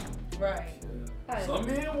 Right. Some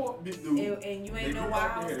men want to do. And you ain't know why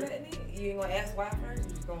I was cutting it? You ain't gonna ask why first?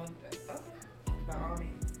 You just going, okay. By all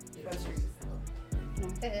means.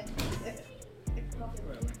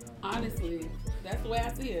 Honestly, that's the way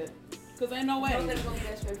I see it. Because ain't no way.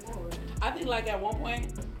 I think like at one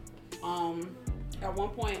point, At one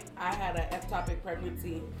point, I had an ectopic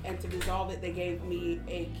pregnancy, and to dissolve it, they gave me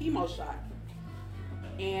a chemo shot.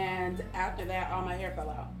 And after that, all my hair fell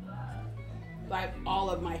out. Like,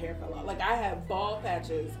 all of my hair fell out. Like, I had bald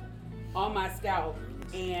patches on my scalp,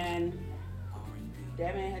 and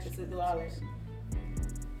that man had to sit through all that.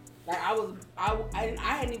 Like, I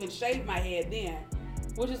hadn't even shaved my head then,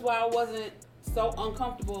 which is why I wasn't so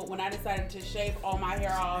uncomfortable when I decided to shave all my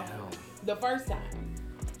hair off the first time.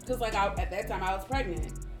 Because, like, at that time, I was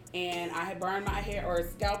pregnant, and I had burned my hair or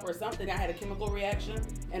scalp or something. I had a chemical reaction,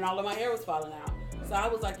 and all of my hair was falling out. So I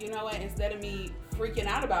was like, you know what? Instead of me freaking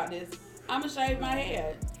out about this, I'm gonna shave my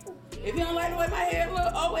head. If you don't like the way my hair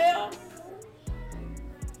look, oh well.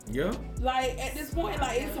 Yeah. Like, at this point,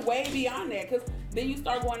 like, it's way beyond that. Because then you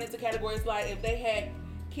start going into categories like if they had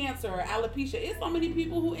cancer or alopecia. It's so many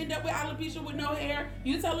people who end up with alopecia with no hair.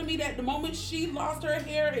 You telling me that the moment she lost her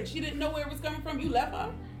hair and she didn't know where it was coming from, you left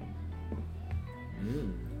her?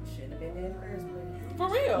 Shouldn't have been there in the first place. For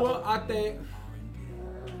real. Well, I think,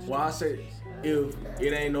 I say, if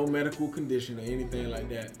it ain't no medical condition or anything like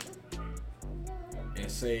that, and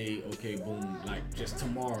say, okay, boom, like just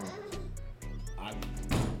tomorrow,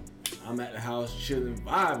 I'm at the house chilling,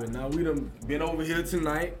 vibing. Now we done been over here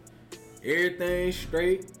tonight, everything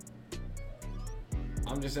straight.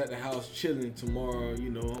 I'm just at the house chilling tomorrow,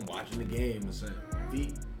 you know, I'm watching the game or something.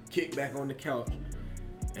 Feet kick back on the couch,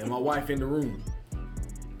 and my wife in the room.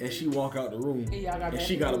 And she walk out the room, and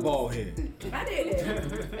she got a bald head. I did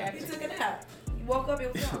that. He took a nap. He woke up,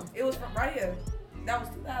 it was gone. It was from right here. That was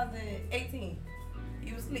 2018.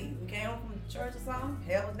 He was asleep. We came home from church or something.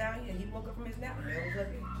 Hair was down here. He woke up from his nap. Hair was up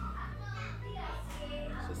here.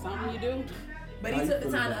 So something you do. But he took the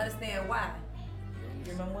time to understand why.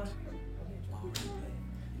 You remember why?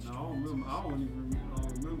 No, I don't even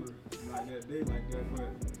remember like that day like that.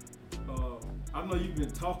 But I know you've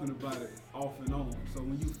been talking about it off and on. So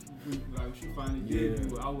when she finally gave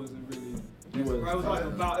you, I wasn't really. It was like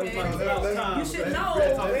about time. You should know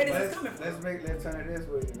where this is coming from. Let's turn it this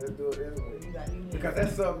way. Let's do it this way. Because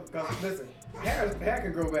that's something. Because listen, hair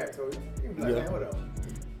can grow back. So you can be like, man, what else?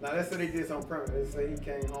 Now let's say they did something permanent. Let's say he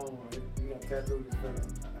came home and he tattooed his face.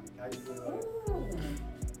 How you feel?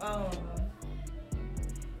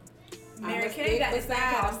 Mary Kay got this thing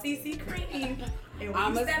called CC cream.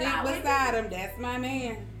 I'ma stick beside him. That's my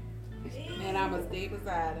man. And I'ma stick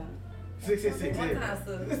beside him. 666. One time,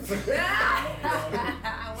 sis.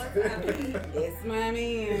 It's my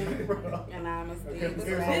man. And I'ma stick beside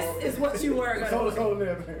him. This is what you were going to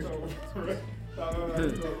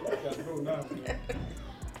do.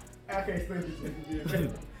 I can't stand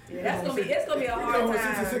it. It's gonna be a hard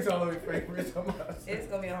time. 66 all over your face. It's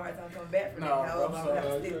gonna be a hard time coming back from that. I'm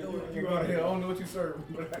sorry. You out here, I don't know what you serving,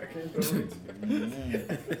 but I can't do it.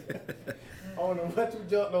 I don't know what you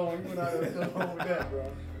jumped on. You went out there still home with that,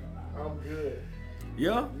 bro. I'm good.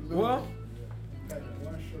 Yeah, well.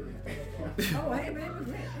 Oh, hey,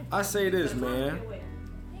 baby. I say this, man.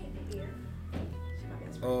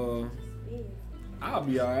 I'll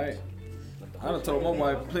be alright. I done told my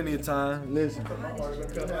wife plenty of times. Listen.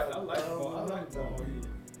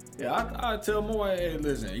 Yeah, I tell my wife, hey,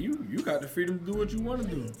 listen, you got the freedom to do what you want to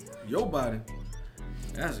do. Your body.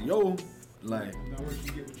 That's your life.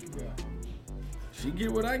 She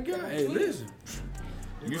get what I got. Hey, listen.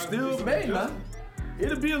 You still babe, man.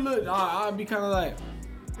 It'll be a little. I'll be kind of like,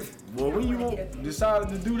 well, when you decided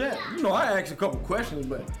to do that, you know, I asked a couple questions,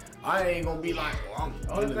 but I ain't gonna be like, well,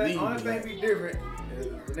 I'm gonna leave. Only thing be different.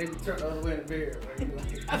 They be turned the other way in the bed.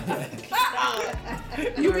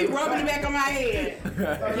 You be rubbing the back of my head.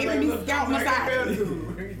 Giving me scalp massage.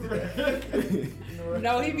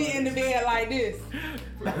 No, he be in the bed like this.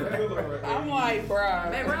 I'm like, bruh.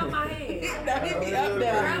 Man, rub my head. No, he be up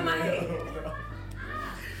there. Rub my head.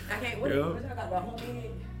 I can't. What y'all got about homie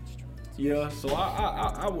head? Yeah, so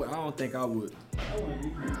I don't think I would.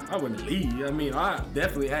 I wouldn't leave. I mean, I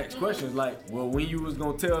definitely ask questions like, well, when you was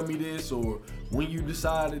gonna tell me this or when you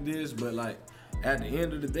decided this, but like at the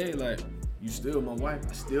end of the day, like you still my wife.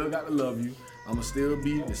 I still got to love you. I'ma still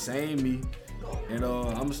be the same me, and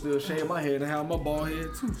I'ma still shave my head and have my bald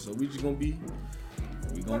head too. So we just gonna be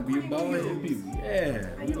bald head people. Yeah,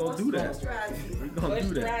 we gonna do that. We gonna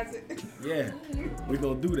do that. Yeah, we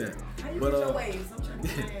gonna do that. But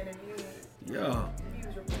yeah.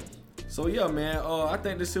 So yeah, man, I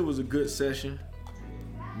think this here was a good session.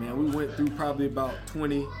 Man, we went through probably about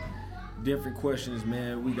 20 different questions,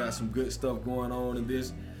 man. We got some good stuff going on in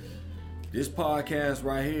this. This podcast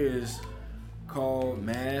right here is called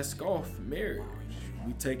Mask Off Marriage.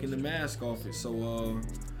 We taking the mask off it. So,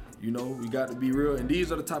 you know, we got to be real. And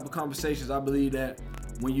these are the type of conversations I believe that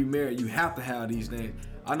when you marry, you have to have these things.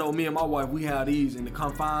 I know me and my wife, we have these in the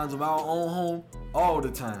confines of our own home all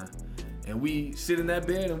the time. And we sit in that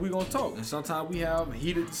bed and we gonna talk. And sometimes we have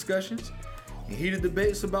heated discussions and heated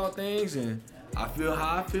debates about things. And I feel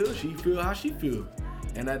how I feel, she feel how she feel.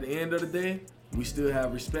 And at the end of the day, we still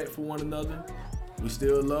have respect for one another. We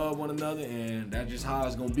still love one another, and that's just how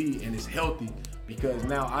it's gonna be. And it's healthy because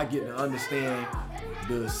now I get to understand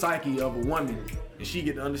the psyche of a woman, and she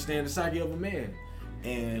get to understand the psyche of a man.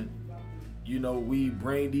 And you know, we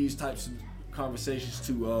bring these types of conversations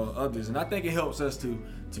to others, and I think it helps us to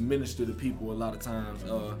minister to people a lot of times.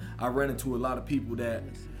 I run into a lot of people that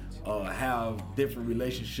have different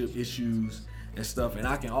relationship issues and stuff, and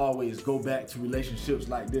I can always go back to relationships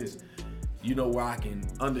like this, you know, where I can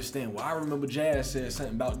understand, well, I remember Jazz said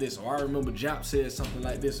something about this, or I remember Jop said something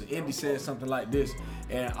like this, or Indy said something like this,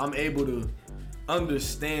 and I'm able to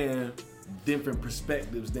understand different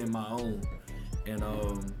perspectives than my own. And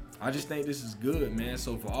I just think this is good, man.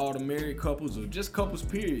 So for all the married couples, or just couples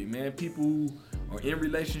period, man, people who are in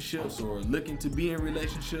relationships or looking to be in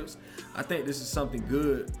relationships, I think this is something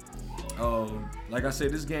good. Like I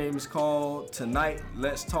said, this game is called Tonight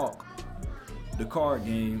Let's Talk, the card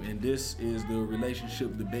game, and this is the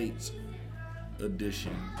relationship debates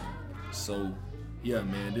edition. So yeah,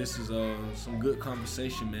 man, this is some good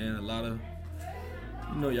conversation, man. A lot of,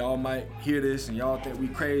 you know, y'all might hear this and y'all think we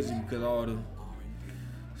crazy because all the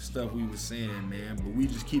stuff we was saying, man, but we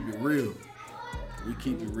just keep it real. We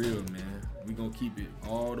keep it real, man. We gonna keep it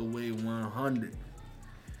all the way 100.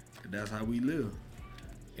 That's how we live.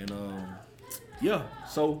 And yeah,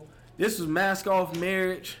 so this was Mask Off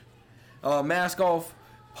Marriage, Mask Off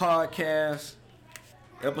Podcast,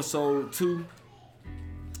 episode 2.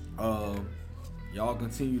 Y'all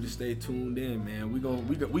continue to stay tuned in, man.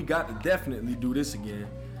 We got to definitely do this again.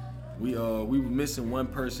 We were missing one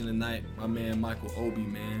person tonight, my man Michael Obi,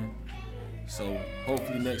 man. So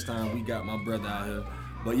hopefully next time we got my brother out here.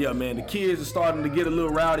 But yeah, man, the kids are starting to get a little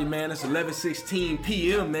rowdy, man. It's 11:16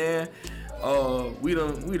 p.m., man. We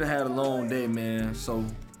done had a long day, man. So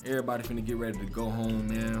everybody finna get ready to go home,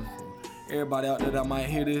 man. For everybody out there that might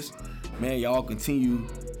hear this, man, y'all continue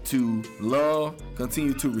to love,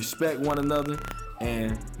 continue to respect one another,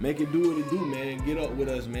 and make it do what it do, man. Get up with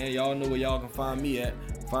us, man. Y'all know where y'all can find me at.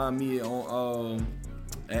 Find me on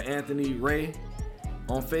at Anthony Ray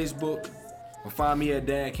on Facebook, or find me at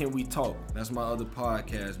Dad Can We Talk. That's my other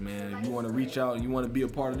podcast, man. If you want to reach out and you want to be a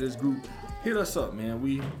part of this group, hit us up, man.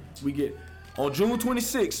 We get on June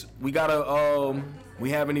 26th. We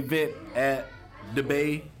have an event at the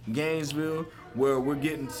Bay, Gainesville, where we're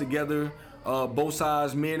getting together, both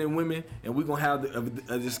sides, men and women, and we're gonna have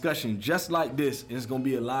a discussion just like this. And it's gonna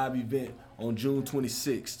be a live event on June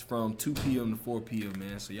 26th from 2 p.m. to 4 p.m.,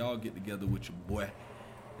 man. So y'all get together with your boy.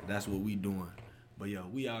 That's what we doing. But yo,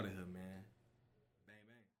 we out of here, man.